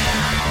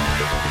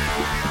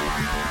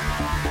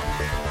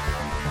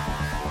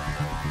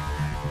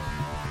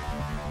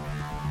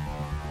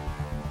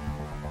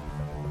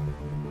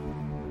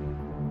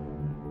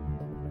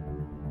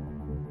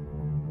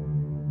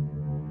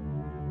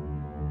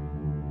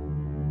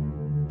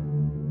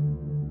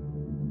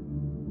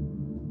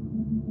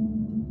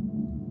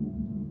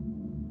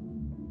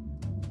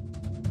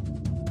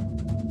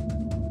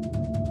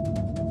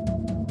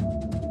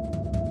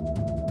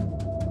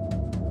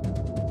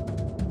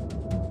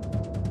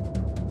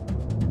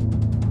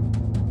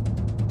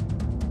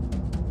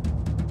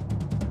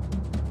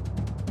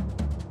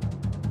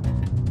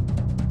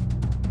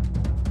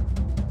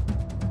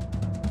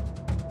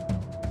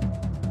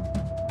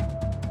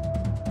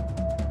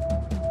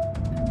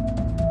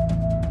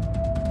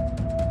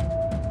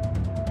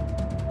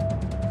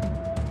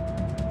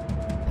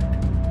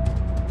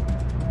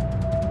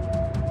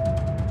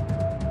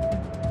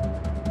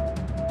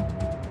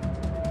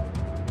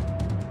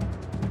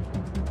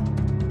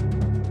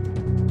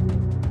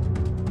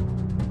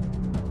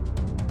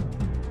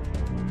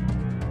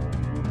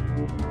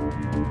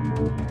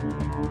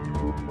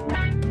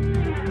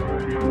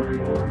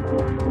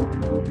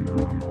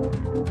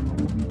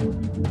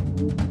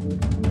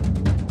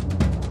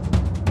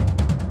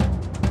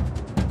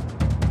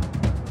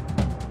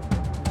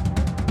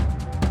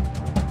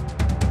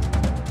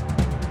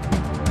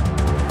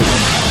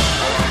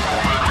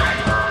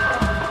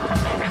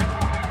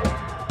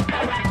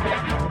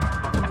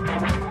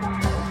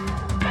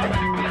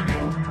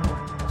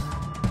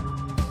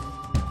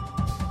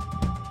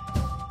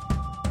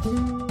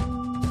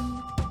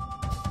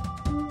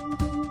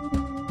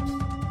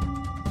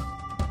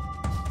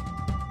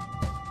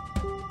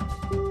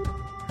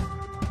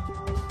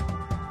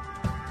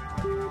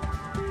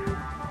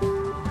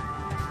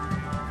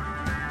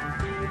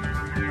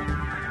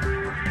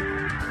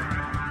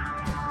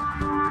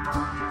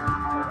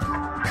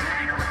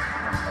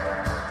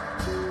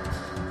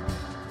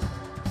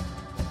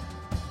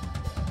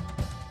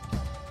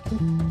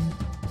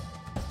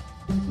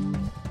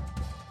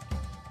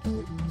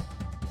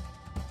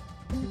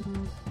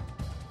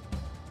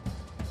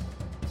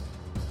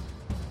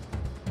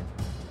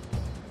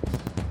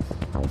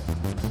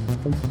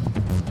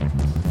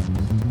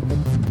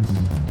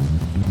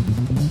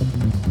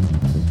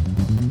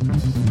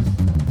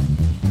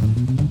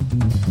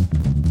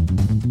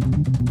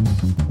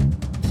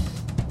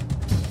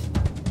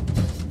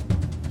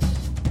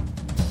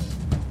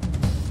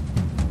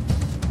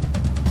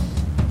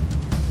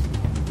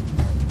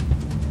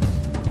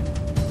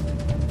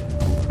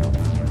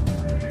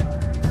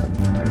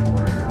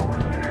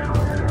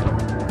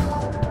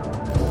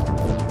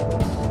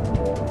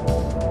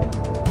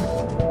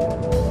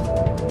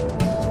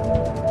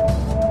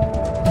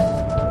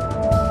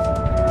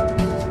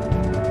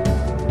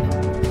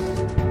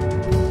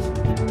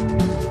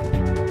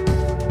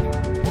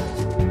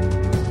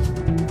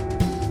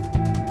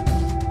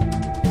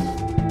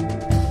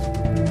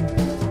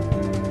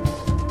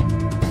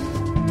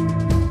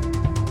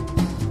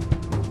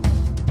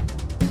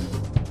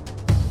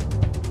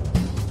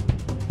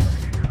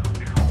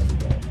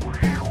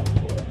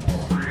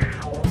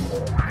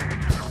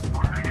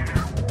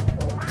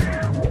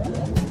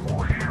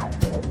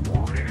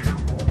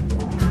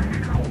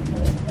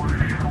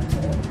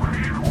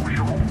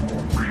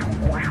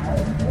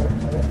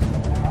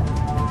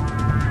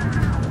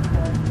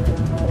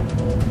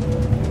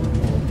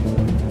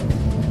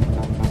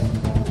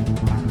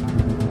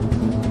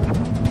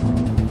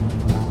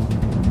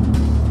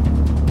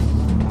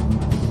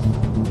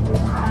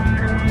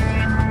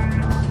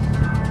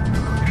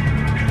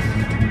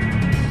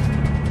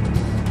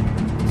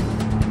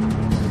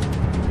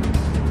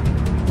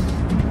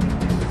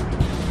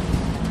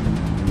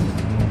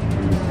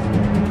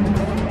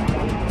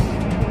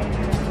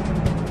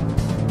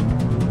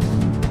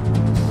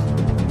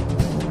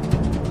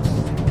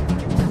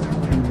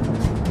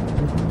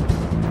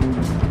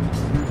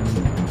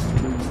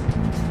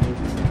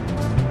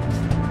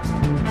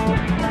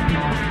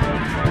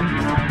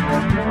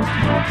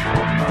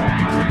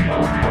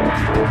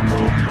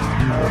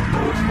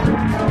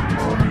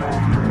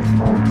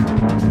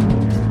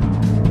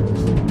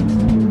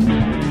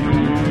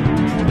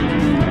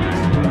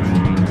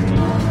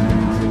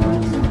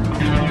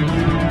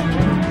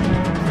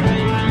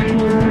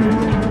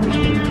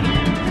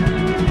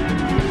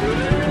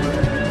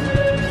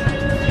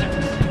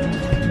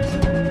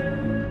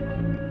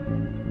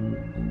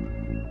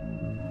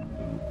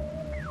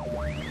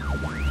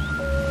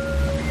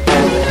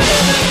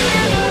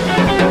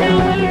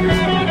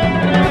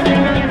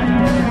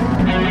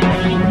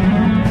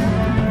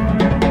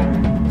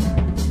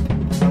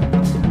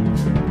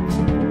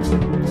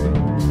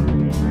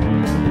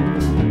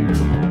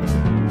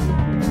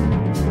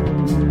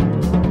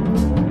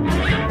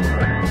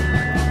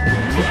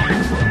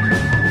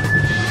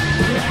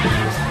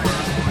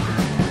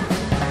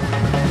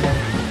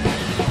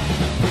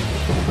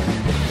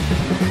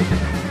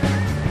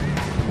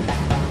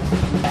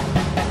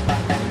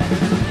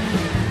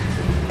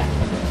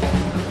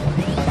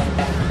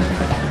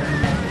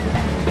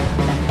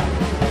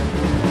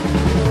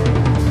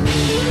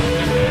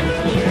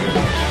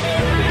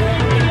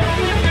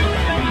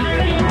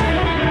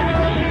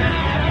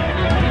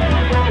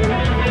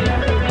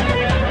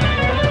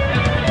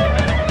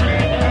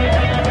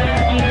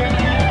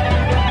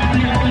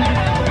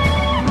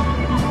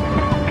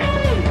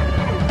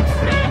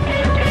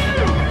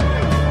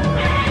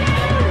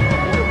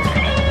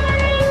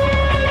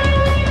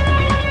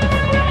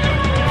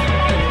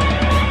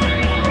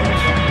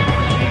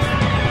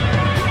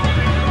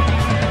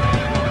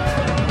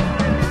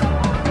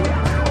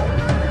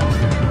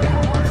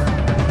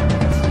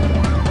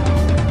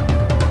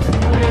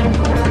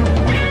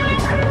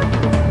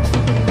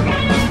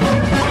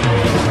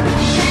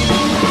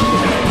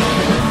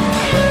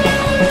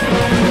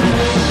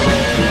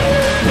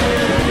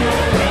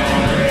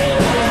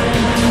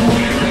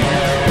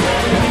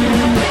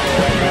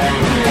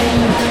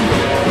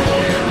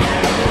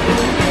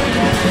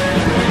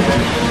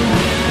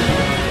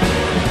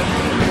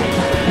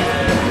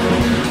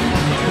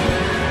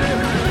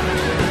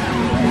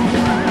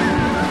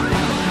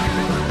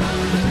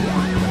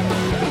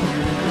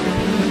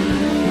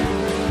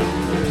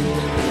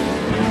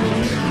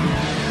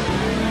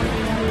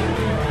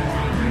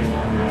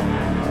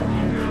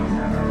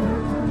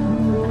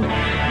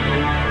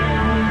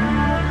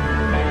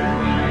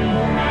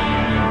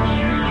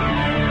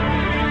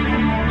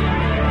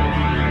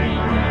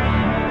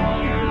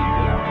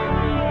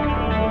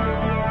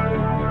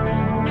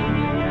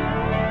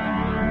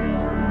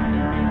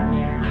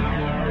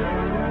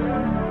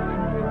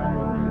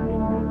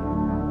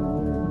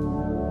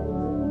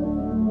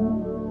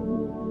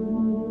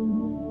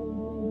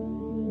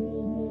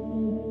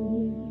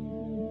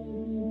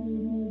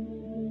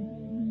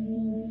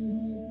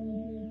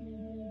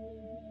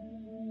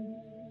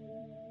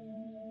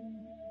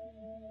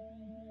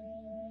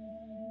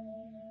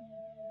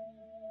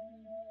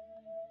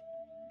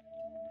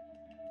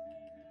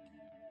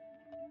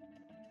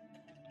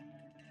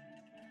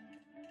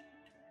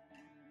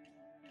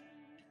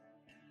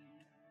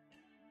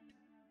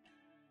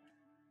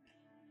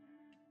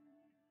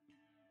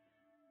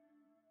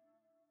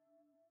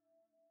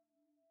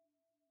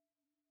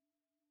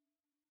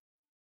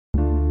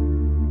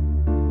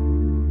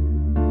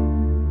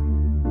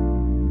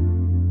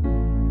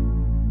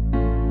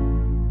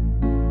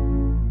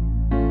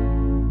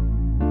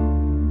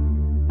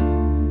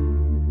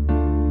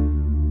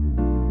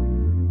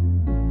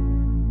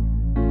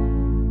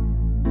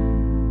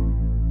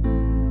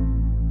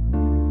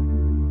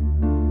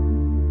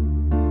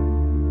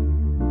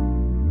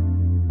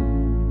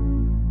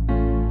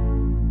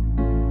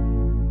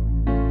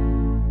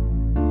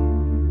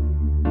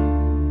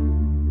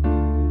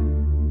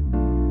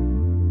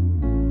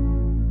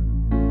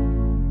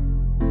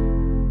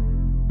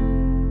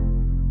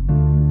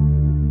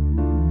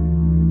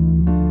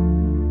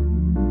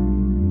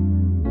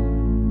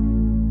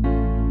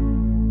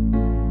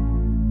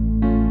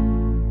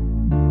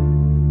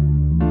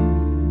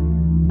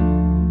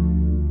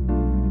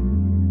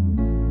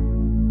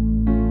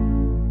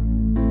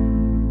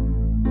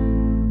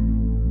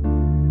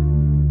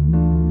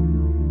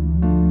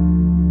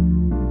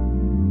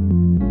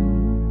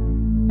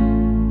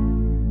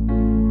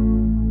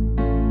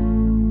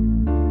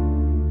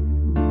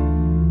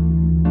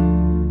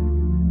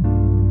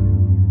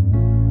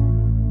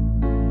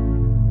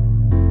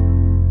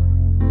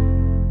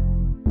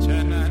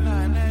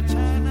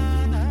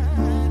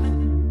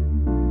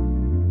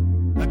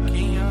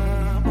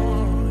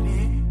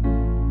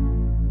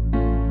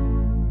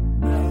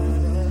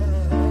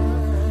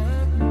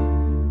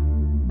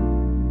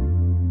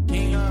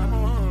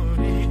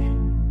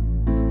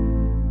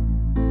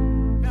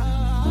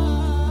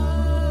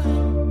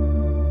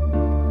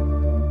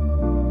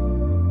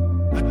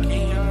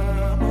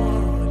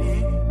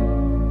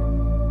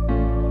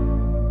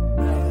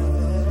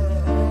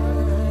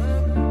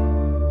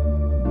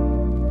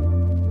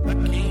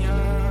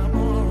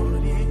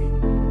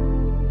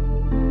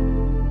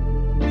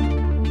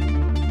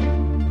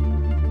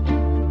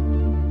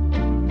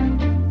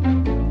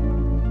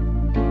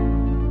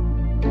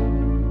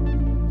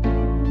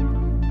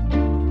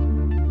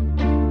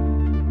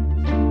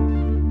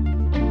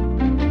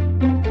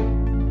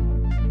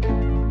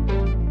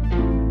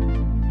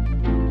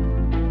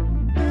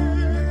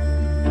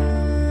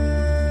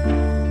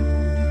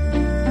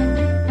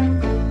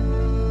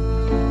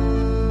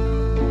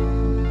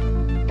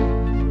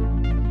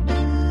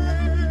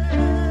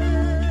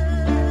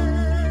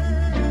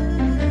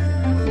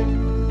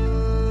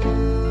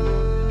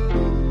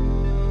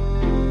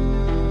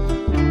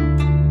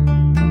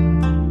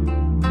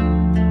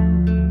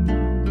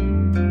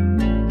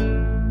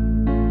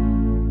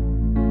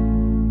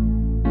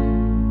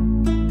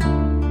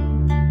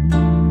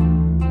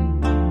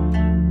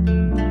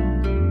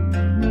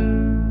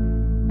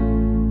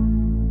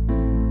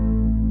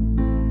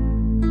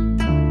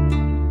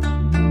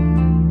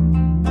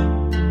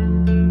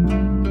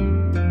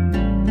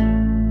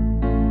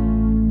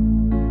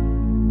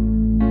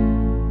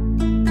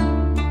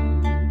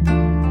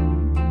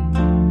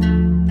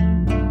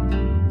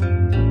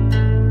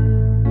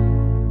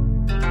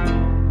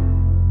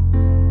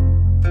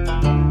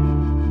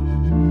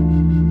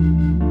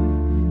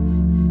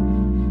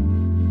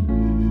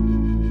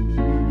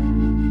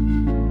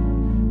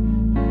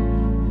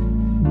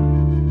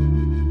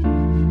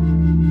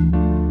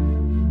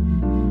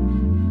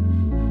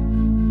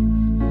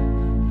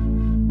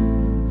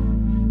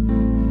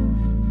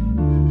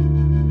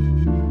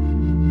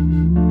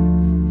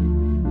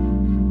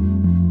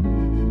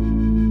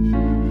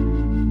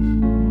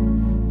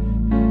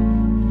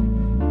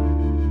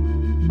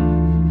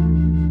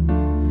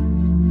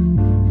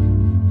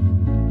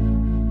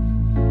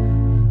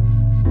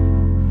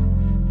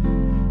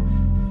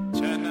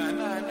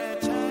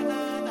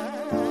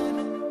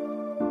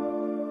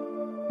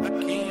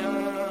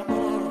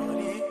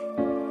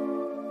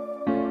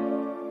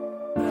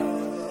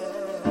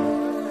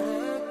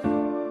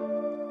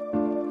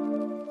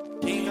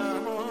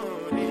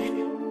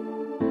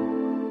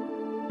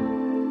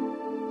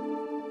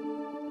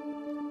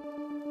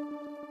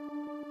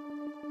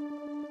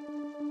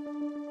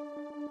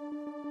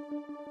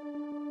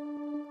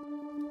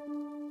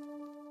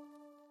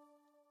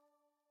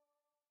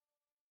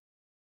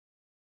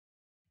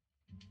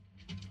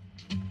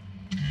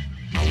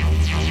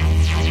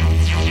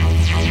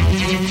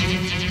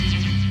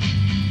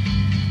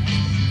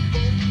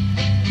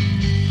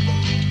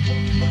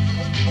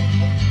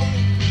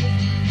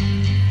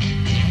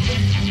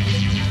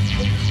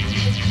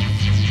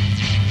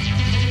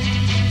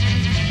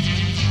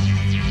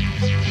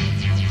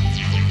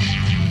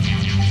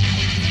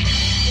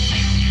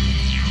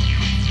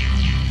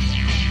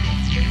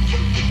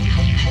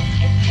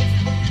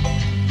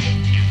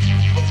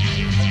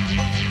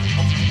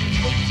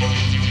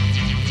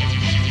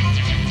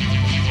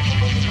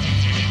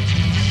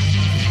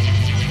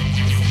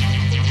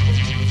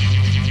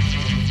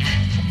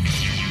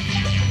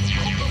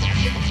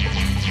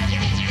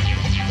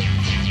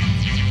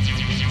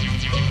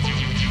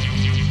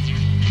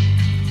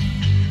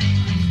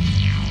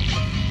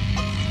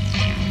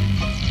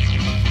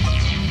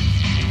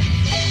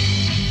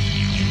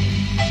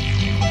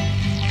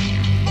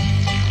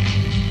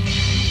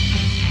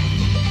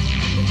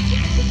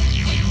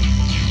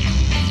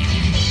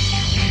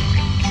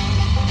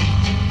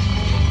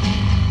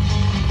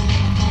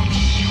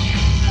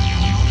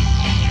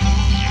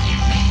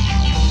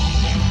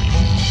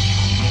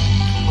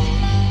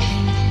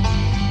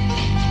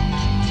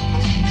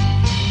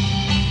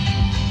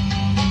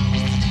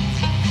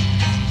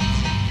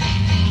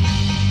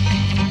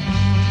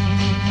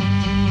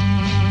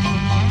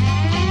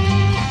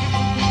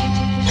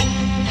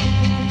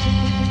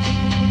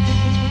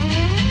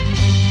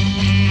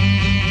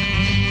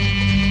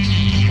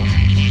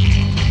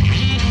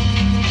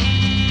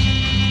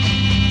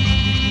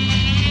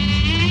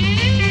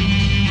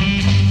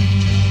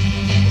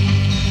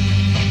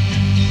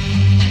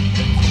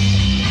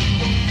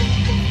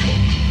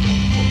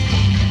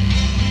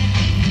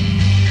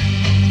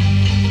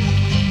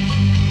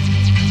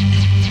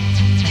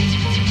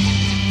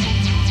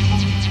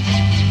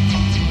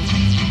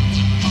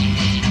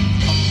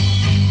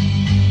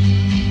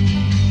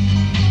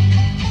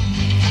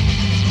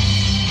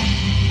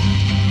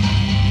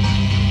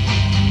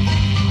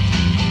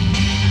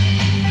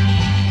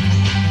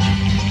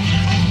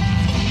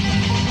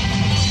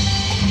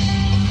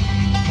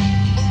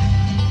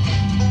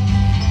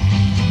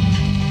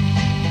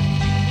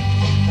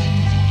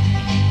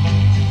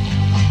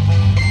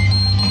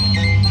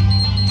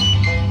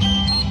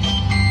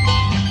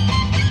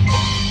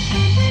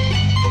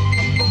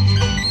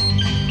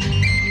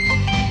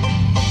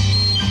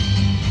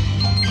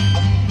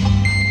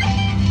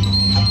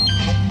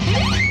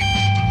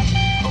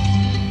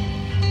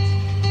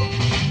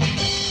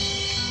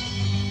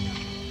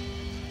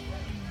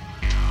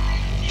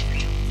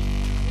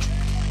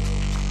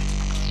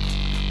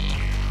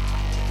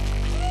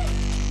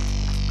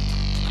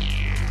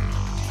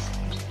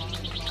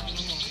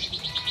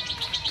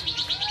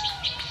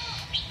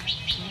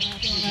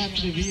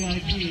 to the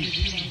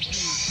VIP.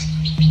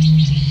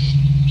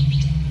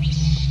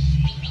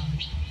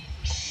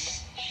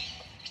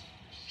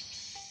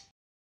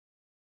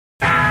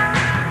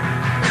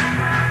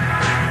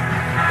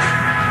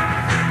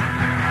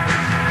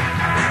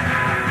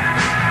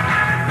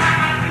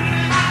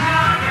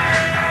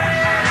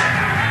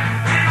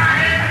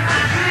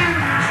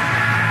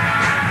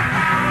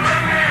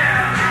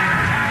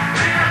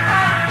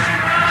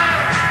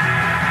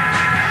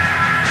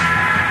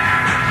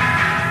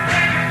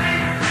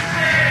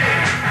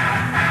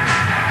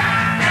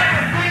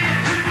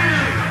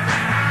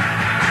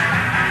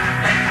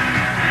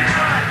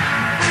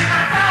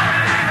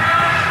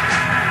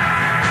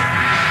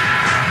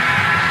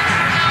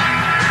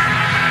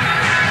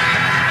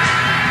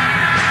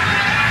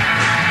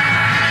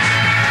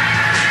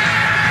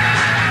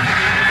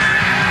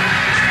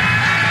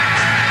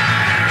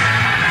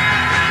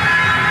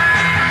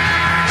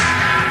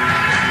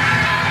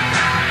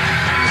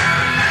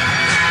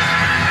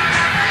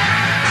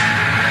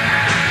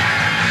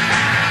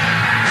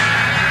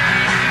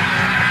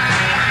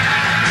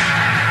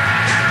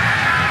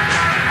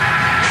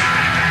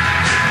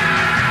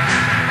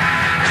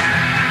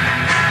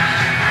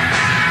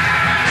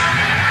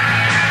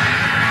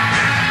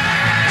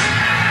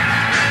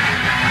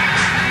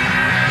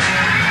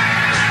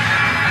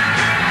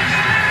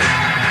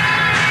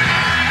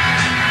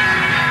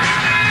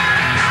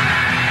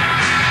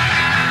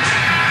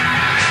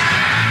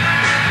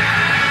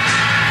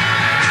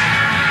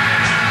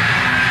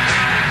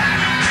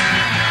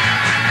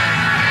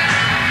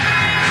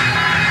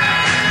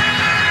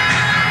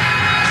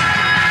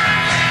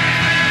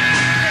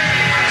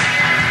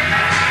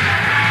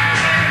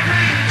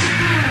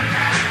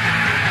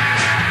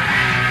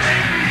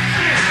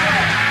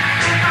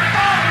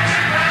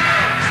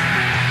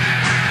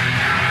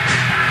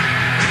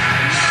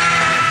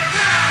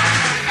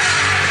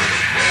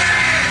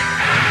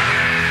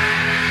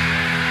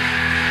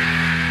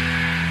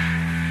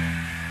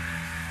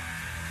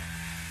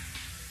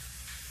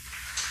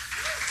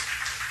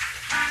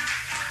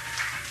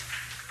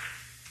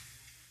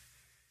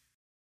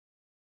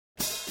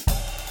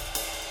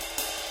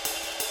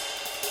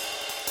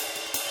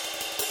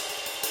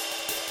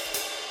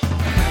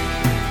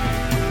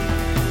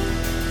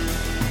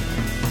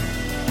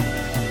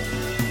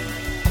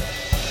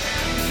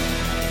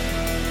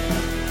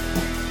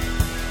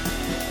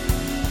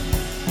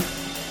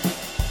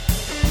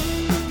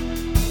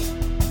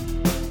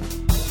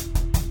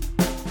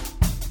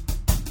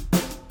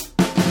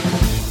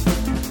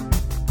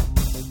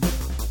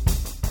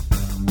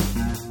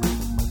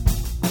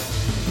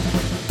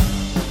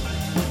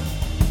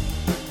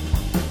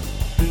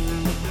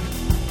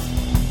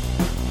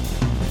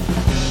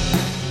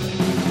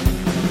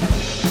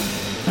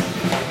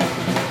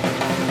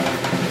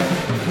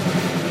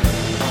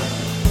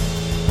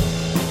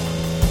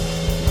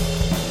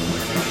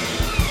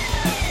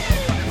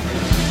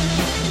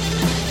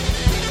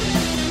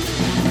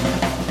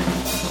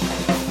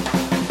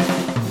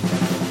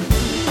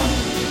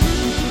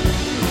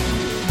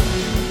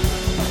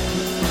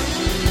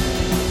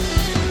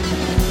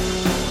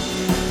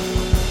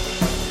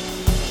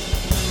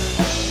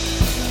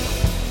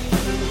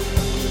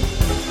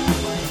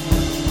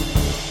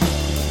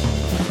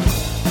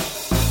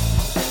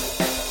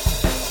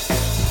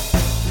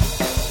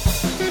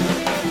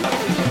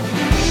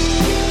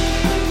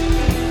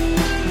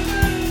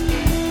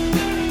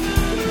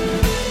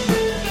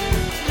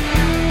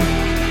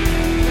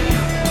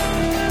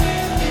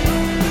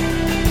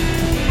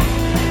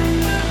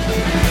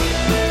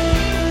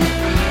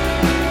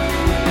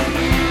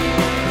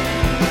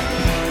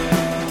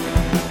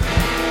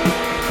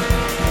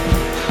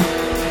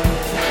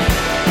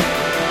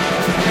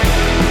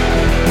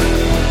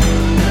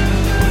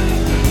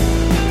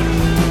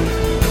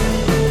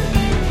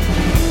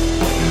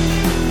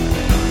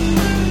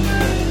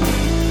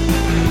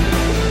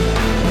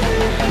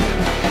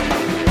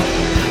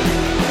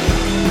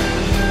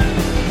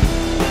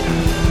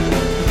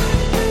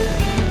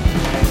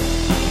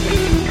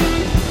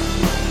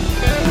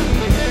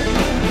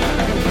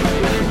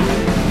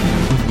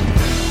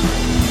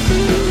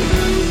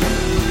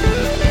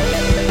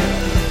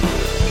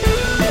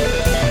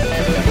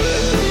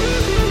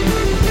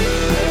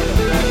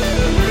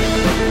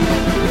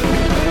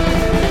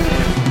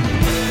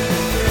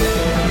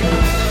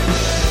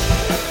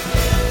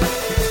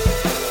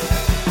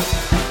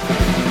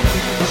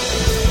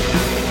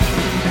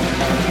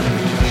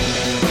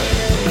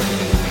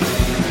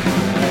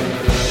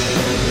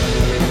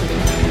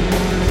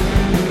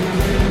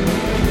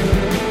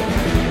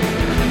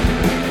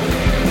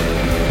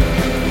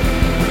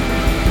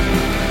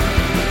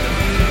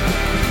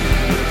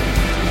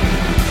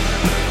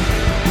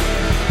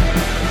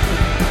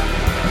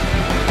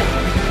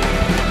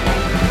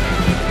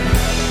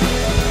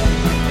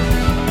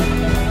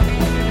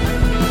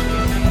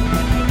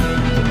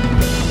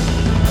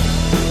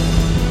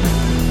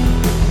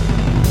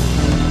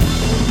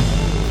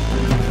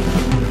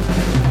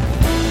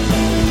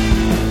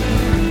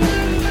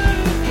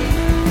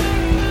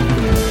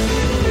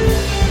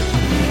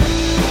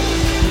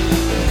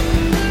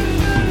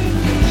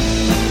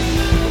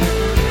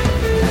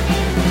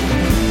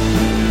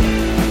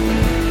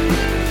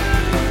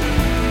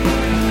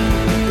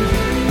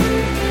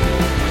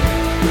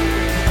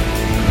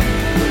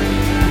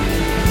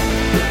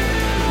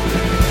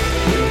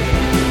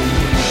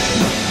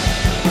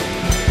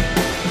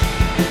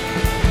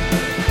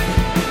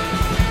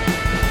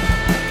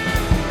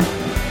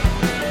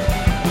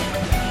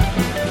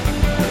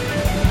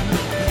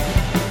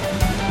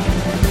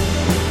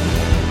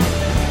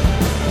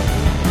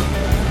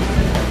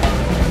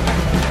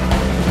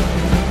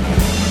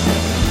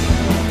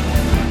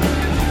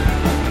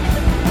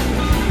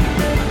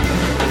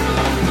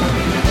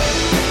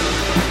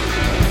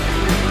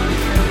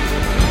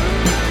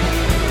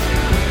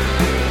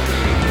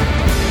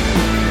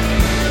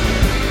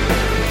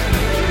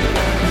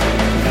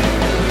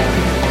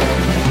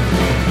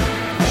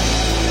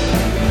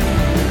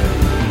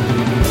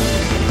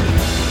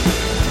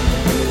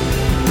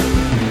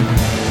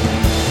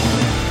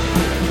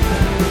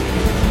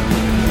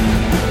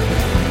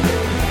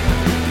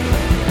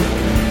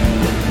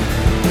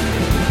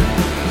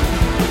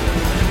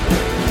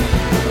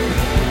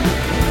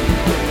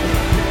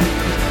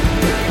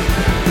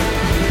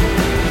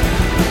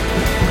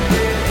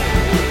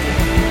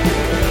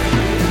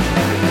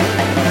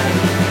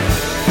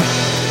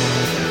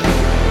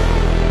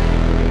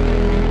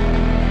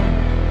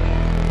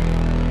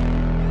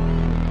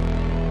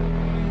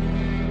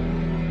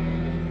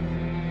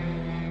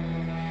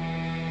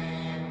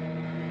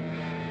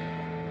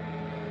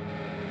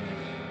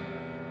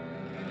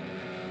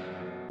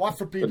 What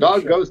for Pedro The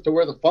dog Show? goes to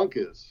where the funk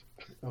is.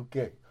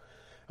 Okay.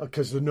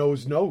 Because the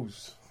nose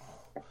knows.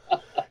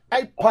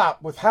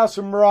 8-Pop with House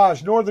of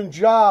Mirage, Northern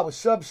Jaw with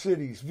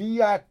Subsidies,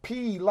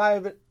 VIP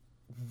live at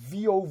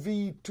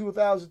VOV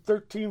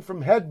 2013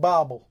 from Head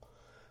Bobble,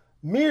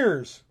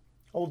 Mears,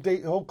 old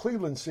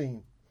Cleveland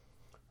scene.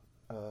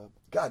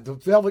 God, the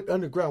Velvet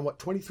Underground,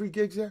 23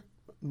 gigs there?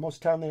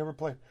 Most time they ever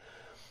played.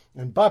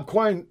 And Bob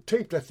Quine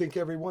taped, I think,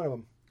 every one of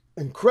them.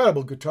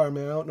 Incredible guitar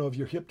man. I don't know if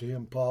you're hip to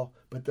him, Paul,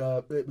 but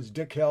it was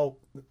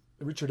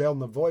Richard L.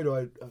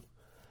 Navoido,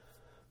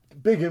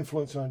 big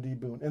influence on D.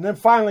 Boon. And then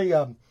finally,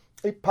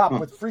 8-Pop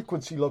with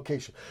Frequency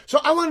Location. So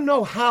I want to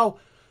know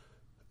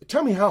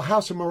tell me how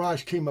House of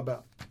Mirage came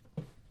about.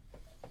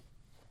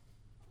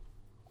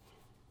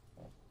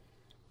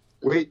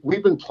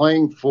 We've been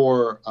playing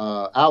for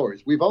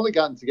hours. We've only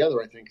gotten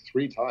together, I think,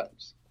 3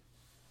 times.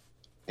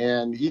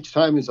 And each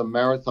time is a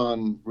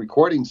marathon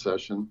recording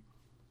session.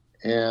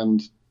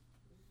 And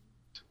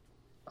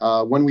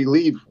when we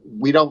leave,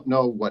 we don't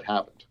know what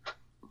happened.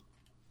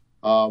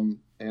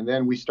 And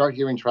then we start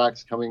hearing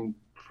tracks coming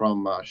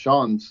from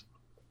Sean's,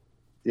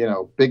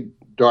 big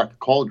dark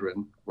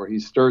cauldron where he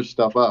stirs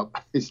stuff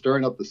up. He's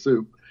stirring up the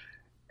soup.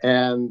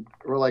 And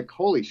we're like,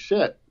 holy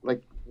shit.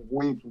 Like,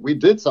 we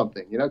did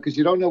something, because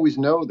you don't always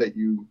know that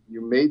you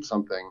made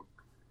something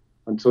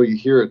until you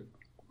hear it,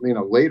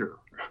 later.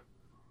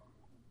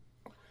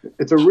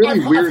 It's a really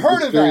weird,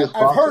 mysterious process.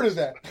 I've heard of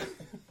that.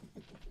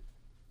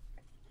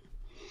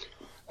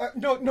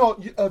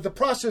 The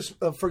process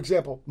of, for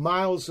example,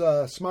 Miles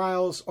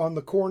Smiles on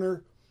the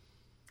corner,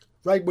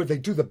 right, where they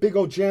do the big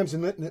old jams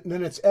and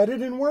then it's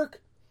editing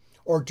work?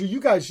 Or do you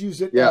guys use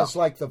it as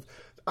like the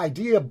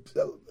idea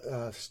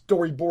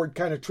storyboard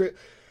kind of trip?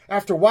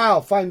 After a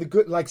while, find the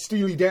good, like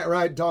Steely Dan,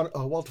 right,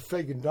 Walter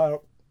Fagan,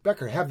 Donald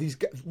Becker, have these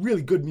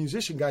really good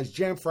musician guys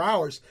jam for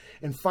hours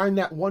and find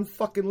that one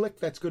fucking lick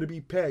that's going to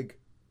be Peg.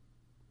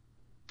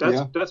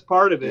 That's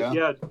part of it,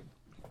 yeah.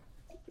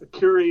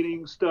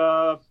 Curating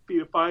stuff,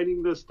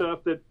 finding the stuff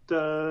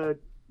that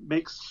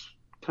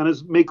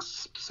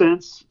makes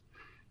sense,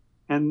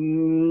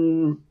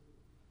 and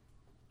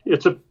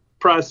it's a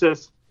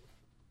process.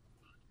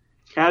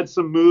 Add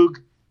some moog.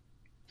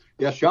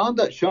 Yeah, Sean,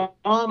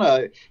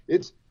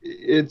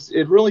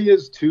 it really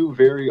is two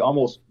very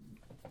almost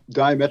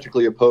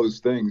diametrically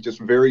opposed things. Just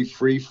very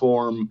free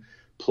form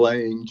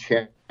playing,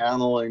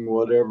 channeling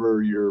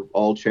whatever you're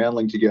all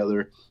channeling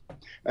together.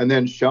 And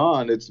then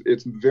Sean, it's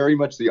very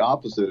much the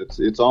opposite.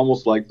 It's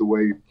almost like the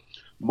way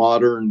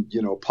modern,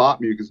 pop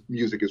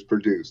music is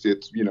produced.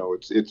 It's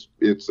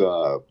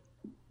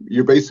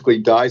you're basically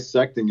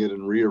dissecting it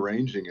and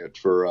rearranging it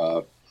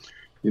for,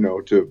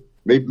 to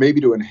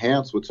maybe to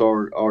enhance what's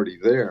already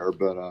there.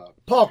 But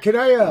Paul, can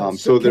I?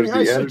 So there's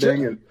the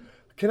editing.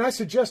 Can I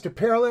suggest a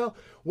parallel?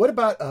 What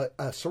about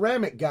a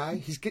ceramic guy?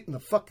 He's getting the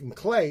fucking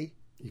clay.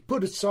 He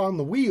put it on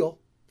the wheel.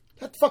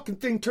 That fucking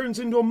thing turns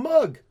into a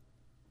mug.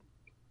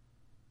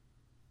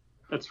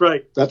 That's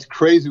right. That's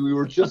crazy. We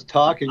were just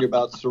talking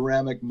about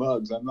ceramic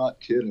mugs. I'm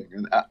not kidding.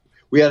 And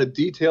we had a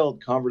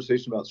detailed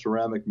conversation about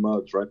ceramic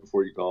mugs right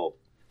before you called.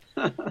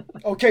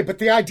 Okay, but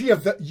the idea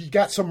of you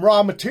got some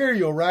raw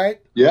material,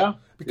 right? Yeah.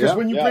 Because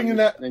when you bring in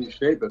that, then you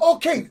shape it.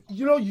 Okay,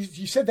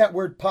 you said that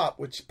word "pop,"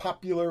 which is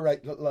popular,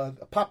 right?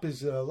 Pop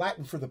is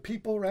Latin for the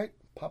people, right?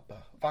 Pop,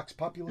 vox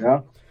populi.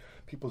 Yeah.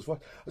 People's voice.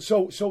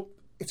 So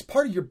it's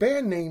part of your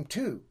band name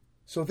too.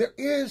 So there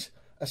is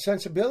a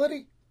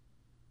sensibility.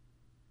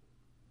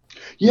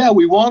 Yeah,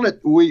 we want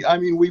it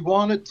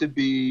to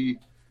be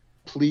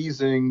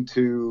pleasing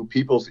to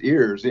people's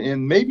ears,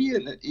 and maybe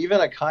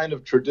even a kind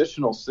of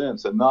traditional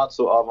sense, and not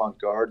so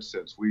avant-garde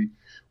sense. We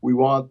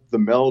want the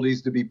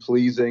melodies to be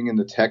pleasing and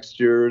the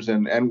textures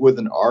and with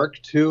an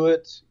arc to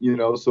it,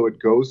 so it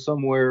goes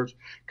somewhere.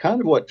 Kind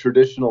of what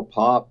traditional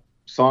pop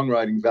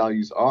songwriting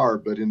values are,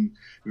 but in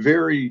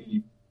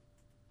very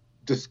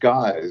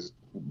disguised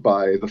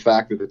by the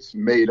fact that it's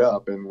made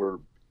up and we're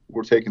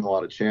taking a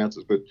lot of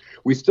chances. But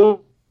we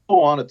still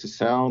want it to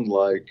sound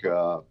like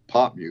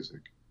pop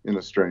music in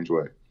a strange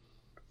way.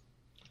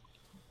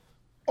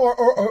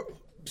 Or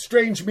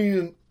strange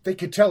meaning they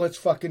could tell it's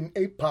fucking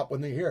 8-Pop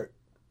when they hear it.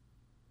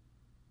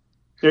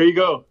 There you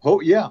go.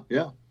 Oh, yeah.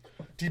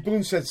 D.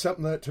 Boon said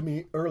something to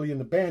me early in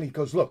the band. He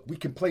goes, look, we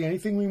can play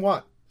anything we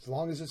want as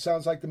long as it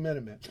sounds like the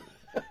Minutemen.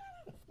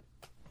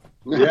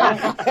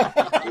 Yeah.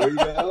 There you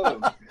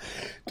go.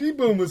 D.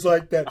 Boon was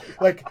like that.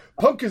 Like,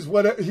 punk is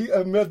what he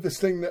made this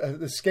thing,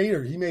 the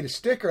skater. He made a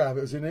sticker out of it.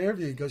 It was in an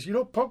interview. He goes,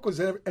 punk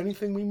was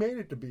anything we made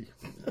it to be.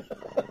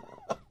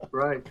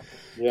 Right.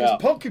 Yeah.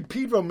 Punk and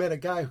Pedro met a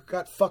guy who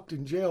got fucked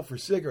in jail for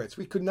cigarettes.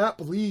 We could not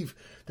believe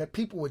that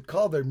people would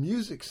call their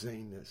music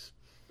saying this.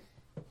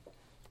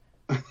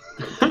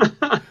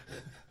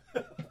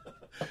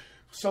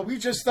 So we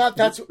just thought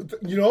that's,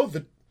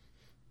 the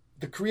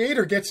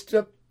creator gets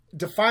to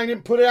define it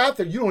and put it out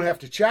there. You don't have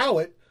to chow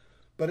it,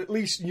 but at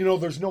least,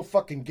 there's no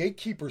fucking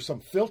gatekeeper,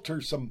 some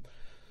filter, some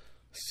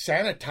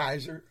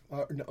sanitizer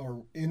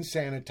or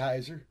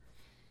insanitizer.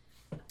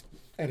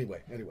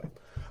 Anyway.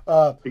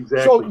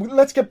 Exactly. So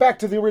let's get back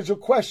to the original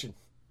question.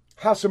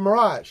 House of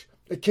Mirage.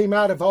 It came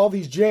out of all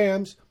these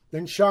jams.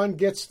 Then Sean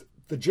gets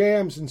the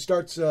jams and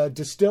starts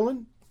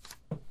distilling.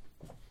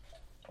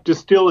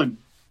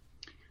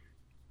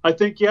 I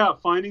think,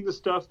 finding the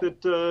stuff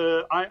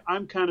that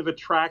I'm kind of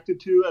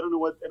attracted to. I don't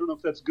know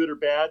if that's good or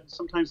bad.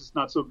 Sometimes it's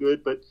not so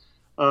good, but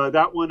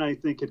that one I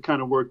think it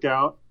kind of worked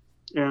out.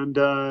 And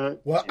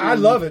I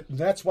love it. And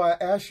that's why I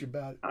asked you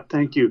about it.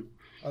 Thank you.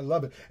 I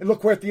love it. And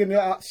look, we're at the end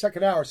of the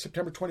second hour,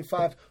 September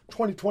 25,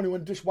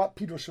 2021 Dishwatt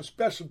Pedro Show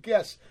special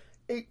guest,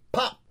 8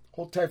 Pop.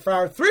 Hold tight for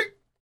hour 3.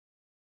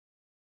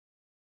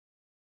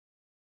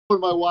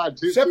 My wad,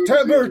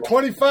 September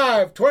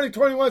 25,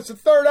 2021. It's the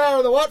third hour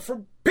of the Watt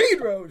from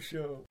Pedro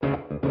Show.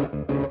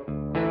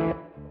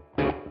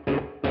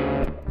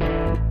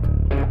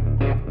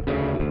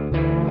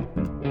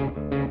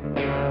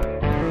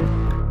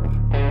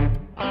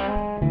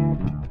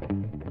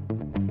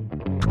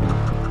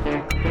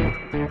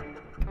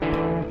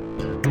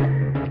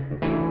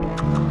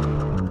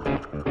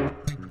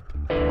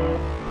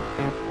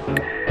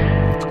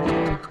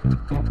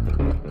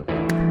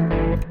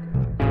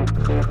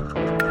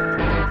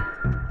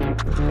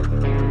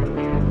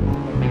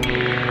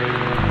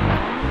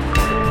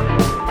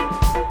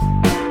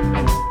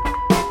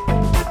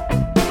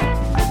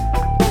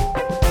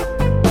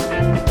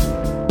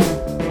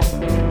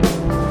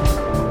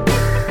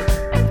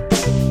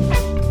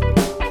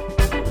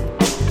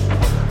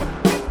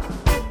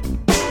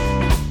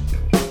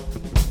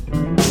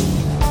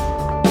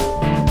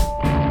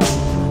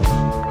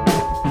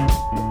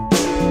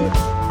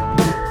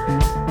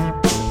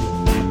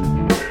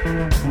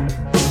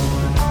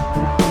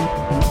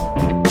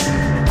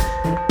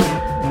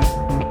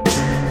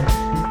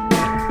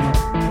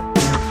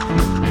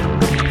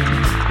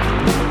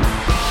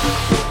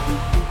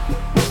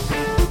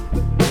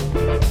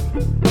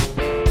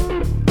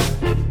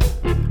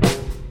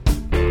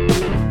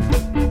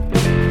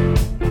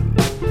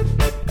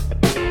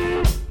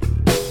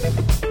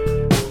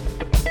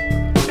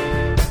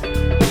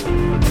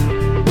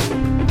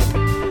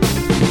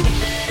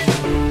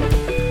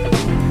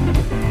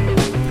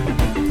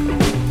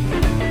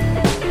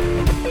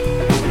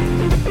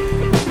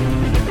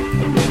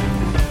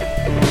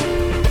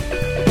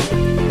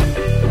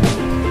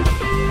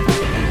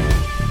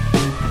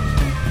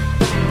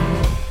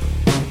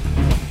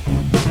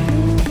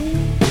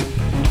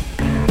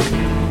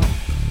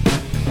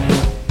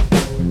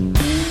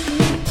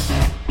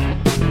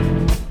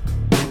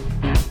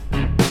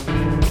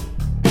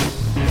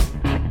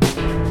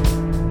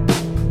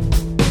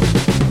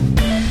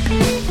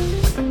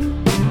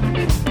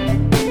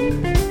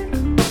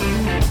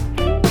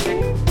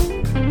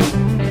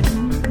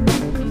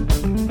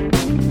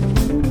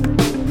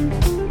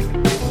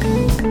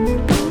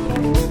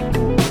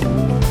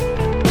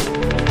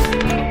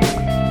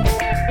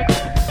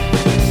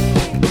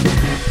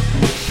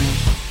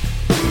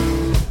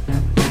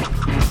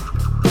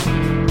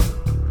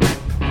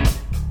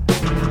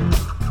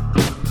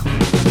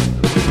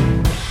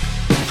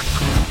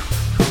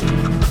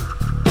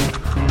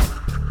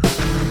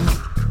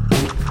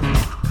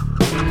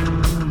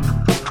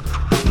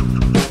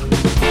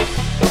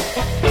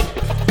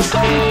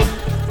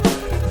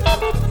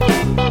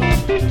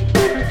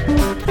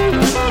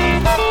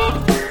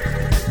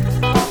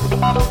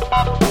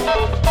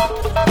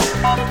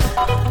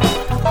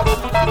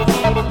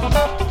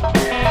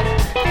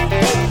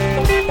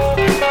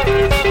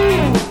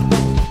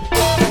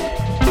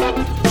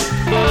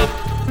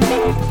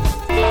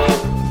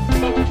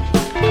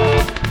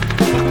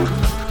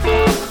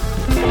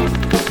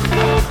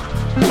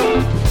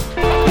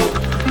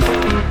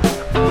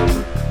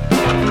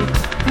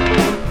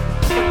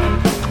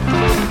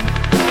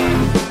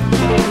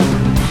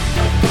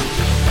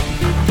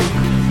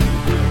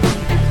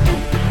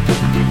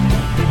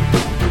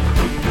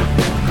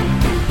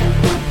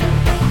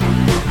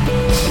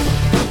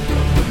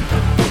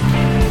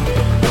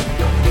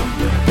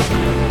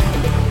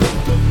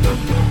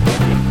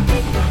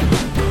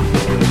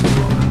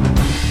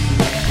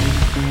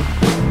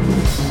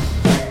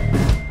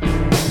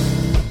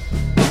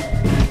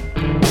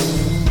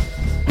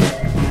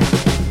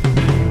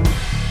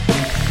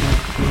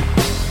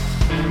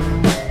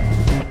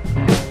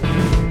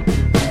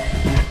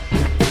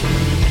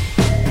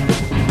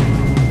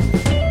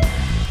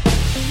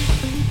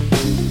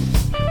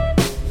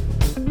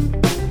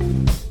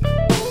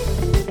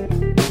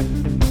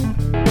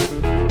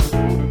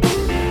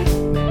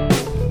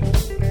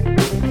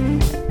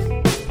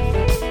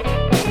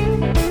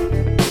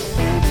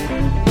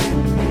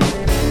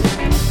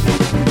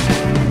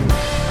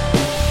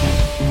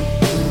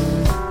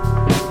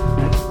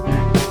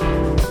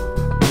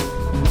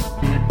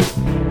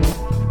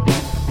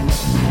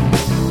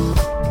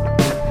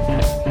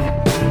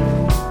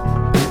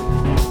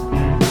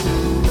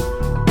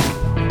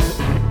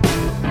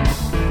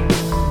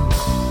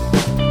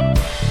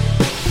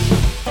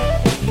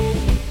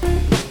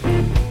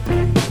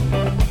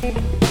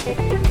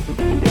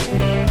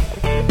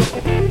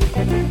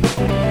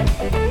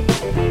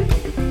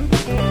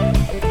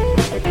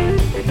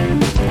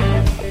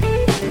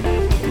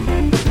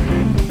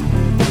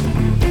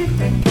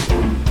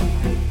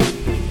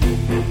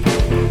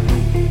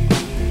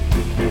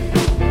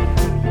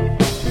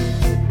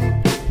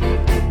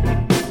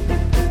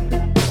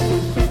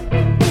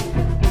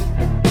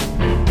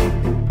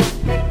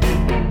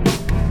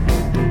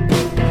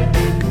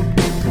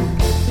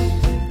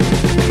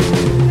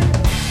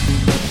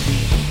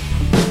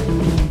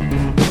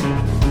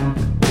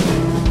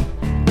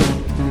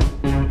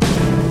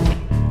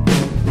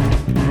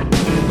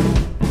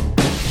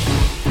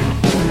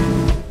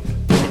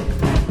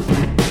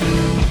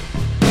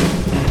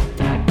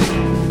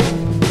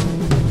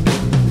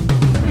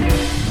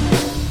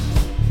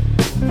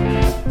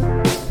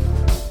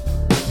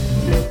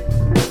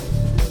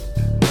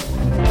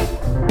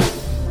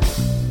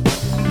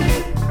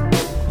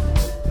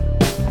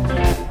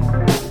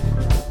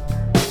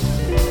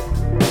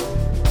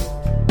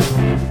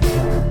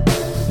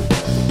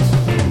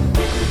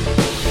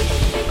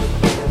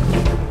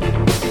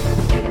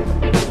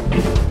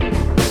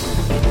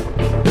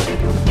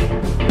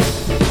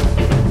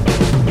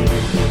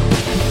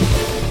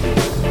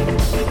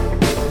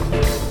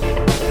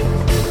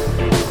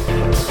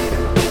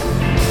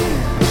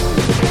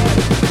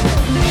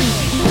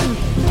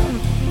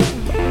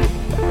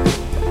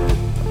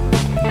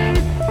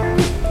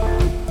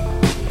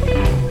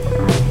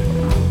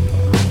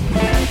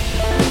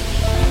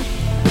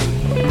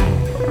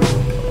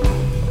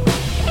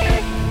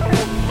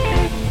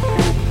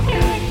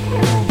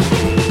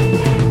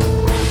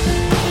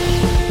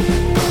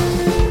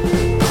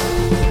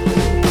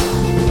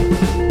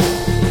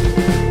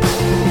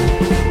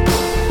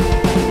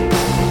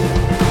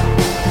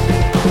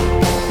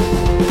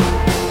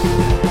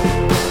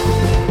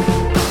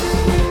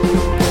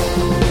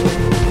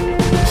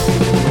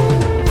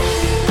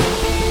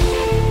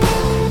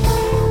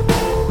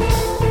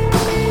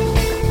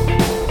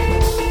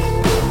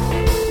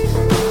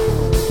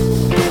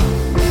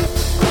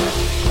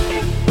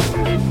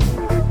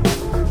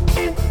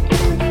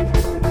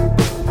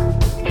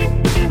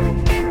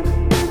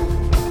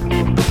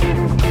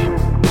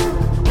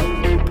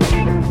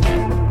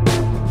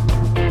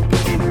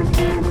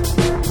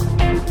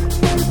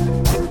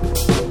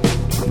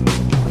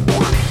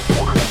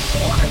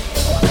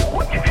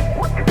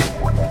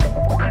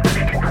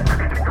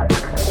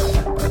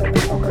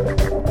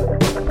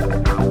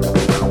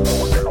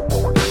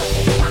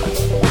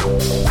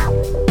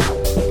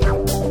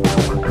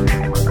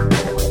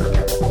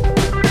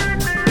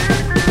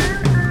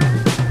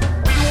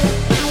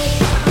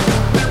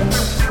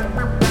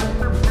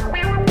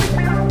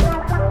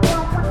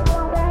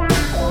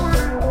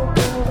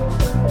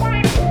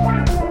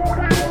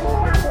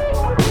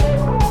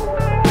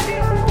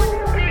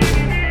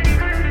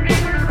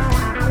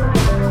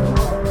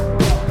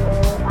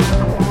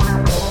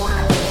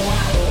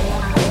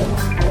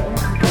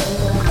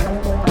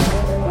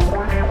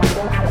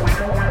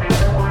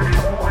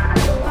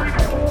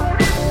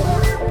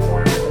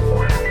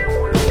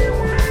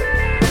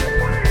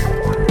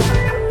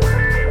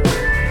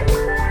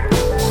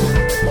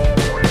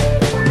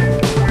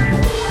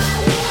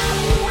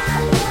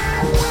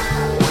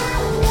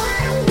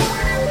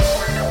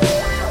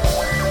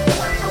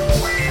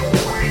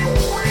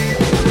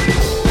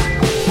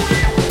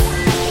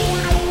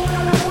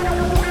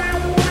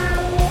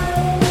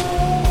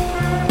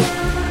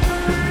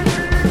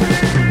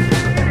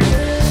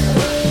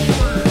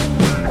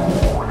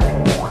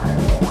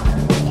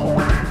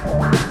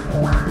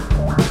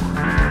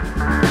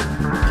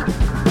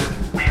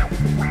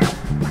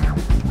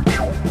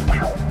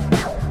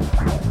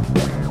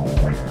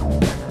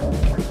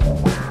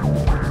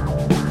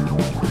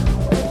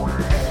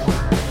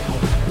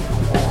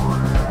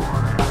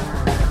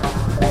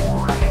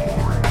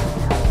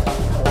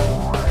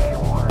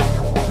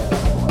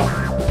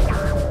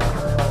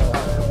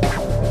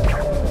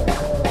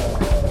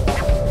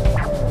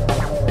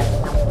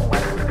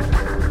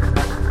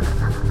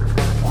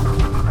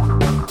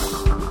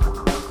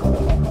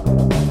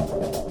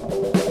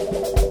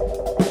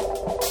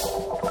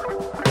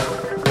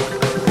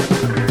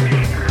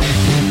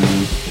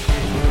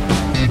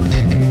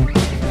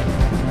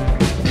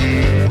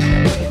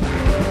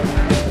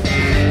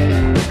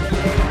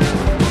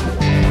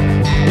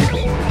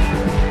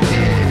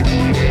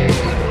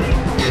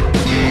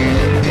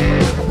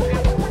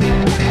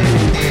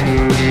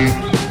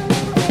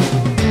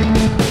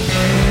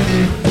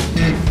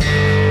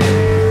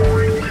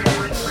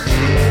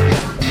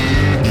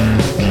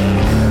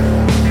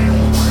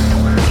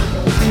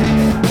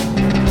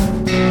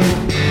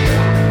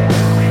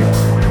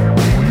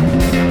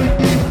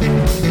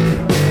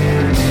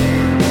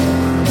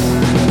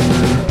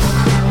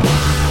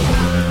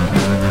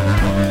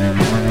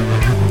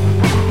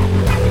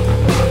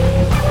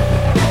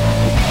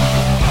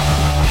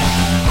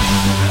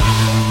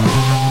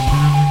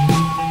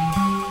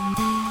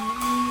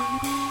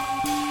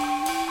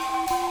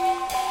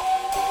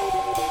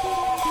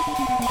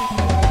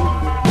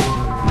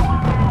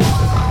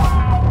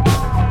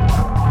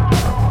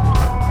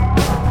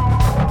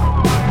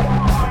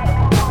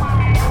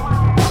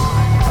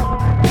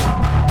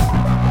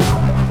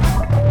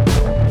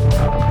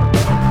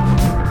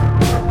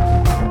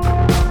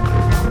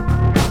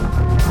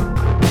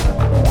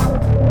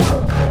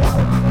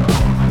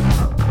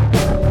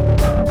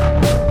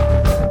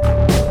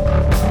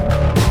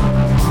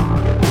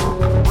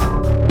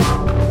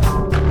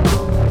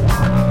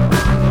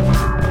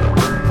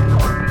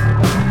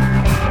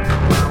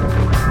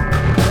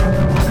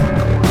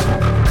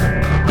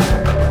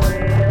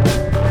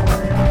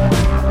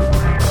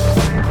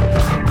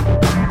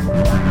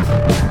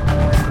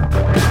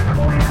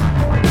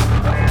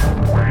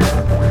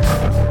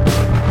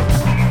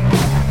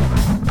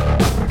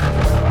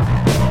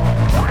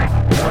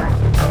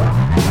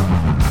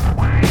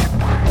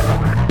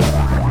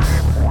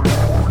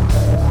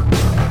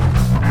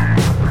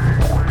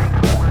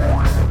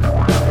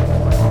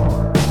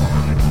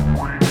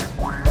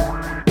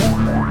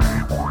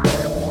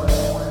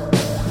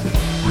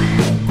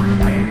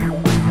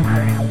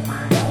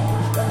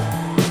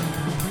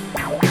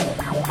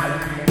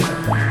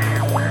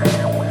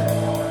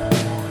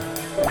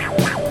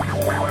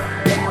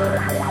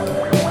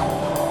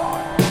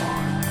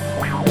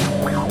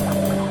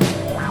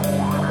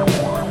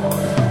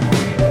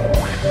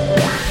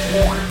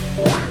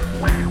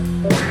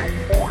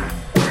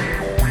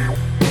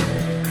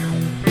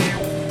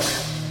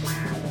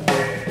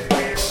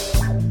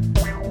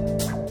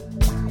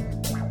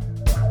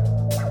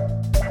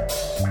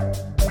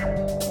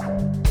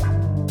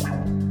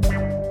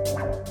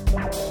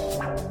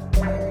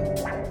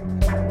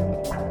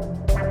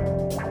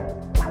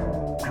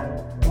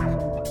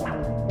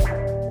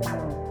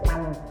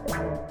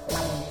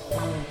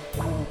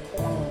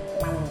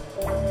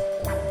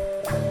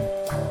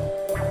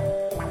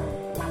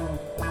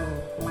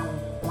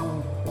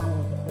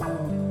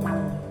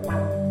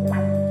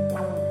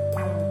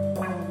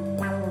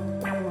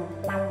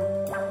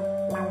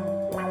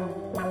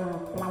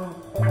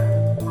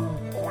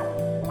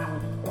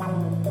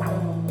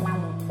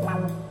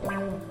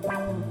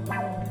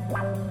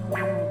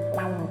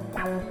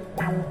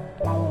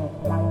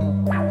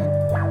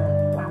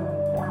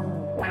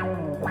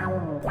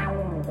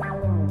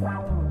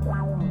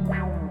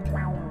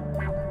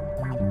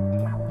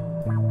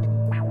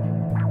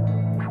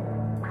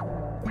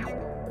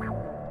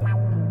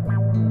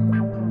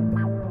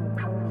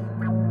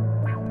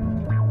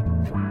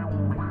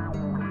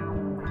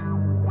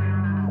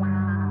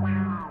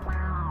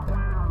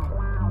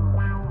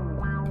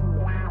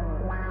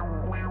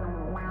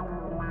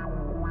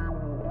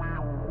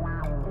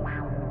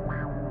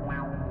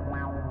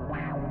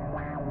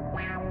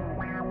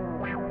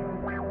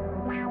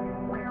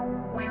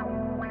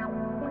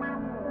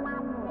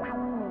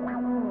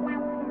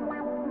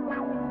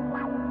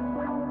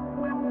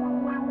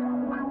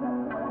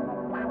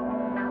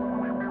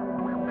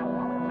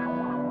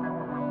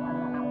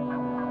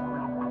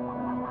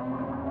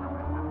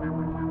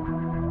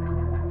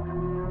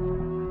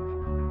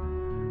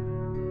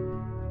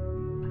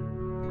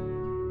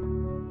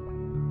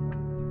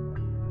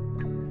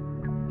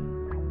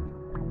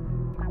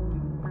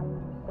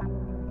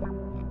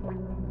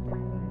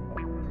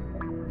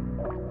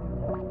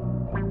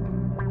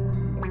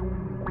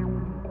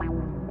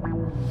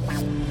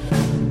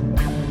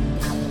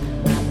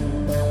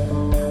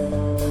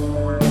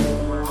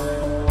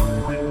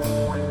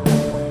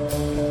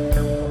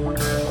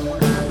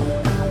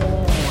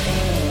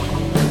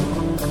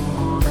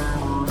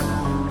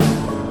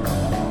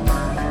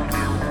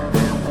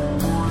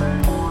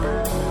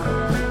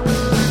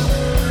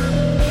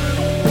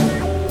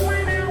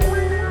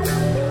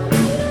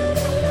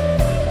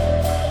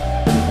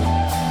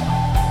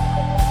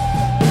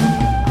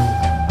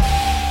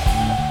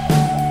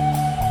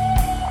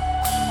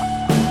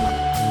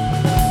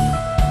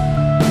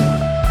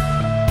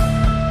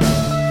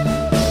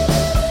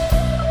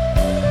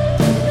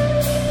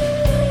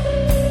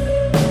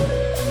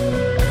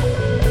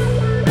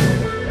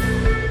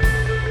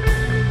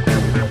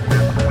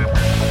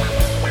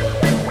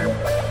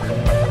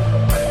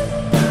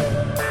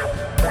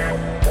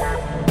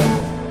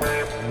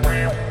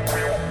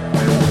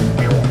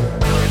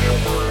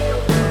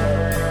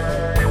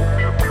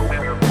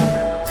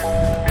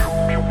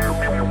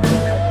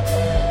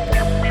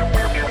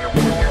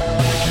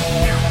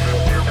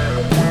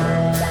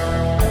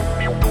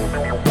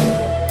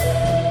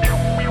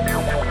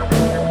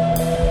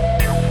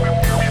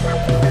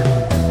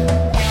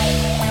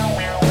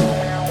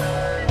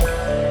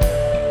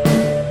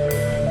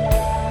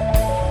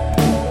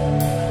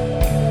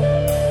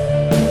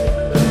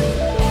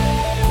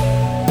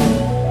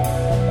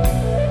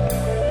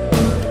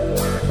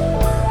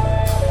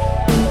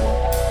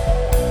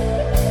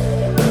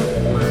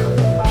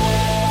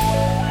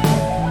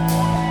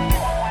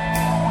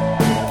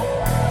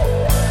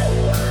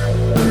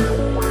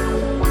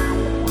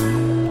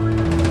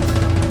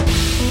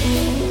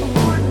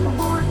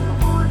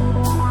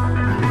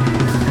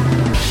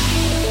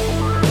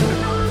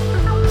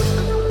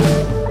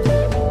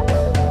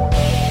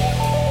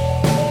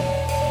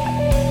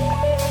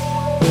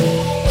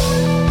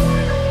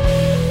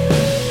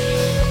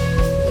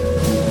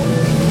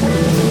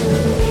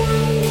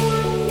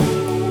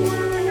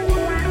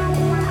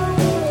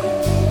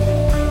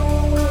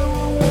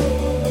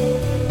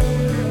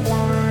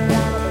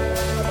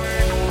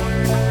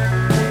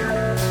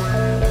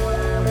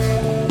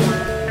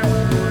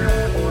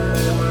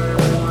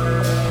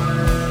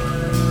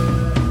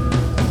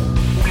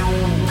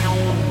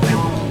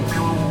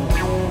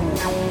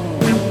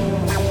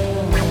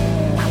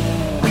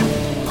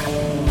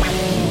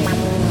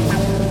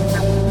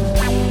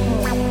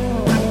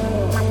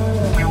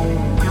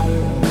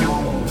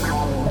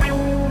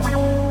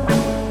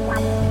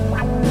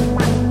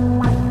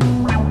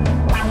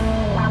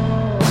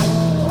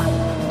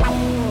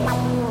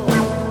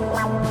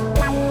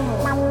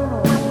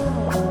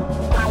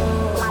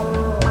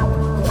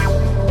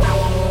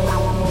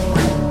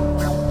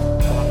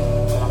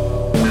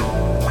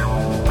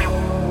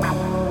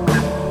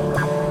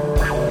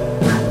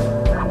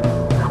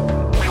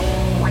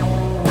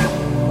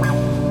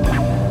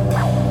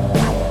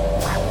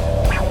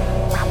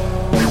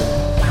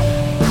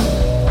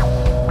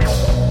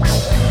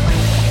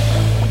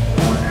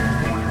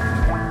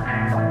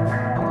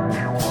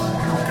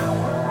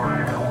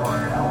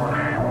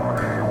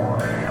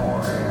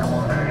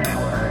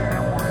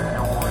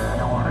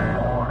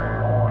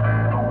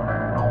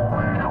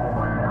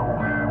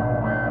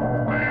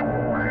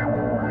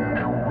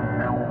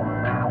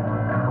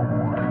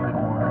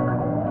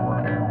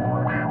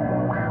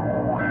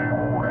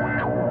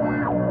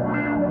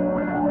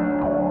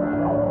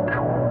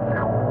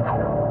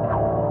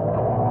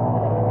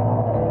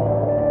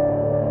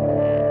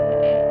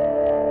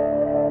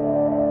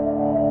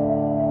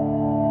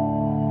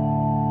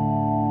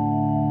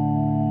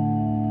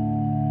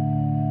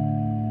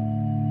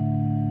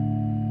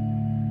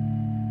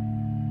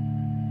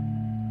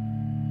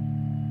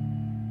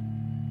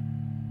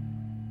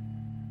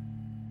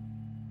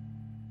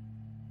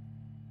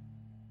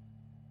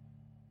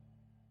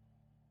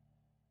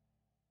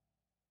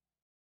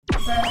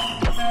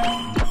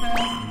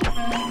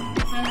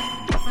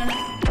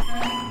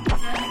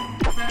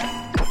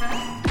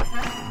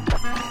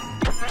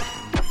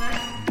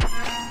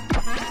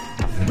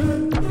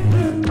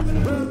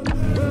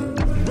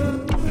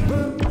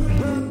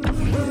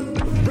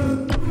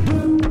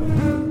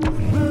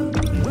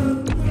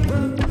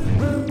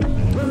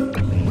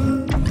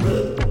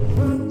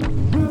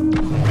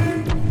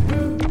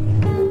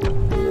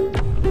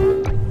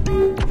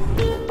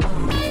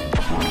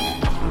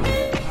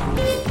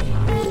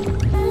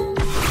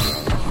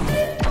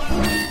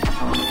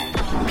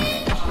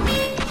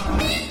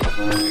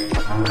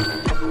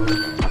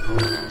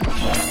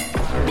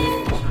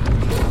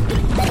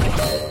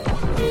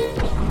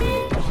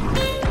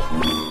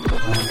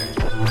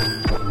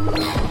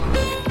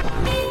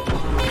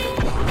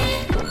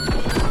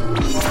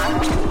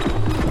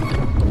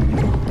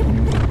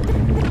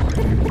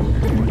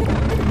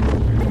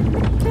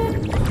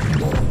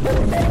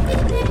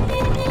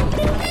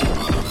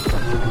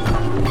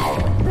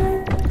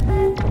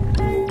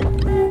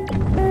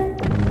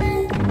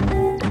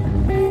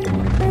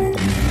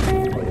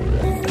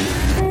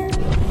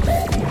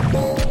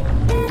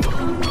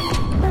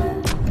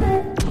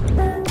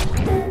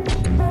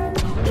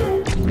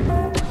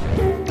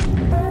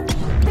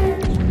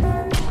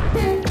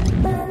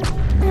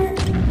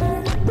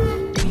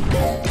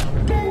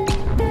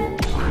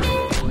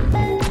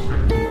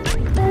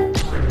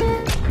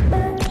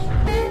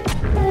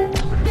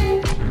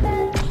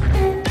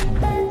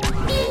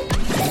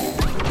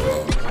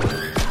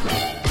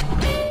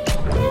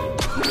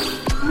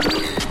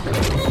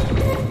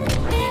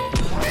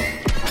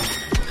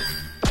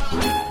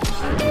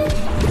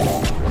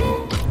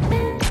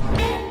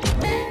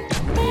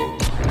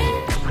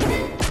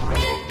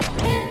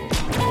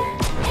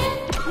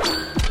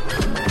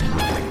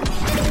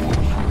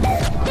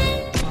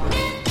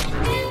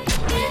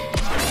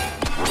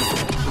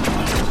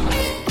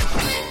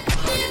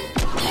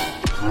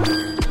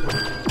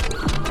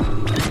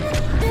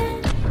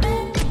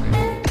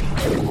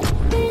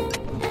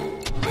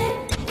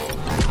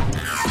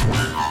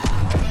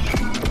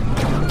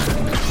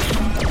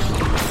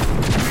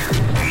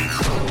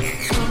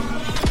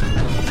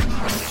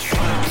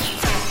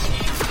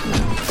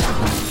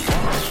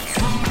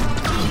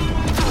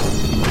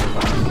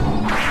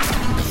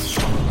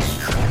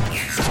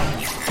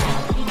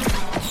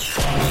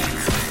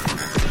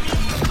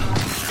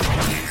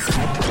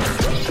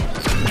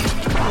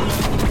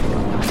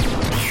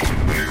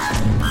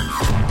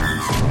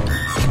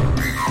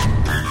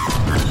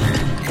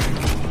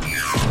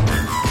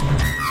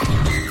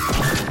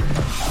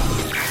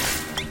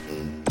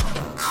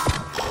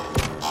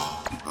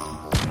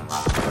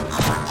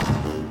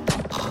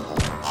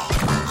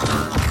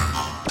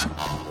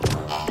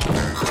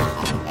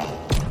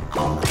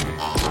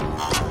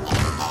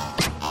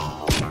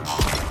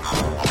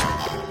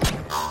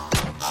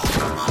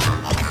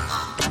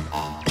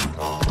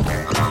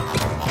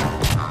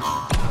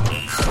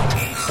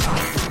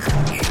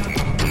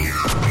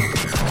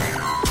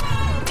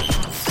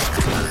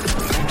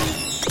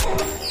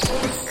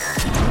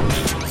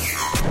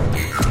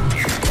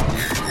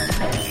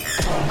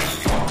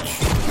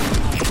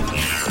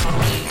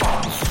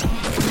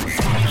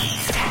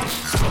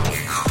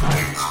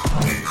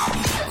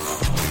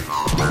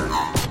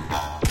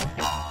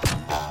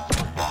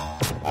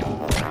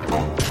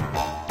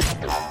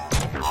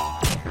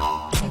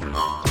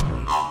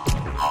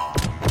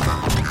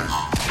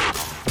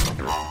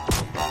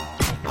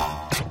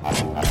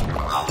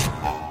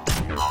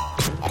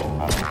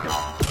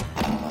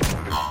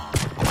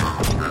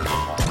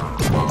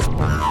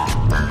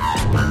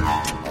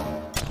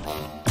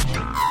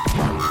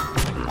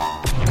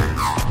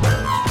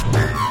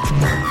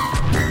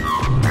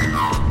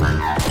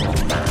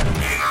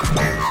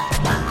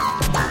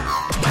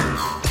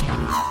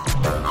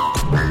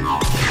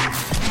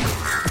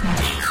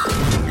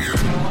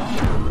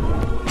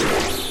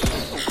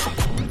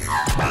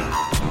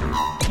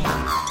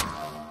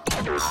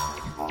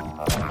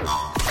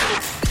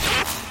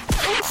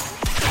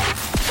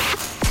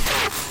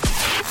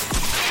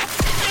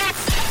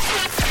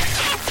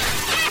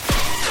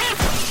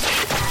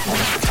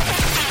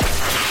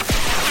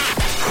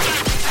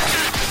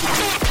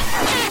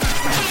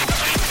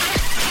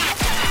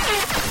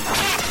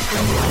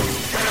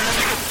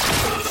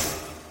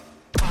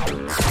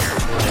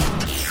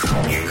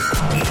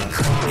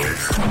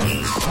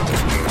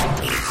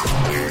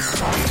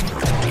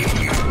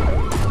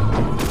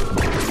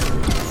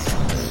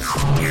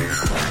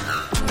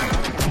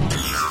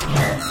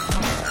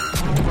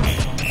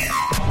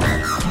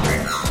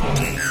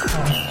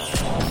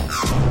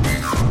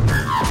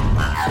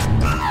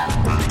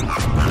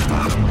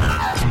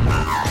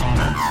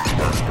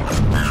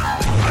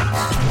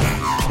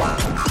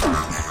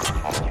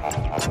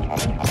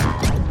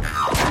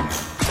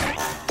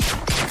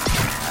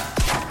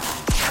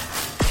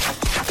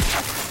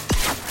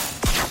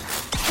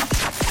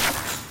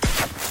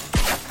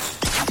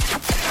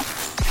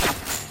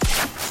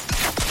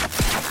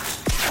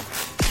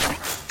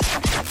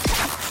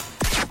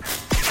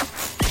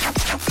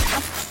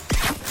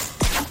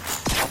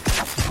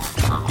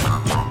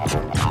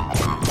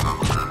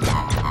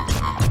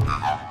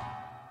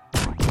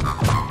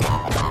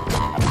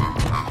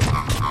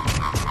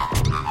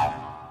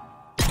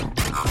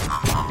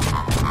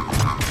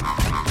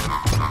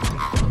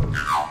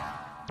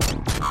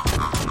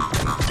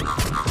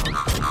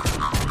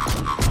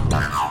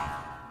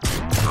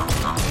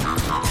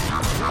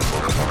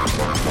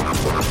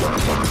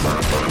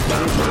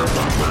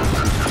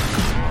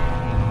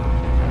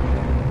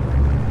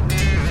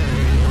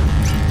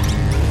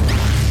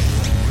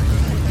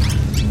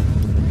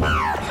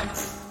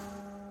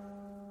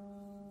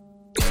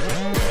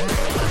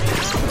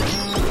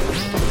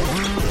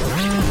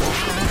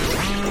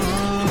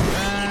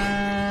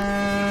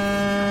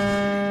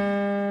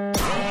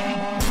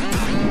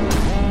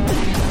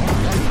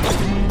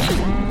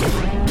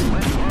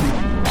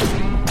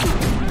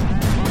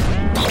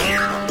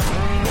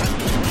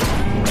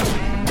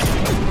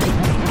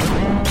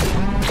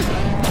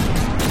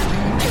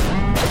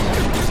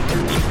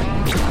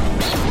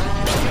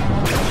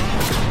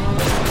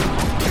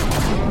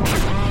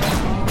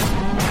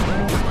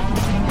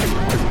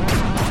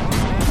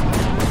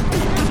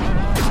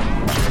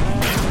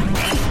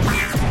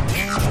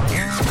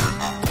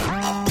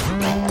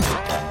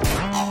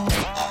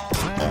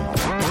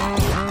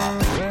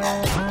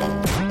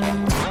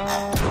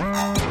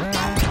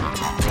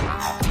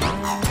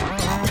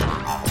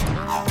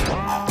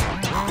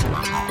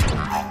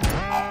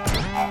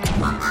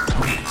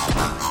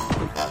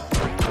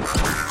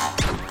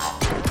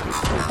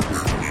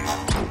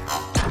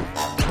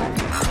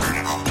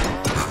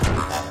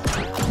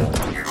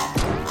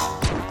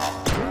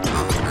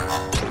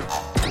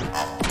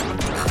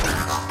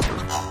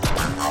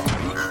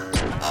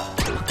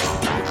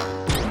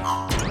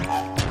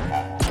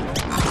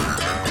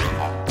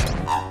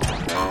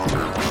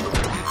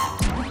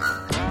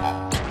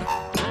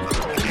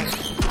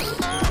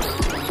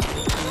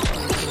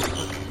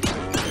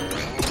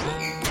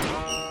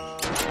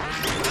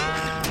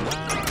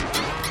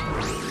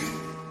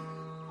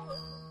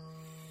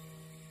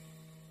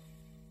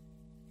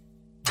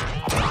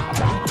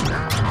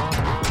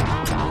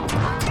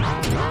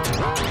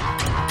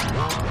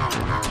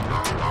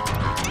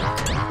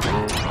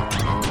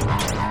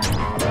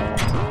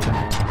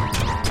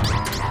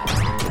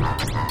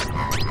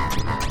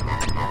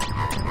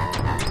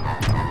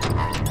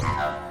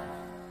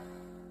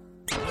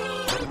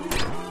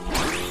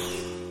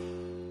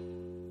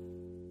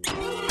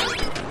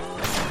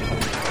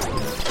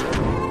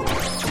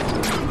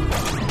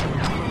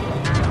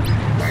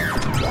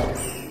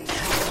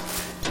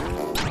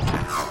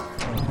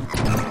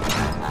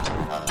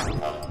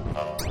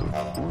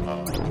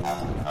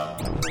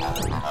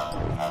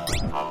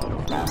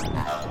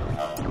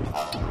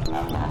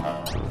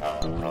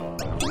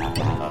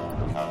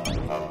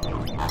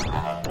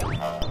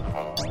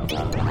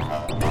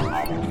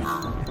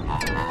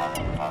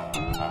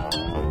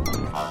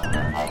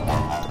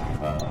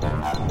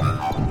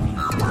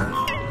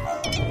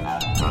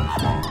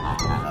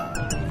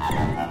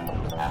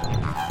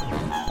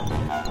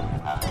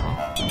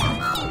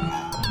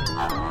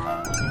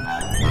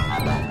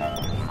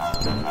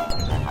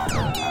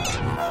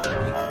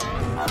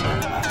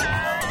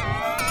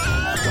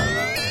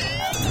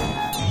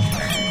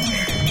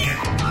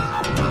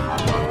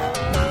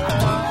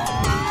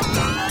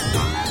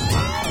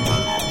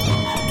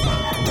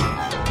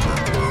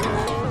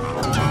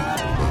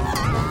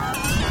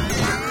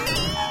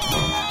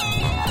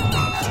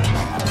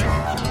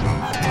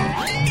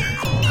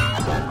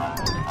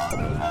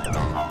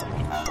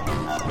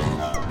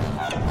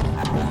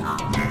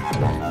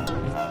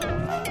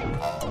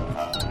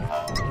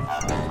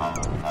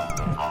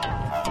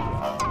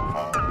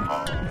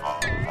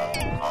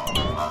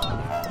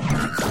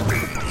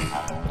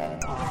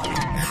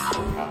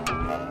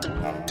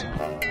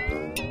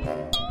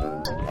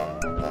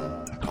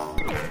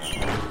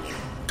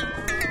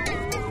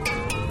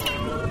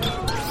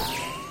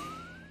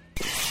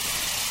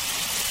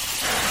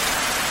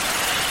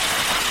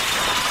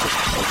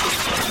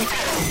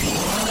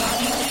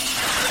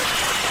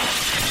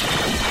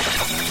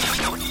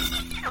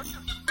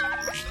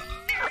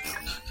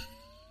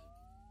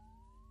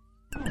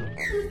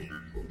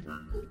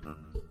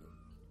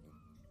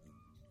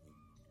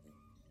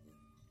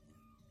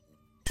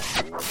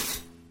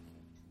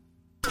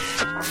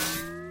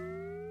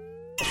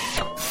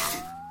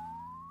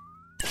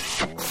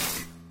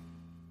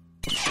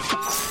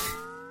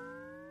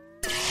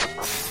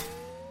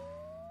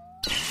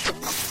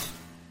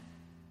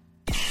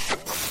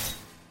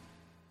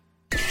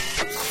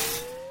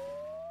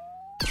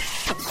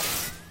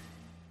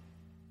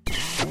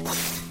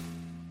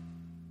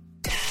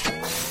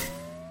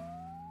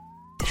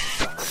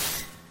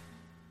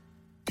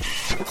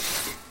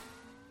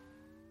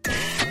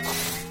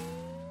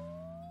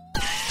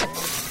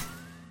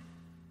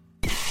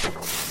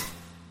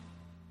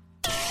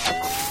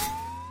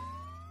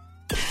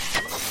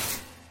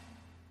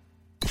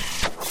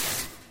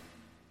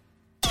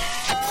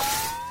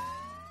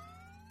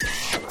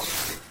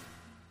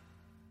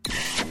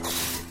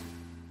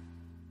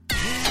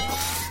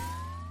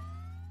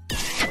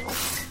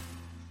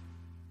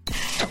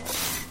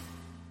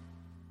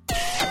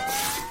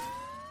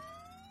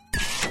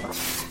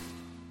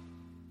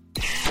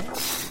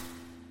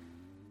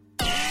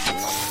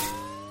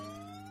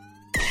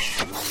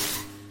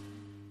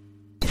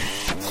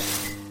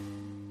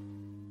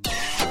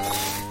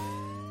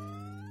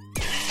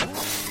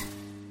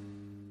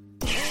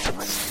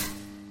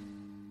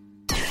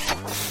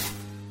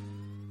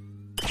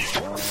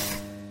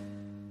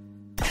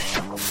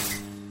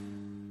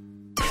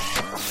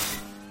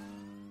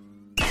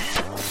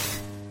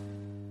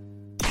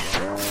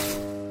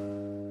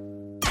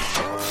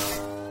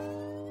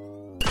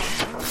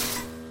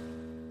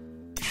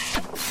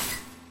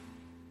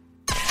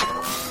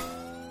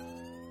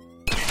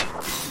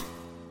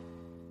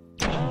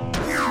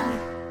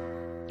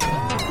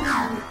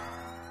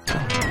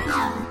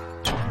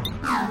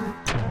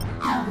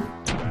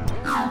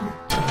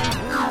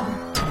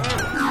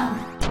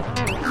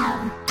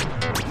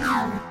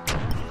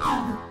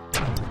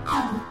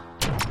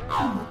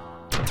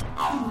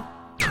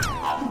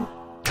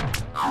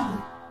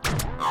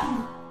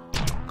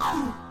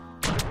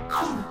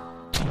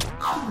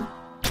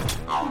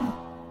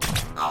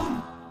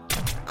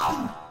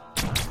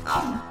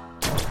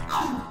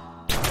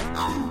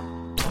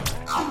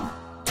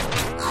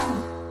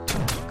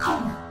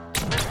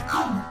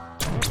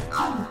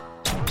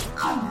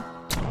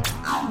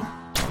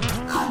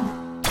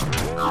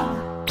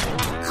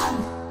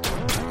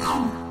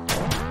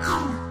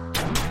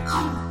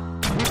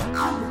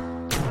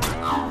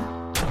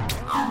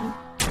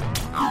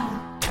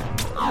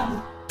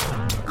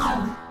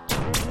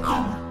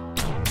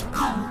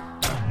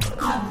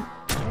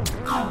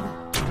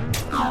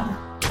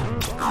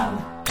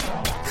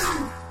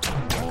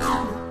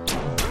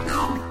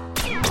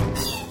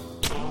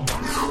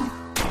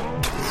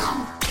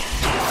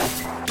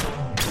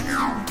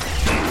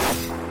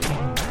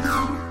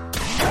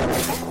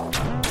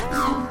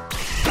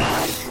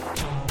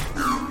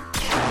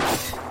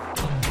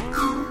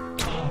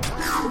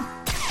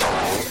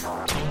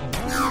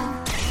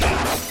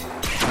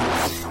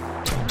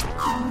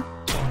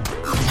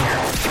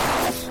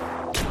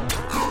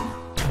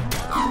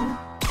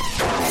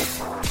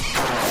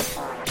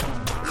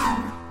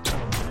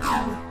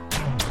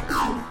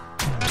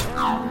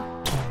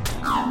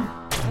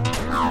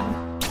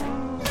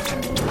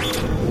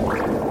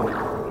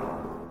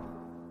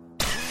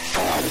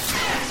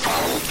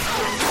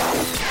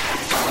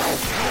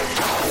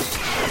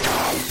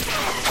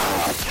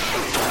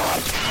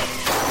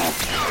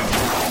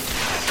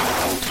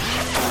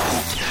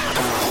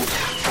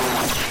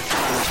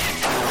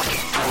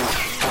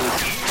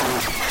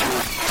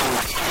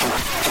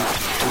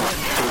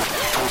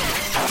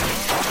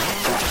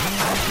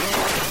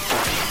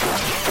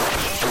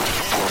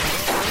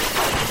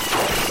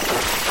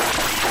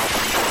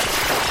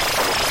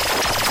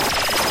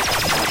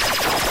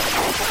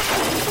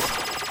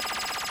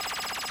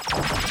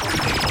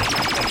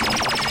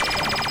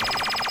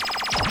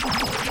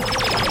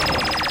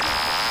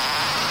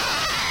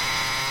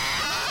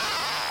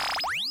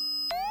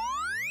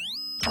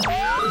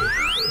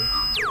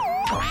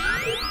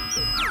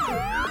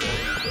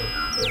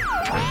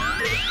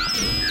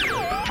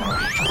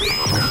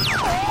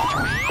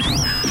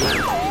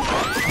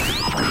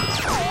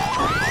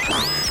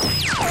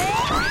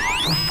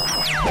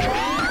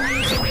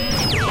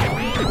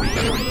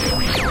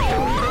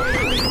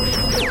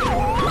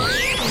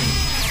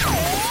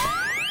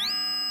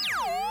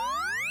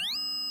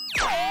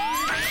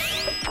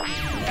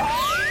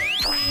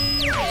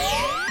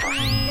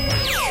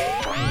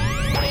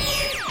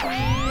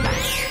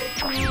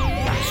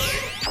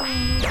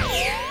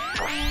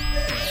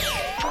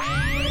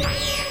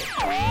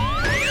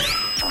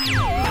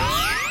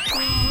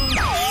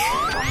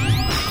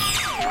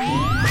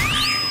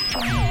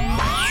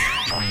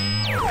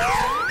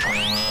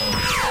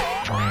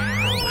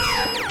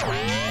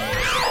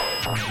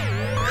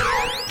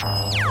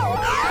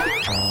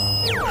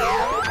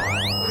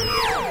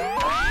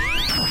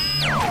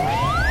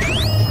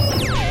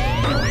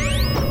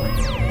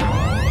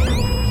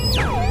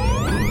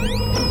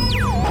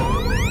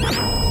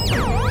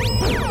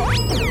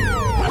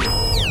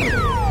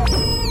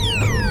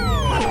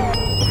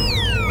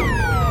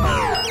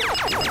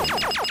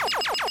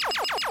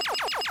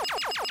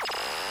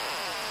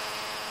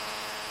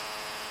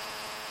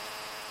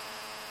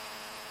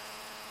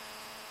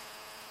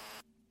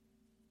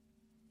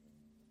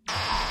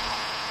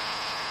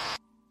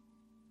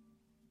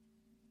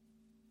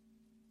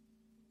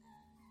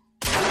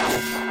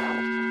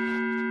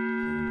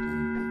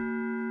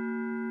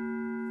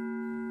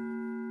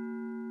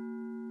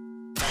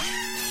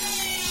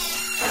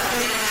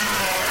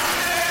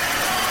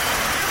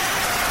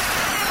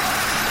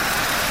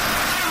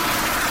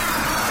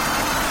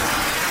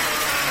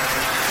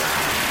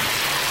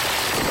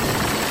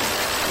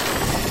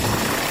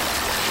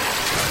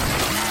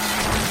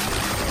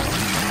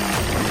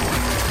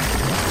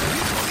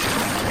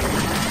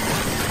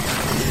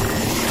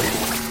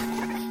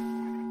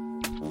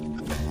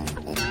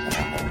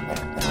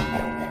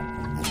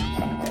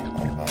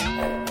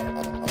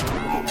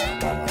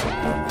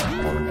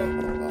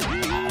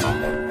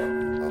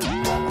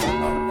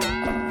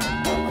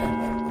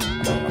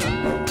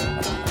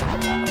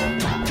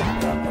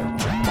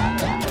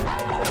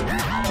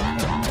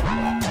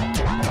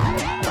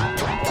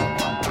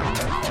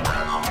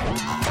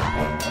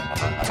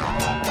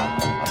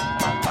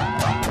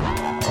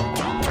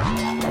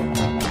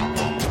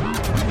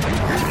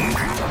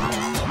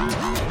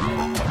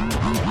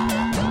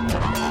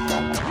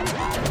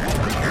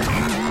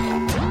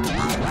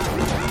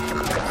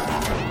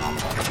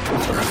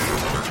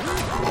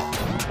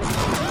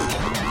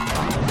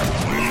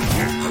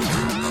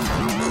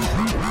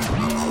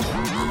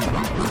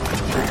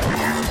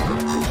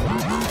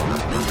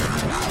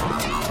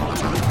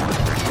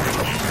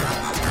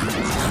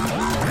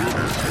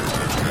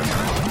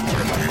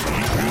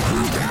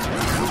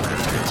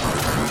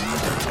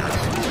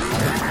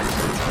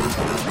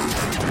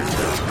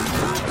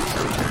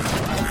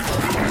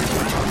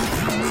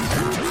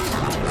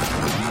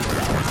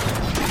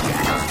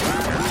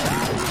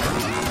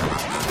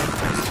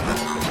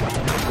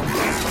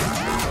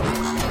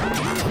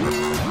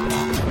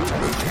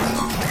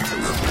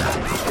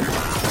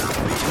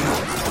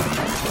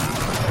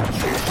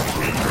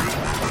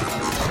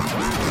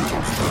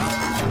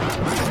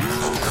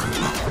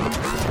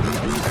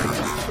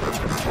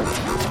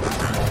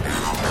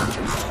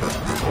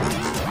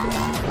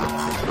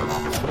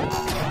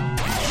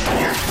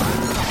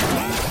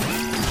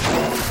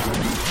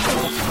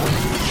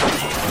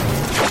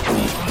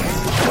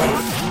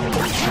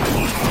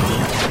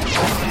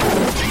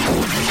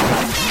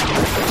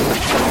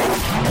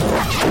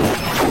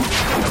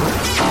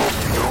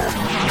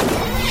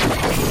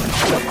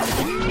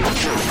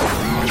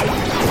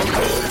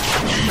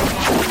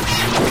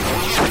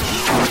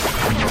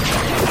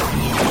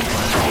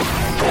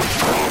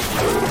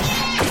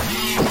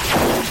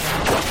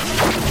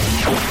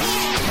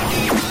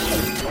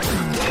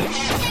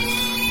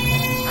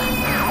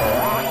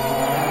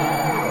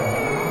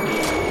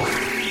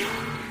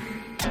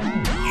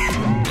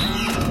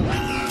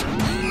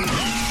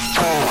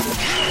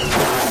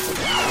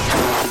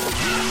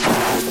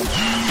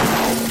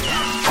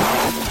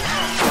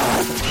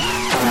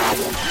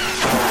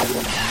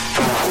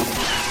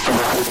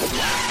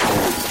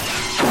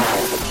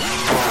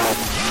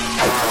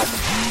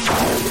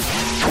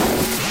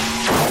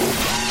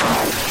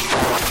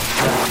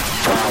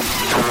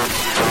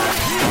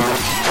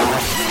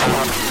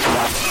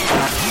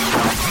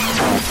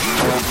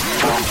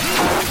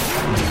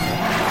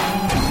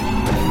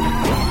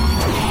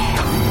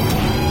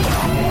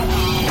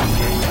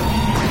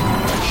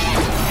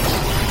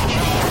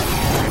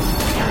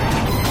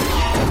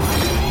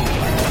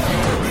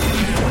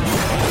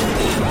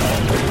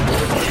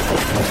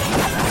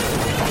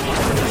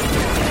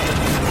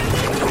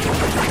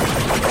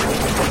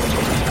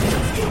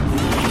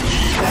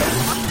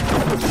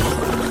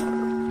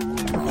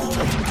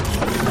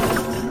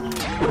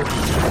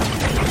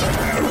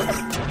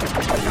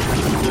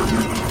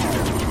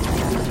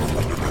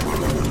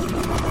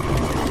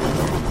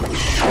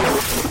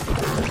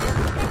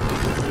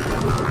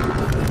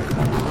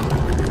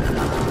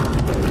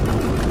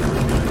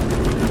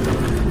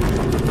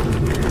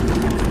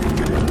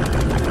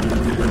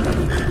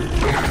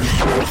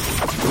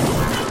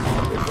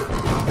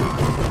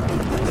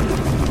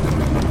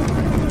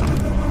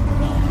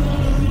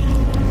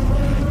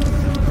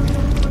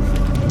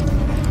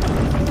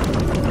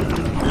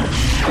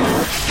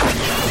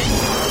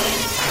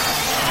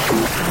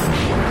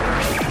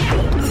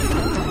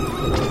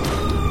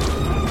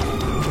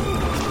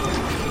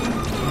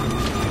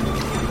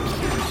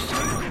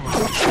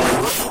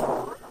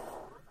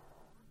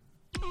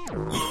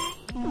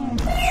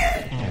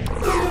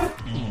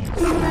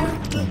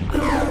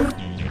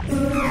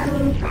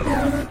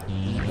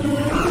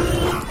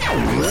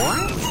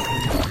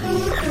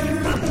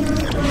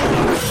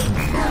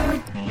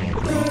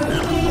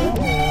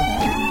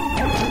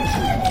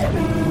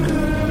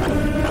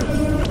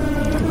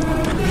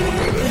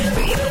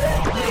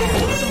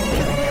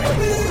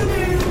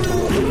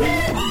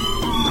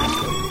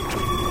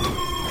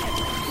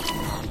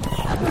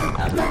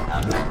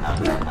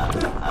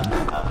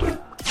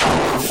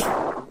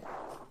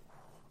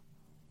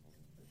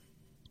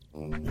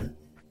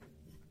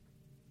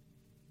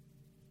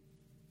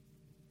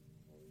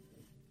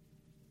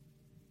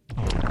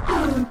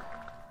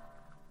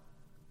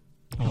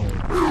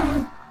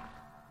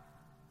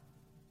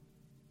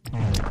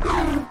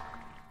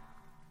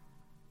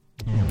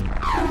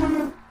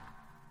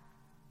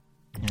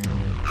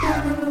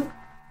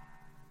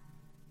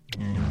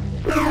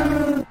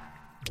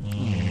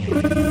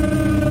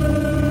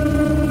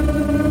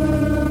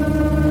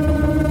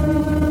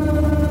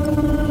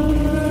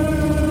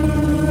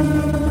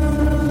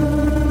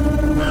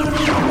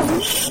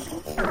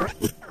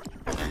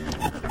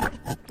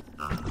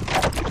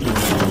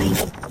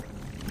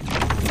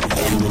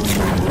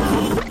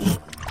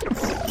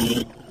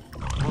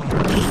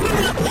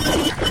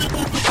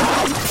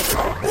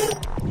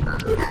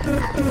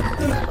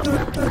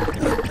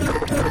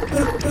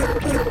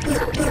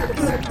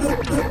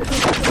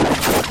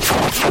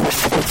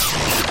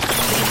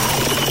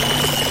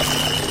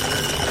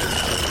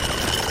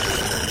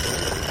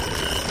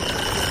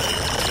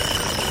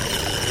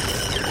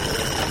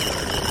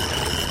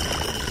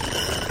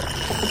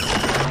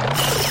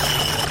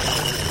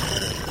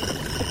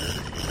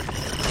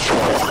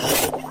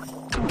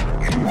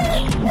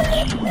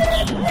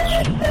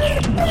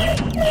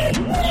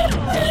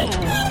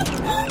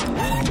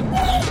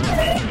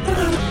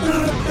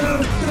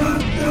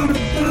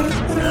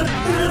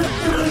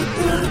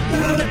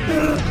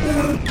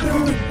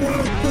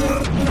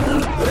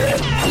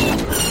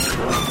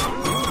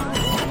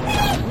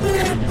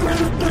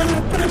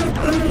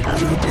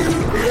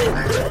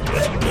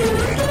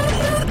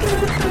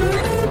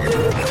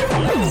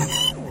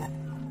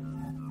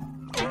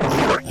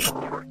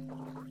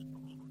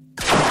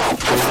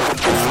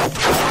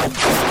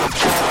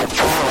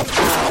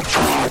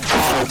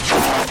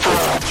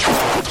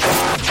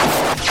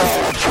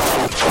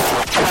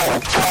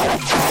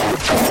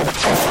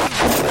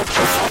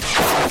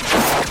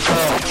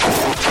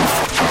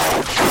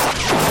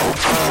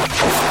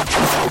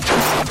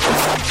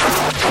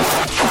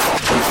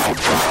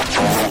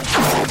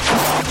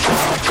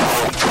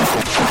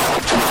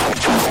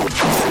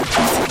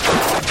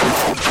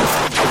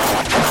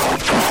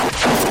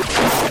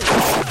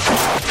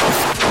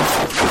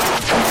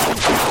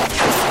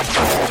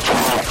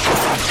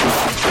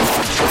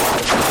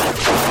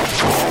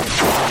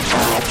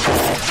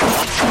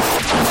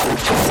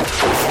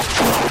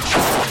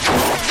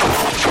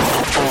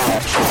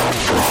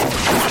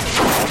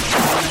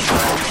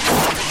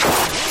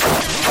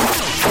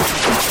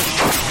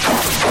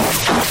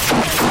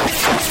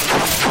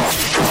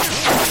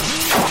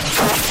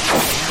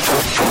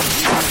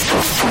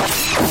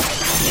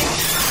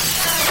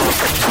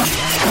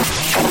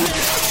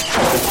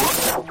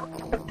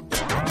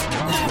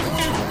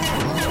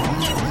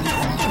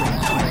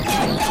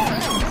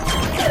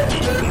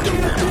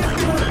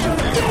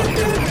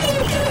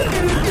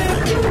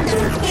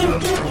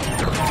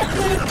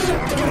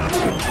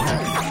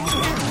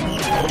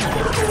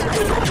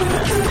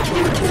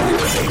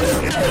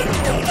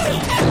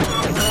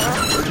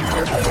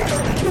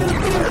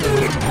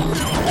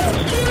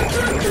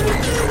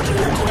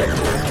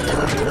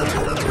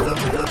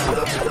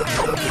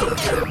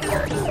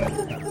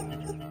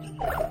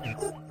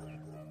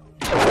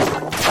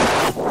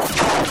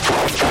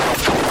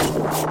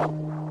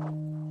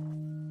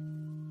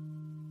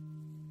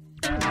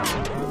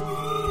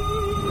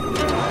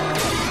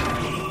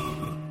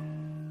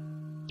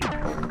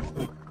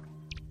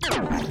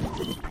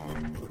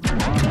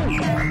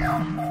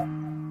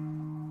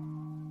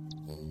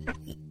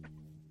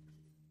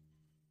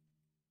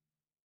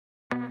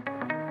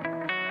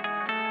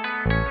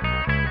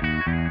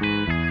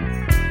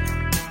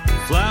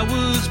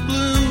 Flowers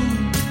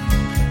bloom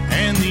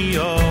and the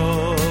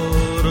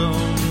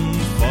autumn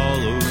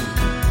follows.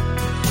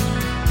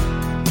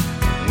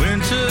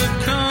 Winter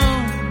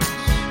comes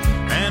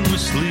and we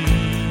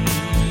sleep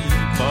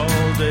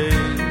all day.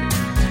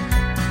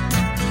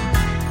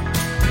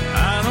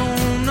 I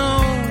don't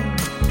know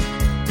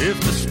if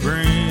the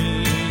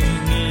spring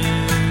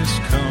is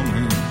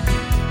coming.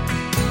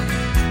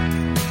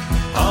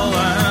 All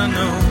I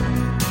know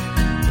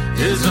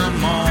is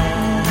I'm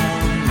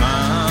on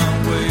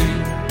my way.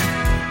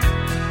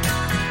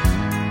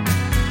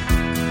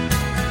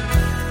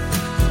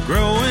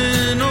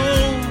 Growing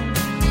old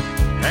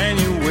and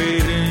you're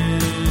waiting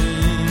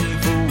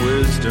for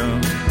wisdom.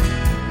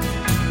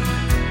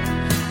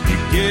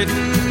 You're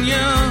getting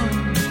young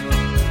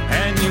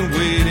and you're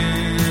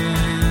waiting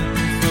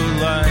for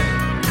life.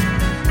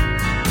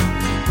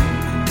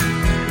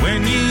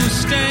 When you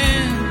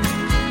stand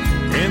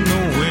in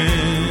the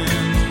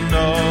wind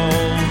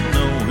all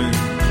knowing,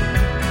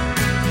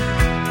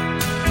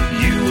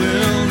 you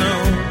will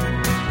know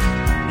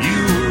you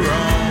were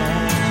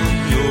on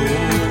your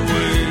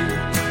way.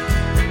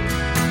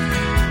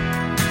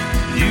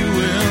 You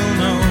will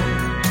know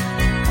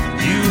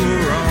you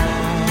were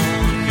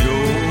on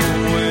your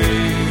way.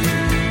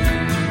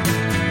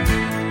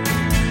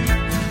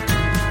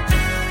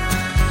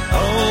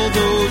 All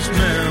those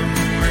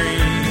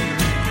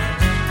memories,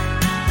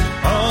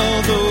 all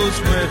those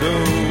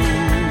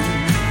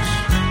meadows,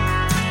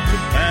 the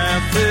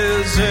path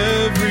is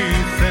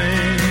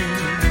everything.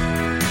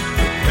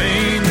 The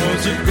pain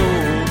was a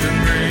golden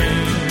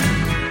rain,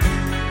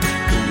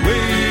 the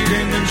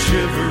waiting and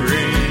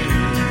shivering.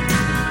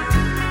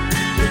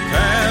 The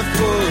path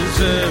was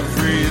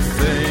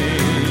everything.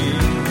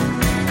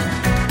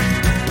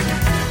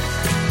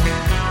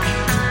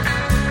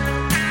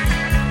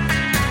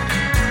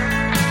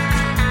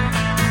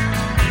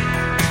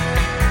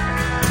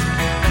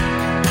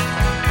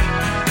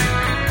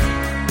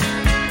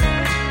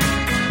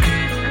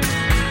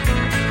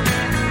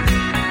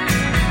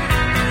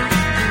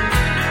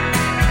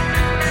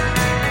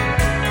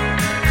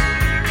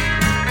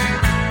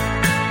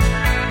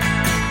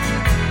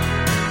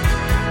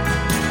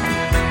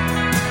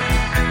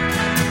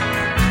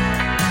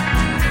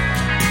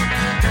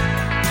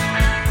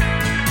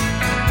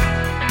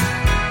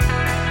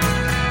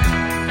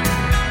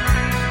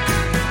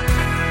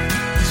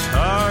 It's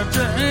hard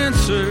to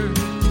answer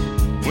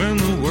when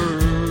the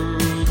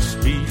world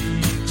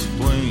speaks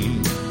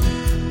plain.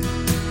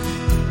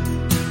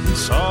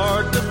 It's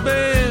hard to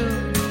bear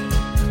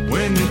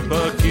when your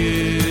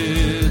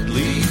bucket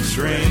leaks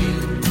rain.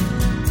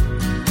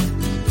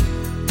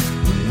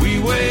 When we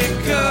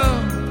wake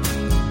up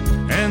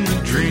and the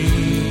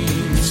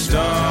dreams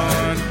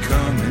start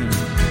coming,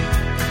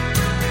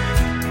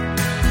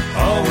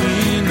 all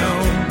we know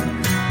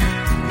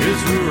is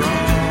we're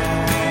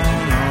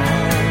on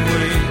our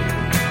way.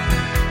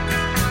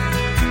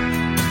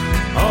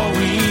 All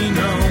we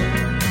know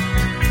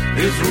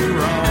is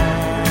we're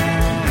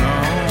on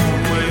our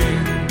way.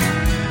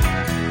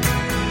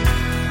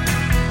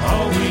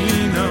 All we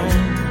know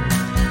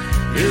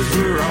is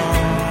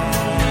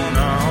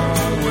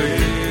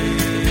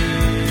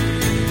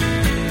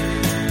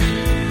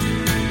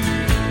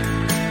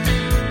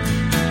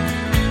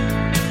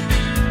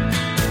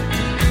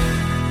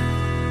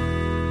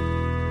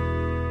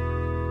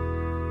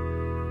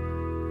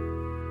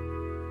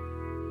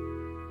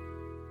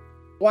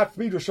Watch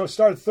Pedro Show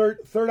started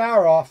third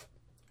hour off.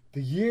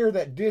 The Year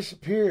That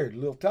Disappeared. A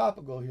little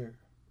topical here.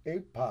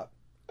 8-Pop.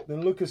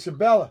 Then Lucas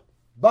Sabella.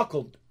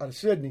 Buckled out of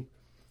Sydney.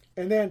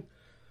 And then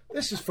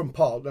this is from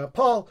Paul. Now,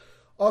 Paul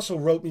also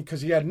wrote me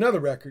because he had another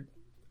record.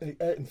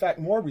 In fact,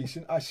 more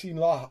recent. I See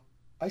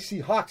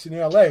Hawks in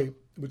L.A.,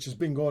 which has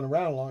been going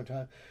around a long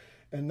time.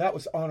 And that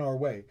was On Our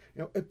Way.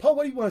 You know, Paul,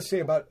 what do you want to say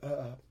about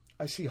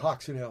I See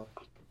Hawks in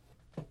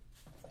L.A.?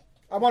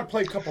 I want to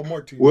play a couple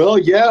more to you. Well,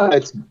 yeah,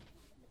 it's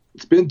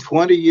been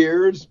 20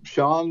 years.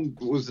 Sean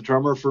was the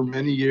drummer for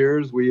many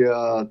years. We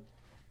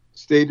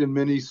stayed in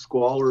many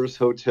squalorous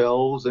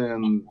hotels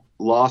and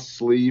lost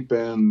sleep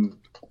and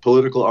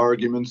political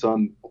arguments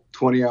on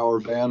 20-hour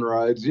van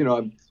rides. You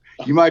know,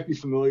 you might be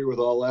familiar with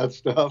all that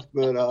stuff,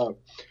 but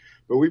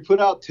we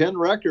put out 10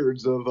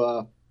 records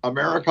of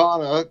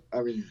Americana.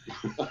 I mean,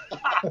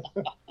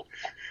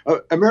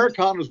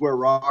 Americana is where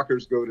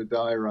rockers go to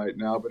die right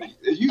now, but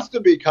it used to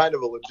be kind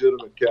of a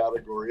legitimate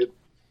category.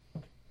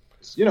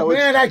 You know,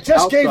 man, I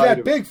just gave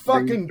that big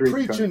fucking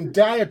preaching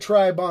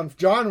diatribe on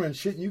genre and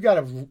shit. And you got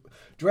to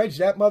dredge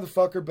that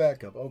motherfucker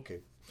back up.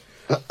 Okay,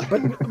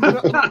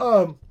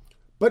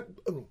 but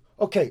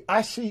okay.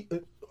 I see.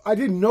 I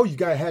didn't know you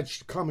guys had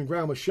common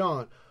ground with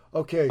Sean.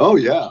 Okay. Oh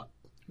yeah.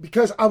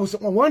 Because I was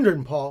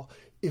wondering, Paul,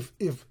 if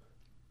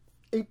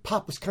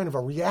 8-Pop was kind of a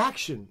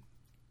reaction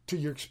to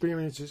your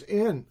experiences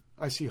in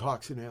I See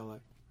Hawks in L.A.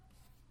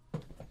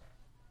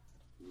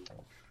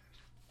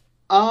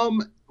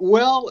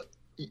 Well,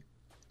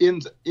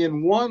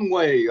 in one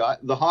way,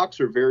 the Hawks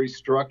are very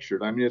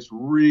structured. I mean, it's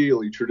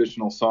really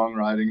traditional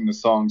songwriting. The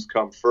songs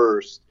come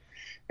first.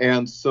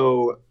 And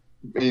so,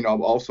 you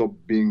know, also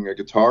being a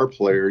guitar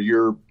player,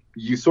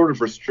 you sort of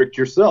restrict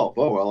yourself.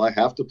 Oh, well, I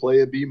have to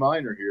play a B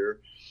minor here.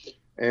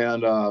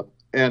 And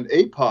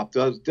 8-Pop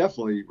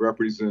definitely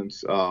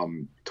represents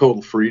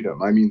total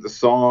freedom. I mean, the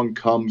song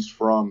comes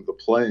from the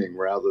playing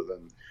rather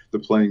than the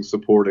playing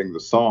supporting the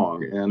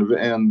song.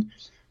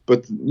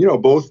 But you know,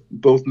 both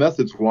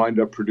methods wind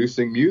up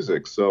producing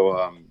music.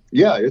 So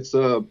yeah, it's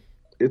a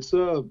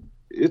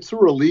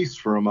release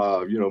from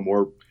you know,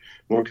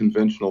 more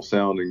conventional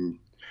sounding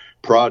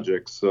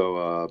projects.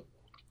 So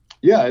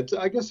yeah,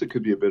 I guess it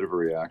could be a bit of a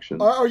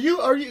reaction. Are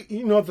you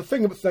you know, the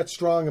thing that's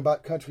strong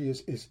about country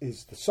is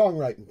the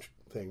songwriting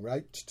thing,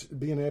 right?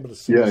 Being able to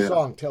sing a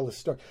song, tell a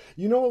story.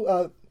 You know,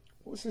 what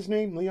was his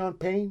name? Leon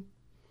Payne?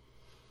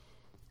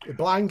 A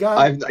blind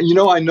guy?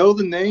 I know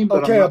the name,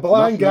 but okay, I'm not, a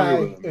blind not guy,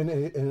 and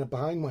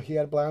he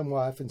had a blind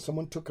wife, and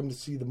someone took him to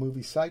see the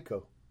movie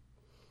Psycho.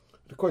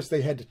 Of course,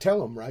 they had to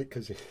tell him, right?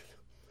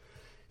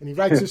 And he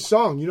writes this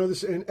song. You know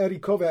this, and Eddie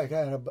Kovac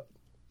had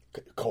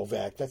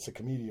Kovac, that's a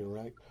comedian,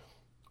 right?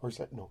 Or is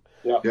that, no?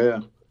 Yeah.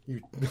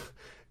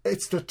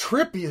 It's the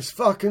trippiest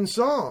fucking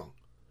song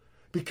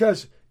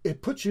because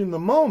it puts you in the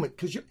moment,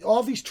 because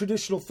all these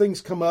traditional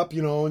things come up,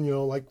 you know, and you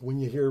know, like when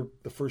you hear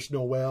the first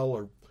Noel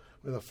or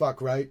where the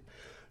fuck, right?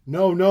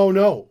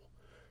 No.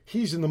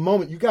 He's in the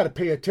moment. You got to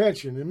pay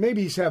attention, and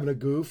maybe he's having a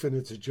goof and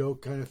it's a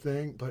joke kind of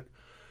thing. But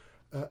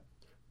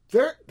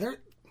there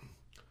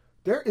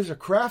is a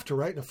craft to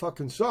writing a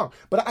fucking song.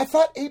 But I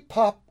thought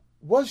 8-Pop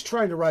was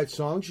trying to write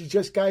songs. You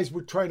just guys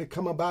were trying to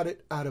come about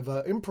it out of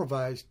an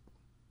improvised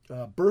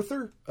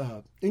birther,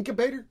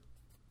 incubator.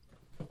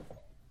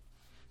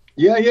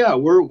 Yeah.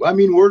 We're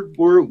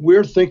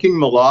thinking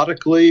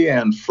melodically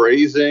and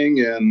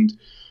phrasing, and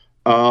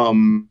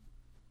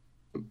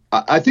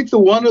I think the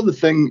one other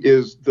thing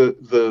is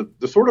the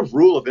sort of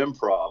rule of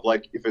improv.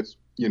 Like if it's,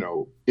 you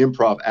know,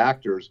 improv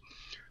actors,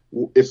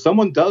 if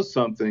someone does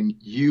something,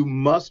 you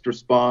must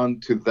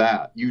respond to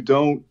that. You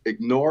don't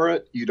ignore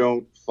it. You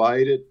don't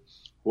fight it.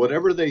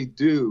 Whatever they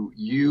do,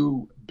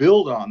 you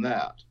build on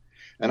that.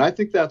 And I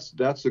think that's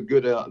a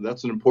good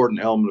that's an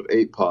important element of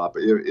 8-Pop.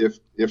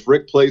 If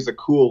Rick plays a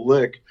cool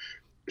lick,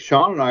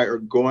 Sean and I are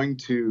going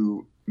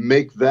to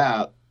make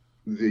that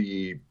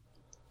the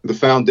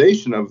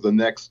foundation of the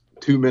next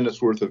 2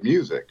 minutes worth of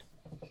music.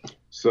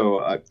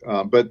 So,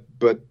 but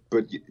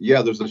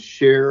yeah, there's a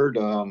shared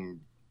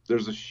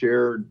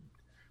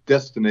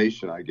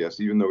destination, I guess,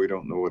 even though we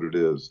don't know what it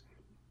is.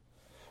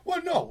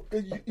 Well, no,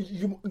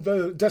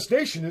 the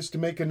destination is to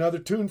make another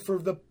tune for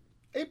the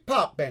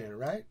 8-Pop band,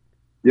 right?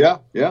 Yeah.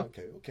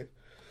 Okay.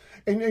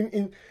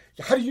 And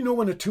how do you know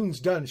when a tune's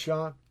done,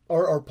 Sean,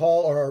 or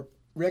Paul, or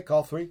Rick,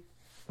 all three?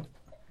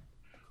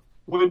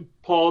 When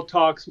Paul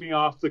talks me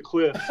off the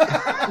cliff.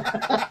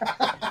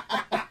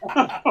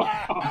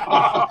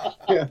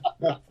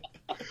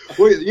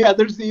 Well, yeah.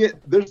 There's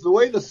the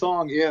way the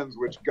song ends,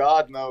 which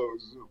God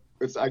knows.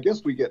 I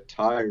guess we get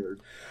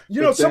tired.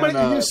 You know,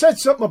 you said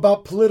something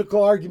about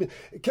political argument.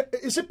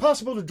 Is it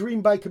possible to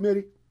dream by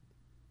committee?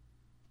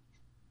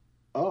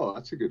 Oh,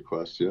 that's a good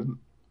question.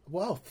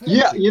 Wow.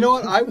 Yeah, you know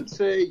what? I would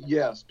say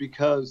yes,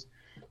 because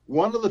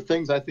one of the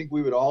things I think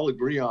we would all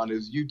agree on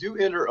is you do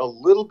enter a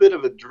little bit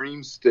of a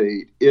dream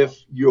state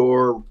if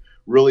you're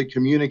really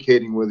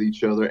communicating with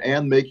each other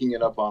and making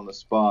it up on the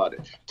spot.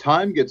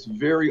 Time gets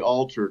very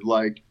altered.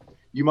 Like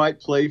you might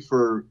play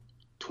for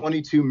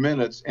 22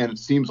 minutes and it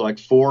seems like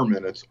 4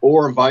 minutes,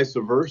 or vice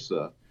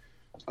versa.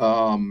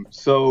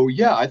 So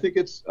yeah, I think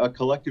it's a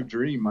collective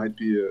dream might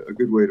be a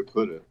good way to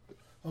put it.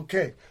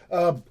 Okay.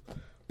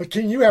 But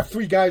can you have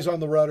 3 guys on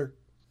the rudder?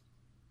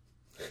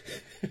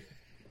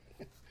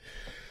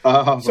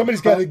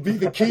 Somebody's got to be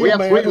the keel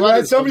man,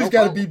 right? Somebody's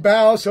got to be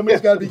bow.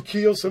 Somebody's got to be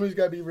keel. Somebody's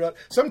got to be rudder.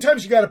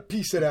 Sometimes you got to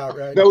piece it out,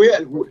 right? No,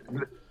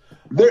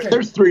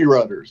 there's 3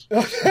 rudders.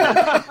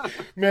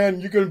 Man,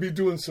 you're going to be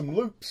doing some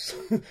loops.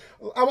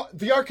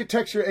 The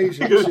Architecture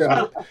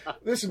Asia.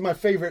 This is my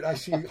favorite I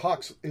See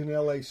Hawks in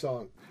L.A.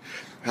 song.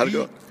 How'd it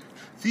go?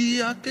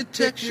 The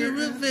Architecture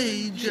of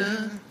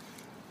Asia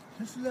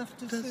has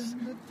left us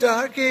in the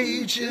dark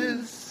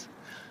ages.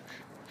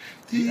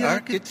 The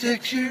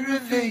Architecture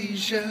of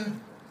Asia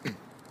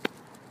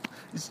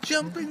is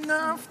jumping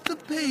off the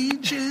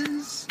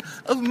pages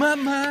of my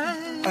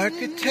mind.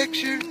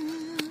 Architecture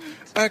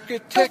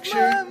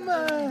of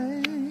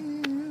my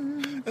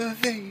mind.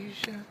 Of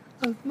Asia.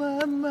 Of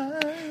my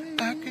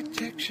mind.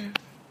 Architecture.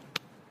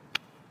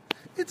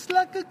 It's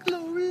like a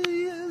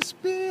glorious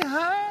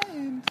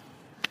behind.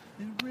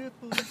 It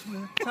ripples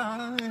with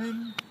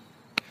time.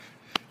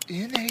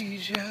 In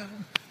Asia.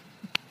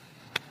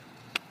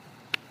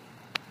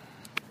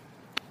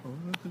 Oh,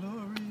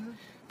 glorious.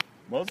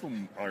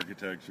 Muslim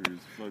architecture is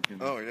fucking...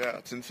 Oh, yeah,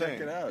 it's insane.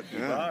 Check it out.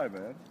 Dubai,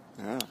 man.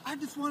 Yeah. I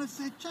just want to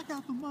say, check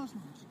out the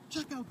Muslims.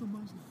 Check out the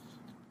Muslims.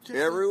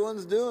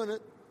 Everyone's doing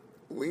it.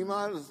 We're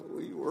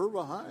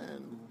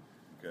behind.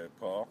 Okay,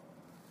 Paul,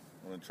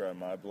 want to try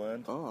my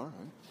blend? Oh, all right.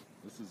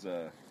 This is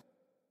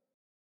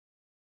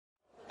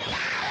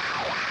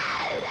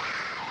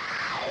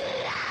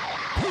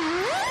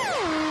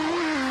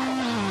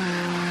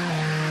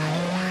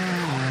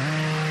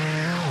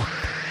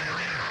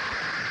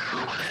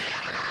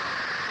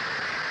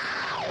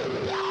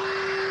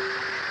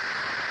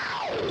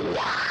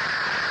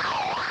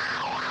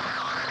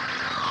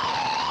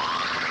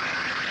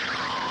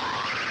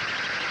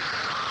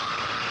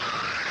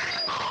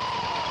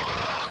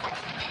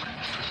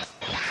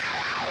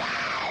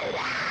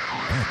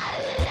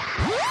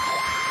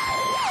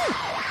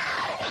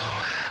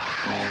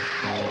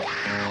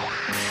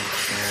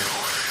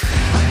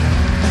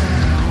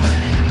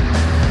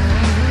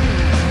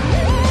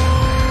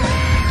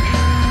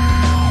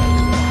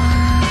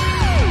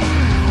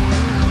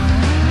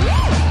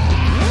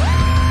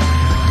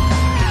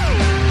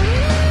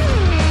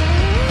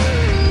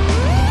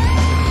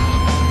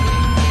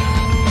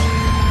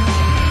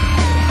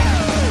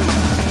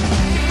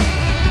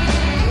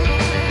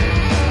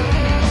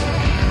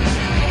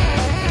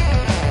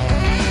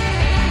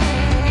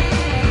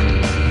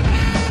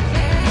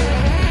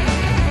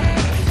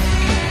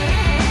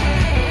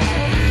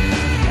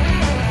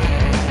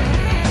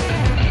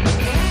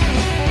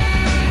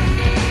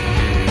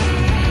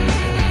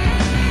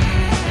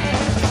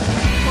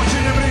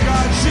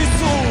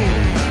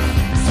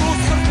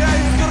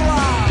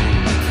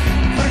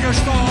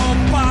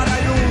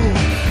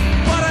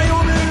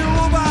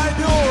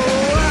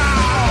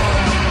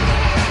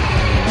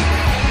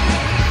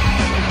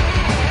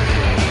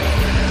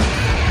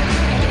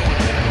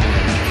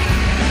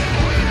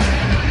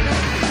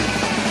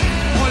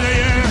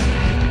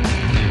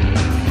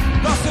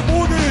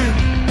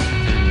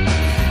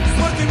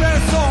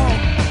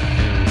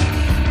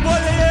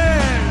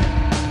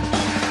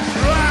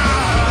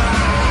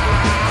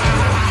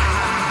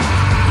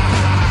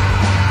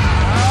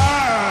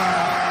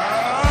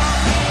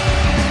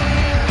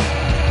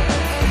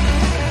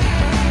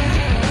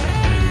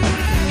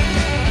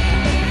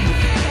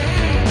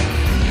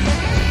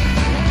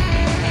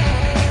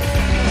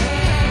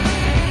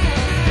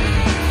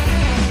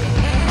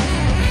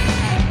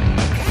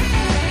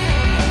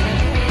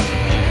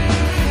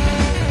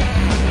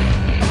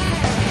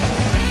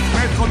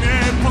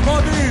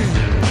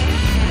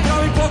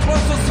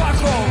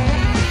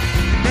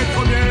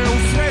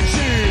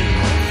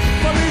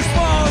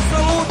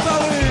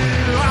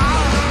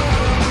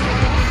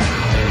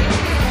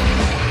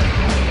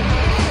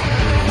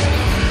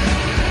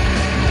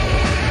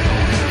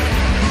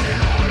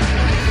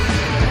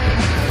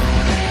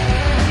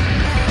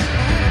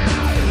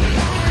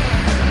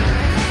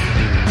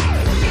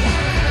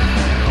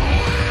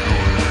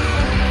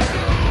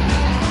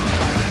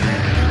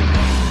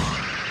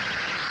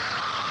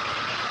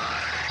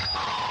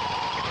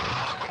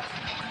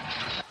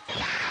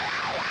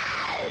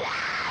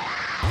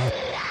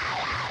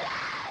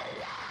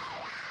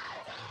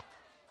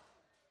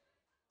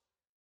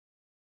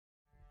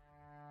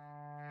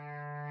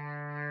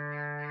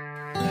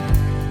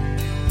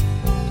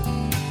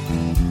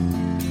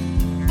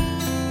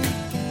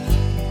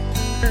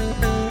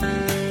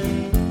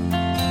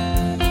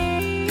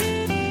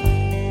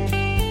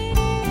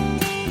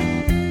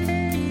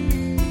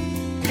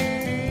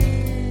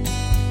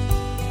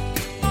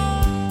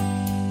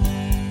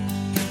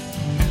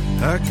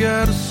I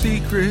got a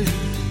secret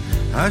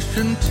I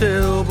shouldn't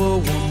tell, but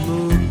one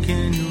look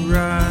in your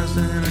eyes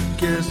and I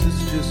guess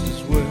it's just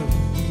as well.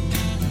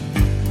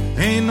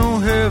 Ain't no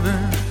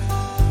heaven,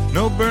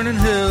 no burning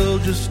hell,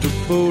 just a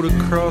boat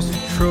across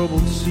a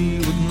troubled sea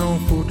with no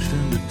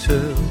fortune to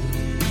tell.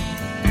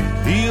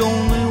 The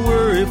only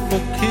worry for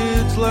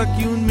kids like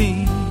you and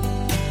me.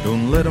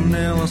 Don't let them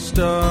nail a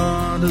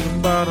star to the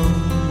bottom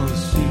of the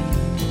sea.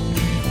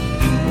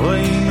 Well,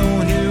 ain't no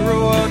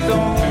hero I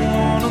don't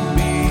want to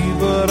be,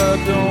 but I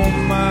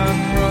don't mind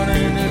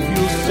running if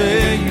you'll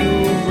say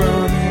you'll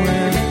run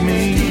with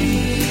me.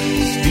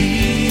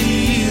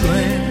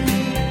 Stealing,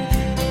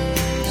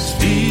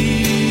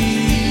 stealing,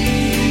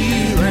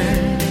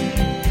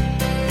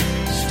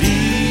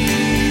 stealing.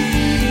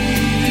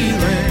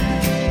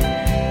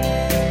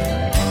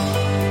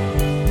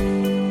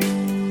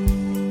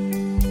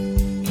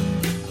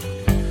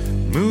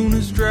 Moon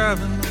is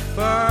driving the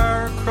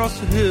fire across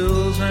the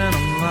hills, and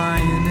I'm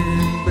lying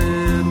in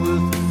bed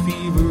with the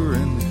fever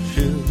and the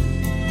chill.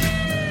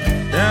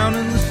 Down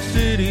in the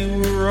city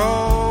we're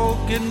all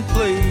getting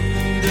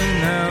played,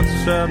 and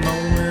outside my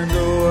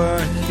window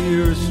I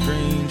hear a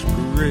strange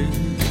parade.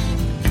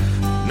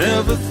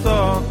 Never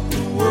thought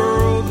the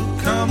world would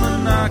come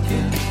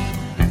a-knocking.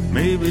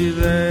 Maybe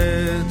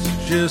that's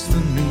just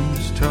the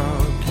news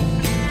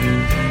talking.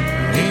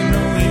 Ain't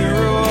no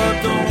hero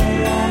I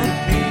don't wanna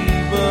be,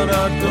 but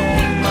I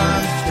don't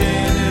mind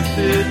staying if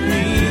it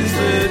means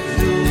that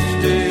you'll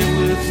stay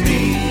with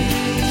me.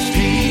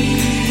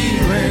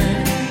 Stealing,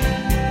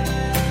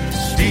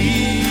 stealing,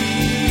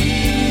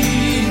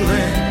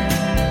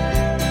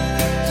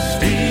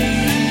 stealing.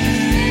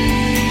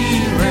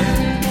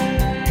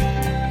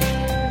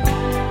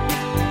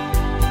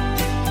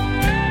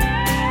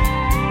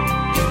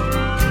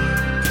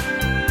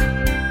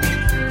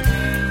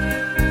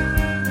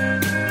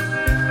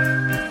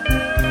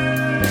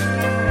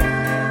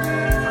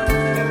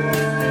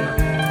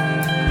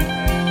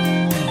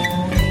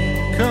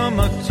 Come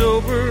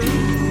October,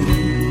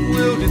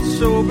 we'll get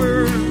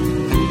sober.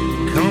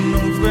 Come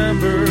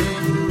November,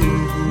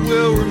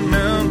 we'll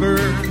remember.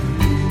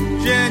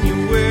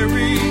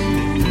 January,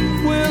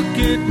 we'll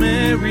get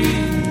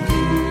married.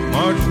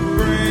 March will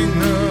bring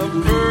the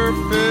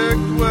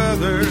perfect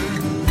weather.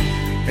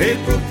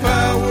 April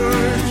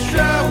flowers,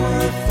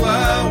 shower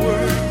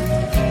flowers.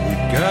 We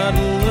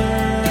gotta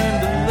learn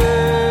to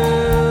live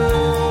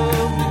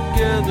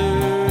together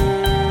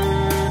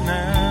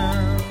now.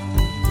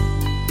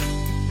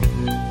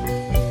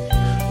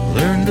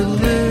 Learn to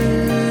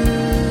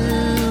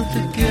live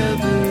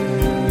together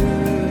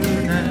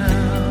now.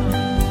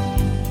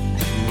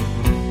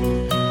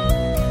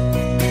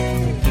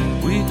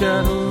 We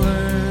gotta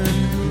learn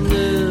to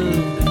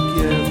live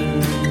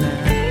together now.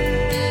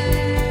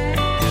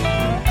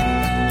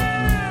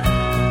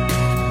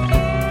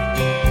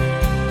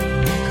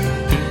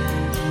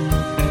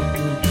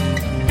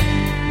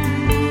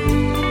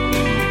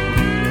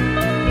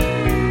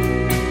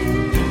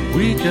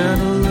 We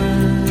gotta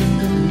learn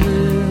to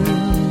live.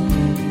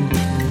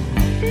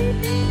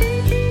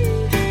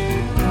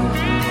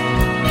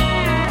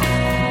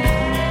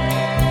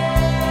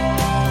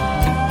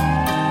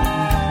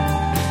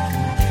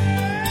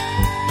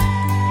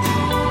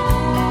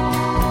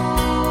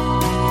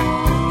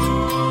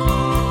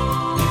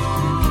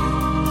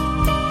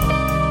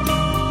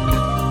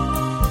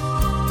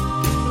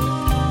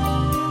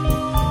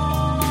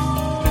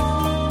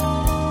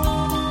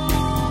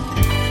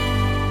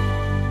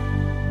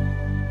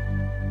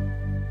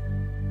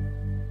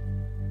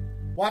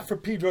 Watt for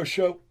Pedro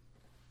Show.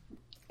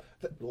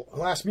 The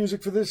last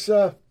music for this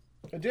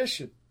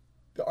edition.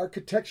 The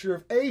Architecture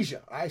of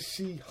Asia. I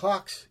See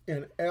Hawks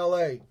in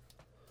L.A.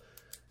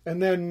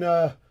 And then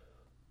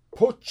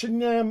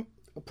Pochiniam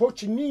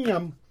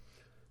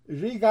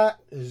Riga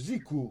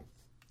Ziku,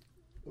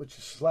 which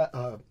is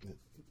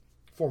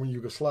former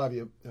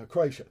Yugoslavia,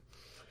 Croatia.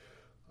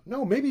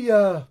 No, maybe,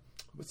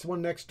 what's the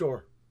one next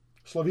door?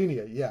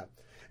 Slovenia, yeah.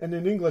 And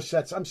in English,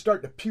 that's I'm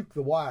Starting to Puke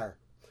the Wire.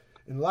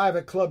 And live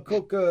at Club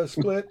Coca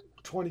Split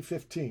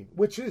 2015,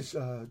 which is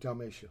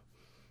Dalmatia,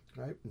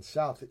 right? In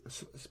South.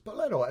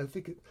 Spoleto, I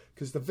think,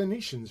 because the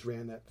Venetians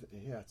ran that.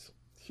 Yeah,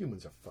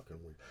 humans are fucking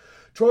weird.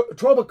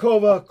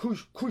 Trobakova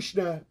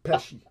Kushna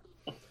Peshi.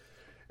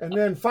 And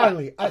then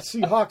finally, I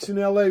See Hawks in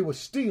L.A. was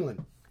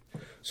Stealing.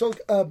 So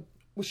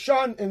with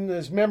Sean and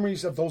his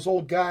memories of those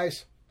old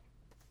guys,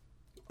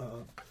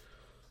 I'm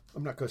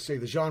not going to say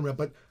the genre,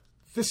 but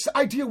this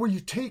idea where you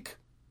take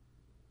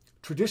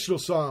traditional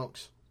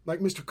songs, like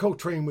Mr.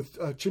 Coltrane with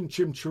Chim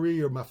Chim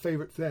Cheree or My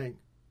Favorite Thing,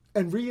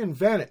 and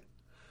reinvent it.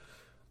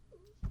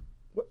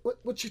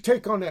 What's your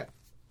take on that?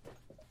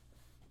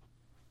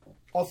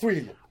 All three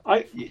of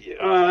you.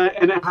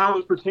 And how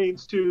it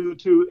pertains to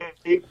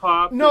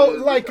A-pop. No,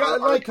 like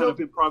kind of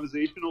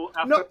improvisational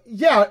aspect. No,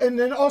 yeah, and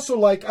then also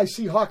like I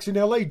See Hawks in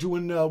L.A.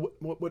 doing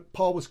what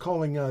Paul was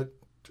calling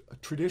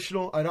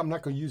traditional. I'm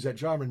not going to use that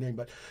genre name,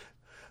 but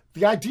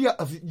the idea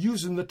of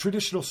using the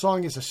traditional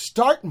song as a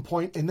starting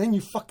point, and then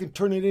you fucking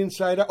turn it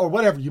inside out, or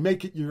whatever. You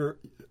make it your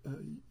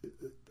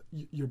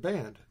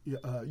band,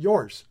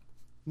 yours,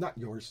 not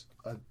yours.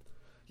 Right.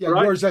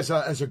 Yours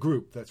as a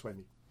group. That's what I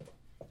mean.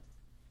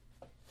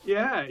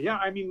 Yeah.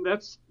 I mean,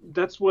 that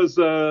was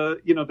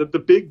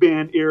the big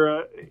band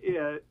era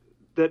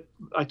that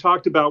I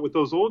talked about with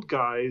those old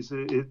guys.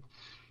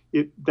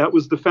 that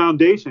was the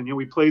foundation.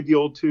 We played the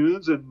old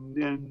tunes,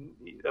 and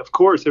of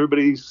course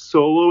everybody's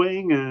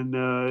soloing,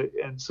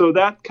 and so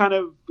that kind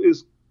of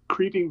is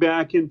creeping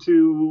back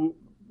into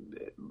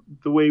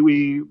the way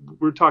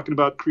we're talking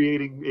about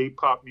creating a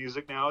pop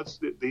music now. It's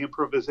the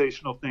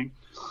improvisational thing.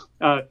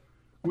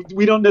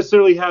 We don't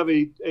necessarily have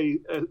a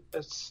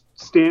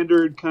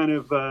standard kind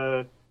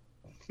of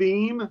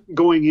theme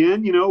going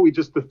in.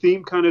 The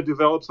theme kind of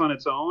develops on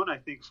its own. I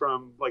think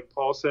from, like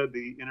Paul said,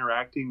 the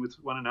interacting with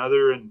one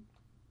another, and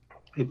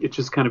it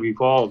just kind of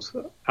evolves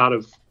out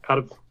of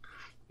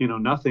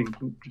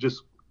nothing,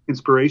 just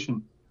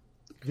inspiration.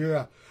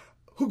 Yeah.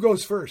 Who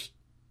goes first?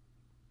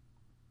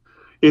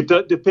 It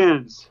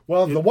depends.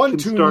 Well, the one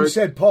tune you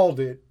said Paul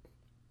did.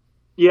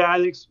 Yeah, I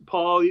think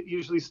Paul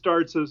usually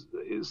starts a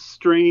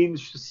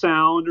strange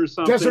sound or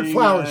something. Desert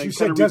Flowers. You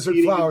said Desert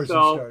Flowers.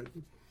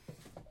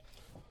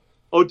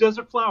 Oh,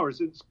 Desert Flowers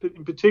in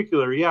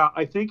particular. Yeah,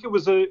 I think it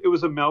was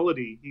a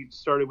melody. He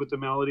started with the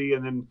melody,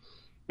 and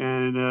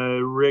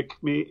Rick,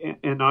 me,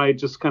 and I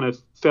just kind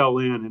of fell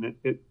in, and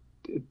it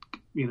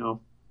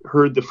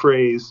heard the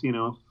phrase,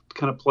 kind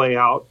of play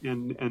out,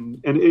 and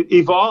it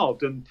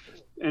evolved, and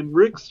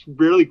Rick's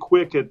really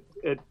quick at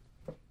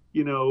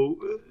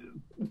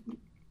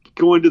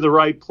going to the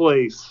right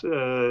place.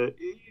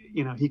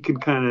 He can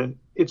kind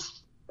of,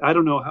 I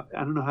don't know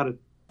how to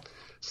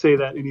say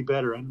that any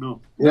better. I don't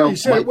know. You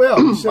said it well.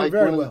 You said it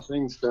very well.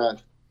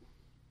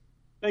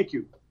 Thank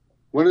you.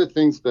 One of the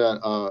things that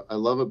I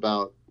love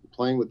about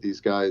playing with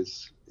these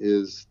guys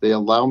is they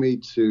allow me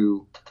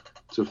to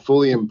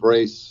fully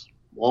embrace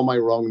all my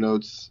wrong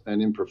notes and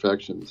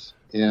imperfections.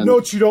 And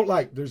notes you don't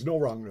like. There's no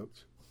wrong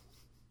notes.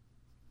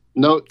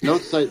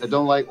 Notes I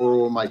don't like,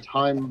 or my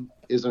time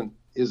isn't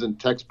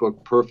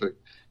textbook perfect,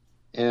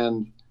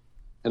 and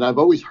I've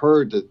always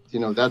heard that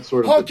that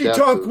sort of honky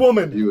tonk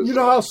woman. You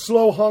know how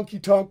slow honky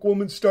tonk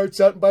woman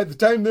starts out, and by the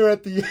time they're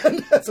at the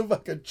end, that's a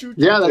fucking choo.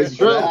 Yeah, that's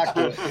true.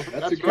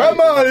 Come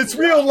on, it's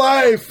real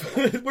life.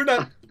 We're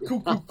not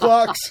cuckoo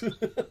clocks.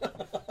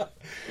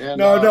 And,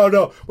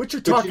 no. What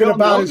you're talking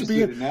about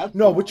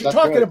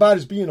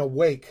is being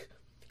awake.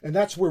 And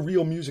that's where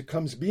real music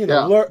comes, being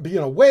alert, being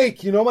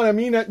awake. You know what I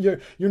mean?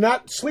 You're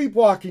not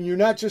sleepwalking. You're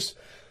not just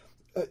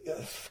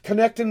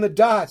connecting the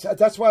dots.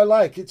 That's why I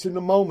like it's in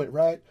the moment,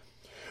 right?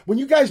 When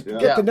you guys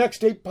get the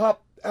next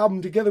pop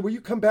album together, will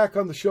you come back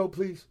on the show,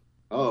 please?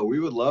 Oh, we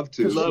would love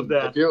to. Love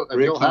that. If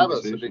you'll have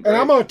us. And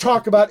I'm going to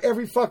talk about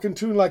every fucking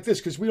tune like this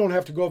because we don't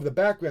have to go over the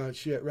background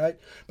shit, right?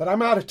 But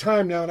I'm out of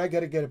time now, and I got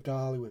to get up to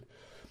Hollywood.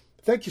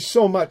 Thank you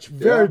so much.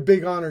 Very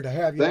big honor to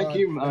have you. Thank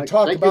you, Mike.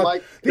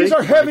 Mike. These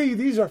are heavy.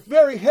 These are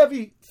very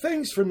heavy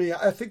things for me.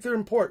 I think they're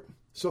important.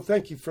 So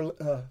thank you for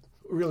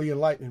really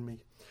enlightening me.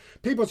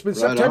 People, it's been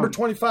September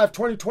 25,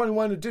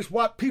 2021,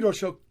 the Pedro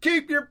Show.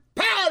 Keep your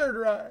powder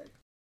dry.